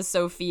Poulter the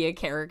Sophia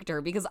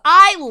character, because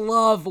I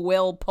love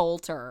Will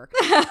Poulter.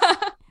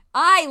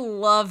 I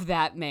love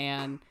that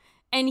man.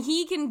 And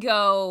he can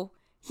go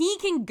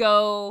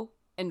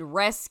and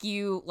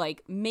rescue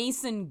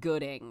Mason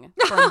Gooding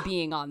from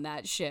being on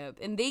that ship,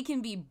 and they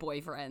can be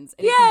boyfriends,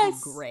 and it can be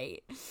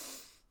great.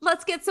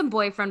 Let's get some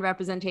boyfriend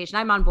representation.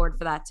 I'm on board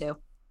for that too.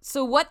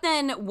 So what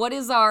is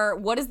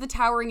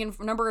the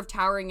number of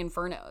towering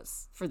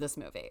infernos for this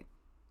movie?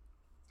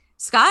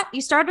 Scott, you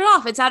started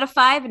off. It's out of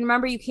 5, and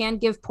remember, you can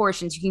give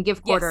portions. You can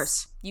give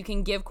quarters. Yes, you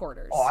can give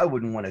quarters. Oh, I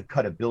wouldn't want to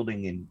cut a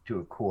building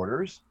into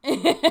quarters.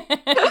 Go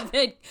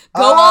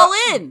all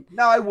in.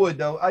 No, I would,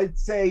 though. I'd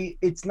say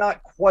it's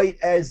not quite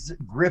as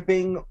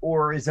gripping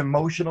or as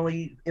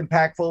emotionally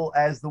impactful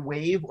as The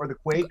Wave or The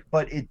Quake,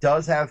 but it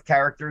does have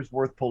characters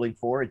worth pulling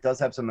for. It does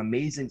have some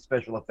amazing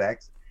special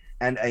effects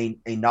and a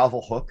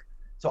novel hook.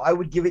 So I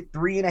would give it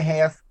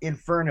 3.5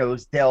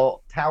 Infernos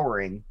del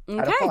Towering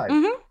out of 5.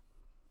 Mm-hmm.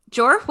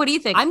 Jor, what do you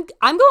think? I'm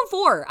going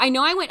 4. I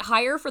know I went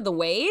higher for The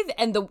Wave,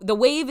 and the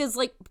Wave is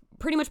like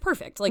pretty much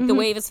perfect. Like The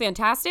Wave is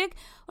fantastic.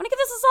 I want to give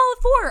this a solid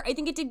 4. I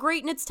think it did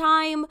great in its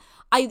time.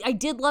 I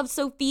did love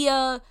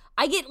Sophia.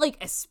 I get like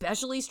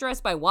especially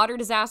stressed by water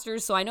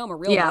disasters, so I know I'm a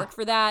real mark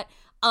for that.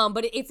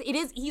 But it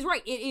is he's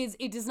right.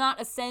 It does not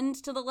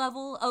ascend to the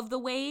level of The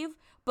Wave,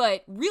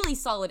 but really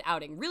solid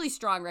outing, really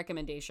strong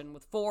recommendation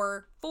with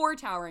 4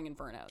 Towering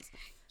Infernos.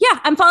 Yeah,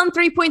 I'm falling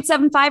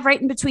 3.75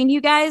 right in between you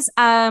guys.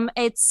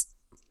 It's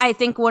I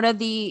think one of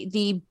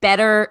the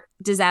better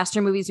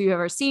disaster movies we've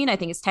ever seen. I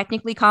think it's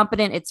technically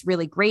competent. It's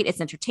really great. It's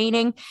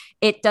entertaining.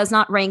 It does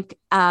not rank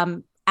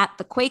at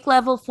the Quake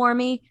level for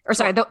me, or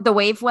sorry, the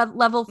Wave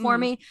level for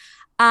me.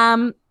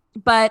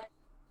 But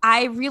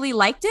I really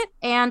liked it,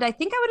 and I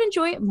think I would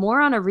enjoy it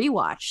more on a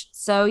rewatch.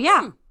 So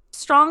yeah,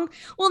 strong.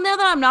 Well, now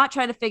that I'm not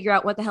trying to figure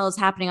out what the hell is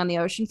happening on the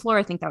ocean floor,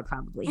 I think that would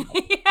probably help.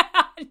 Yeah,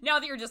 now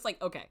that you're just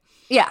like, okay.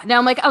 Yeah, now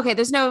I'm like, okay,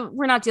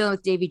 we're not dealing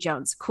with Davy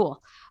Jones.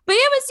 Cool. But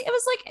it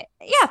was like,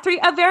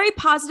 yeah, a very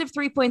positive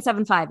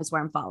 3.75 is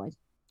where I'm falling.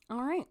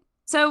 All right.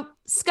 So,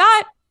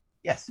 Scott,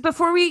 yes.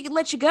 Before we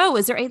let you go,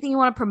 is there anything you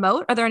want to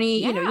promote? Are there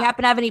any, you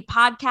happen to have any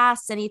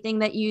podcasts, anything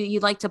that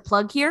you'd like to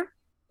plug here?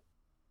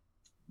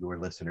 Your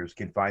listeners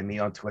can find me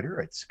on Twitter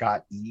at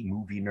Scott E.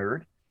 Movie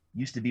Nerd.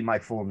 Used to be my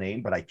full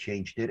name, but I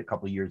changed it a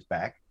couple of years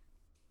back.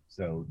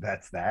 So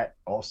that's that.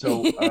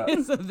 Also,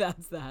 so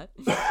that's that.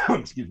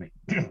 Excuse me.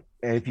 And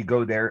if you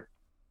go there,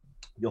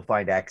 you'll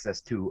find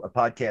access to a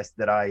podcast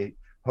that I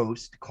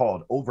host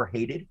called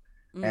Overhated.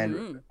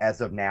 And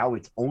as of now,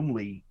 it's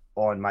only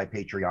on my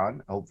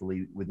Patreon.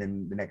 Hopefully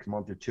within the next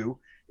month or two,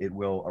 it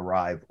will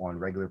arrive on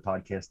regular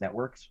podcast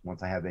networks.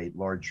 Once I have a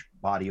large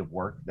body of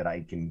work that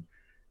I can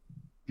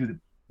do the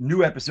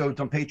new episodes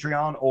on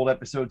Patreon, old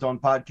episodes on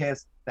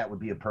podcast, that would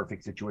be a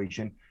perfect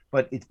situation.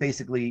 But it's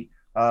basically,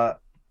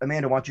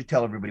 Amanda, why don't you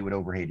tell everybody what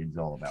Overhated is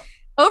all about?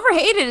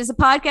 Overhated is a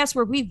podcast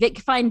where we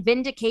find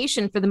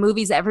vindication for the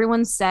movies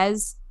everyone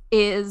says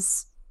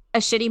is a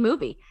shitty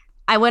movie.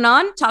 I went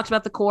on, talked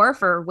about The Core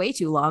for way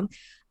too long.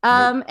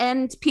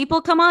 And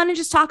people come on and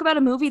just talk about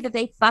a movie that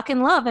they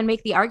fucking love and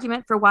make the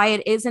argument for why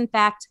it is in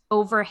fact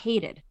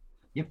overhated.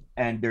 Yep.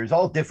 And there's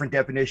all different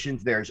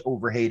definitions. There's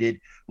overhated,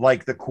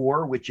 like The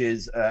Core, which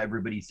is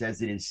everybody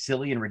says it is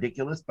silly and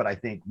ridiculous. But I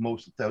think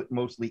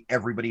mostly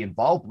everybody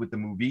involved with the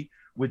movie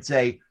would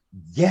say,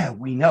 yeah,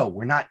 we know.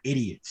 We're not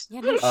idiots. Yeah,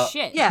 no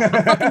shit. Yeah.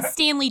 I'm fucking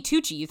Stanley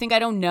Tucci. You think I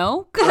don't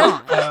know? Come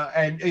on.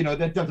 And,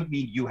 that doesn't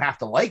mean you have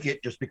to like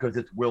it just because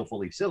it's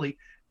willfully silly.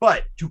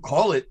 But to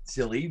call it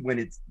silly when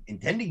it's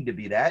intending to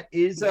be that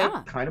is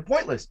kind of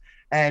pointless.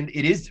 And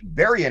it is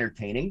very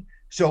entertaining.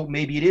 So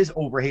maybe it is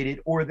overhated.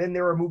 Or then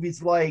there are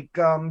movies like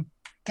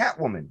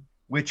Catwoman,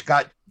 which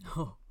got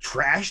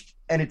trashed.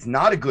 And it's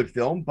not a good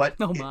film. But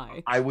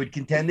I would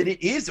contend that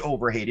it is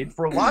overhated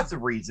for lots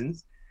of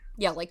reasons.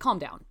 Yeah, like calm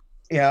down.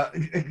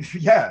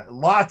 Yeah,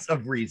 lots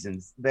of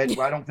reasons that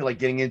I don't feel like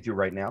getting into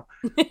right now.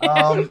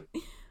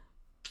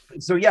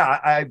 So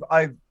yeah,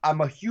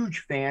 I'm a huge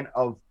fan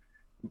of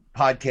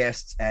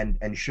podcasts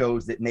and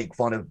shows that make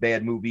fun of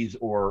bad movies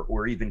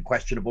or even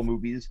questionable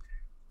movies.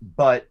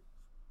 But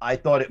I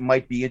thought it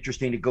might be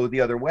interesting to go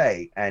the other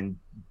way and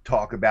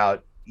talk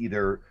about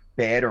either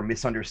bad or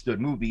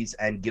misunderstood movies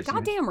and give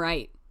goddamn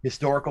right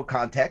historical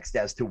context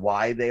as to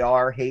why they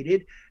are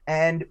hated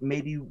and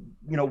maybe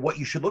what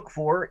you should look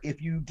for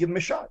if you give them a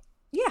shot.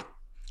 Yeah,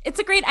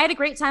 I had a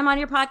great time on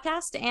your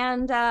podcast,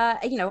 and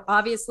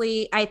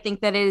obviously I think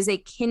that it is a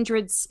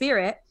kindred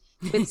spirit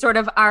with sort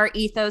of our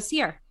ethos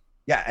here.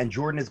 Yeah, and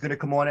Jordan is going to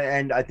come on,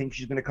 and I think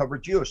she's going to cover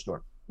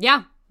Geostorm.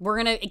 Yeah,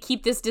 we're going to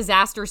keep this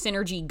disaster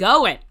synergy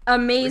going.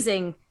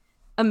 Amazing.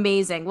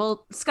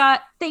 Well,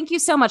 Scott, thank you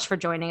so much for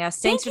joining us.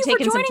 Thanks for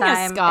taking some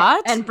time,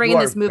 Scott, and bringing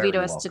this movie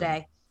to us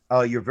today.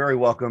 Oh, you're very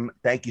welcome.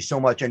 Thank you so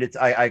much. And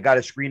I got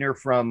a screener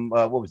from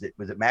what was it?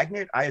 Was it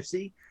Magnet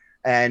IFC?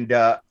 And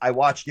I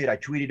watched it. I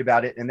tweeted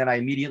about it, and then I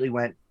immediately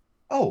went,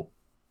 "Oh,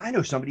 I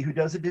know somebody who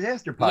does a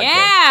disaster podcast."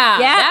 Yeah,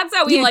 that's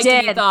how we like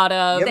to be thought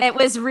of. Yep. It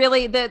was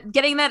really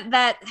getting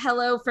that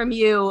hello from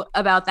you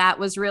about that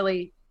was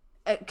really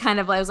kind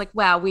of. I was like,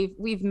 "Wow,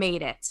 we've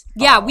made it."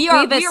 Yeah, we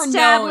are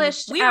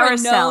established. We are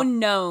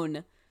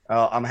known.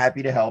 I'm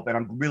happy to help, and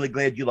I'm really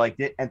glad you liked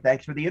it. And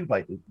thanks for the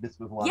invite. This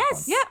was a lot of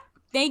fun. Yeah.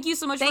 Thank you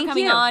so much for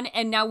coming on,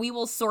 and now we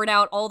will sort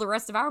out all the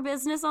rest of our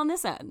business on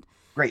this end.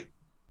 Great.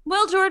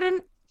 Well,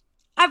 Jordan,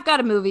 I've got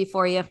a movie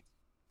for you.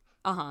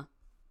 Uh-huh.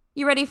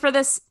 You ready for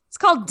this? It's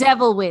called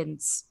Devil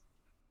Wins.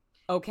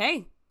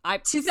 Okay.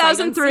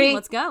 2003.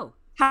 Let's go.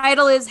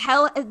 Title is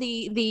Hell.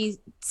 The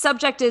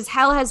subject is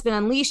Hell Has Been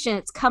Unleashed and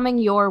It's Coming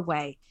Your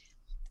Way.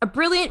 A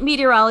brilliant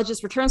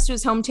meteorologist returns to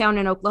his hometown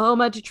in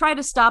Oklahoma to try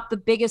to stop the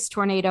biggest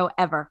tornado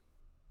ever.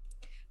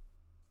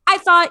 I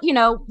thought,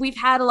 we've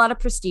had a lot of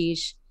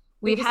prestige.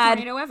 Biggest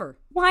tornado ever.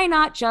 Why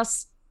not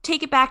just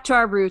take it back to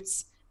our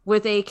roots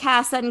with a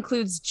cast that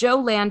includes Joe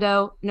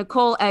Lando,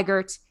 Nicole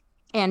Eggert,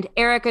 and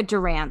Erica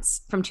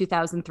Durance from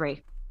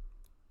 2003.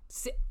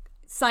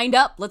 Signed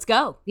up. Let's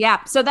go.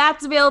 Yeah. So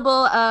that's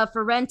available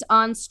for rent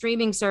on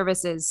streaming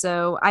services.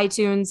 So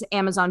iTunes,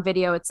 Amazon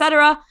Video,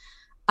 etc.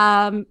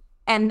 And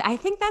I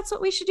think that's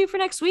what we should do for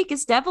next week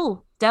is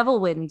Devil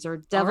Winds or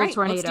Devil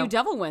Tornado. Let's do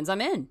Devil Winds.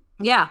 I'm in.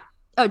 Yeah.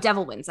 Oh,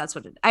 Devil Winds. That's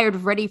what I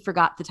already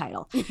forgot the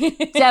title.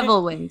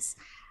 Devil Winds.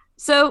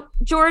 So,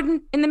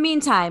 Jordan, in the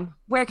meantime,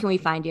 where can we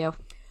find you?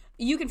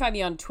 You can find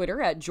me on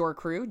Twitter at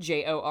Jorcru,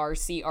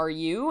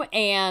 JORCRU,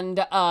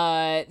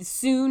 and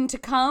soon to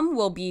come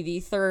will be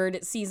the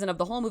 3rd season of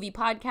the Whole Movie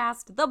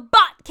Podcast, The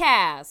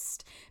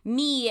Botcast.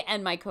 Me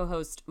and my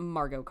co-host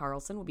Margot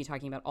Carlson will be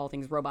talking about all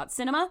things robot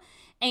cinema,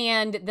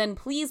 and then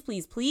please,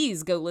 please,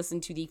 please go listen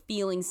to the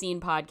Feeling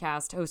Scene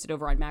podcast hosted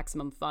over on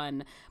Maximum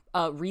Fun.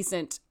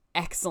 Recent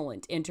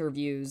excellent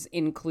interviews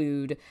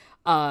include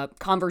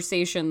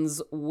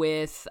conversations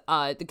with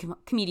the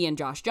comedian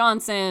Josh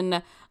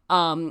Johnson,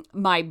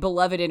 my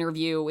beloved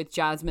interview with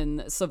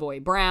Jasmine Savoy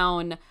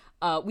Brown.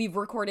 We've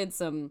recorded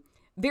some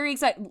very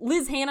exciting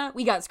Liz Hannah.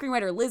 We got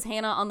screenwriter Liz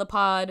Hannah on the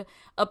pod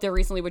up there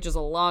recently, which is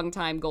a long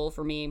time goal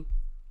for me.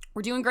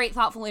 We're doing great,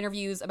 thoughtful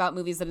interviews about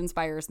movies that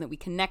inspire us and that we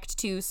connect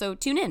to. So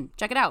tune in,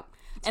 check it out.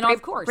 And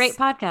of course, great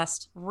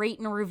podcast. Rate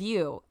and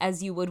review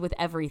as you would with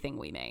everything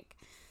we make.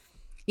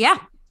 Yeah.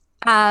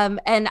 And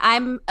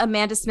I'm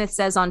Amanda Smith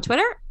Says on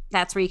Twitter.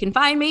 That's where you can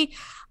find me.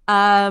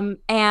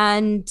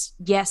 And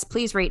yes,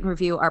 please rate and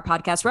review our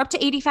podcast. We're up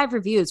to 85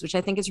 reviews, which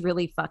I think is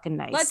really fucking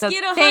nice. Let's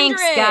get 100.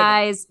 Thanks,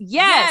 guys.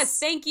 Yes.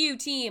 Thank you,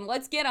 team.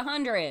 Let's get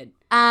 100.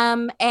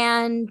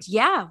 And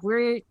yeah,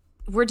 we're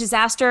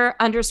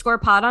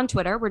disaster_pod on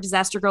Twitter. We're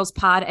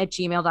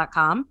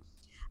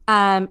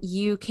disastergirlspod@gmail.com.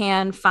 You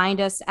can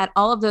find us at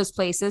all of those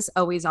places,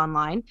 always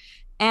online,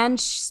 and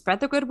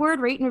spread the good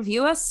word, rate and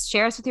review us,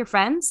 share us with your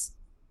friends.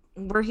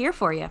 We're here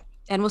for you,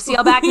 and we'll see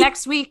y'all back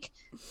next week.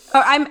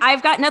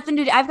 I've got nothing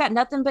to do. I've got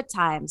nothing but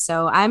time,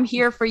 so I'm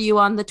here for you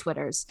on the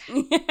Twitters.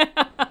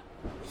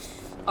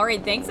 All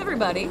right, thanks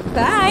everybody.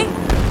 Bye.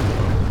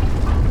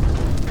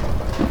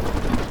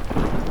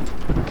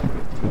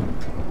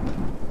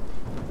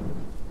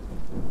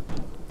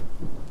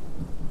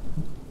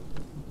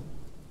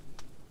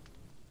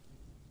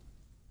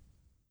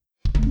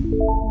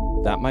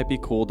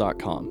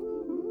 Thatmightbecool.com.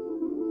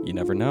 You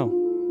never know.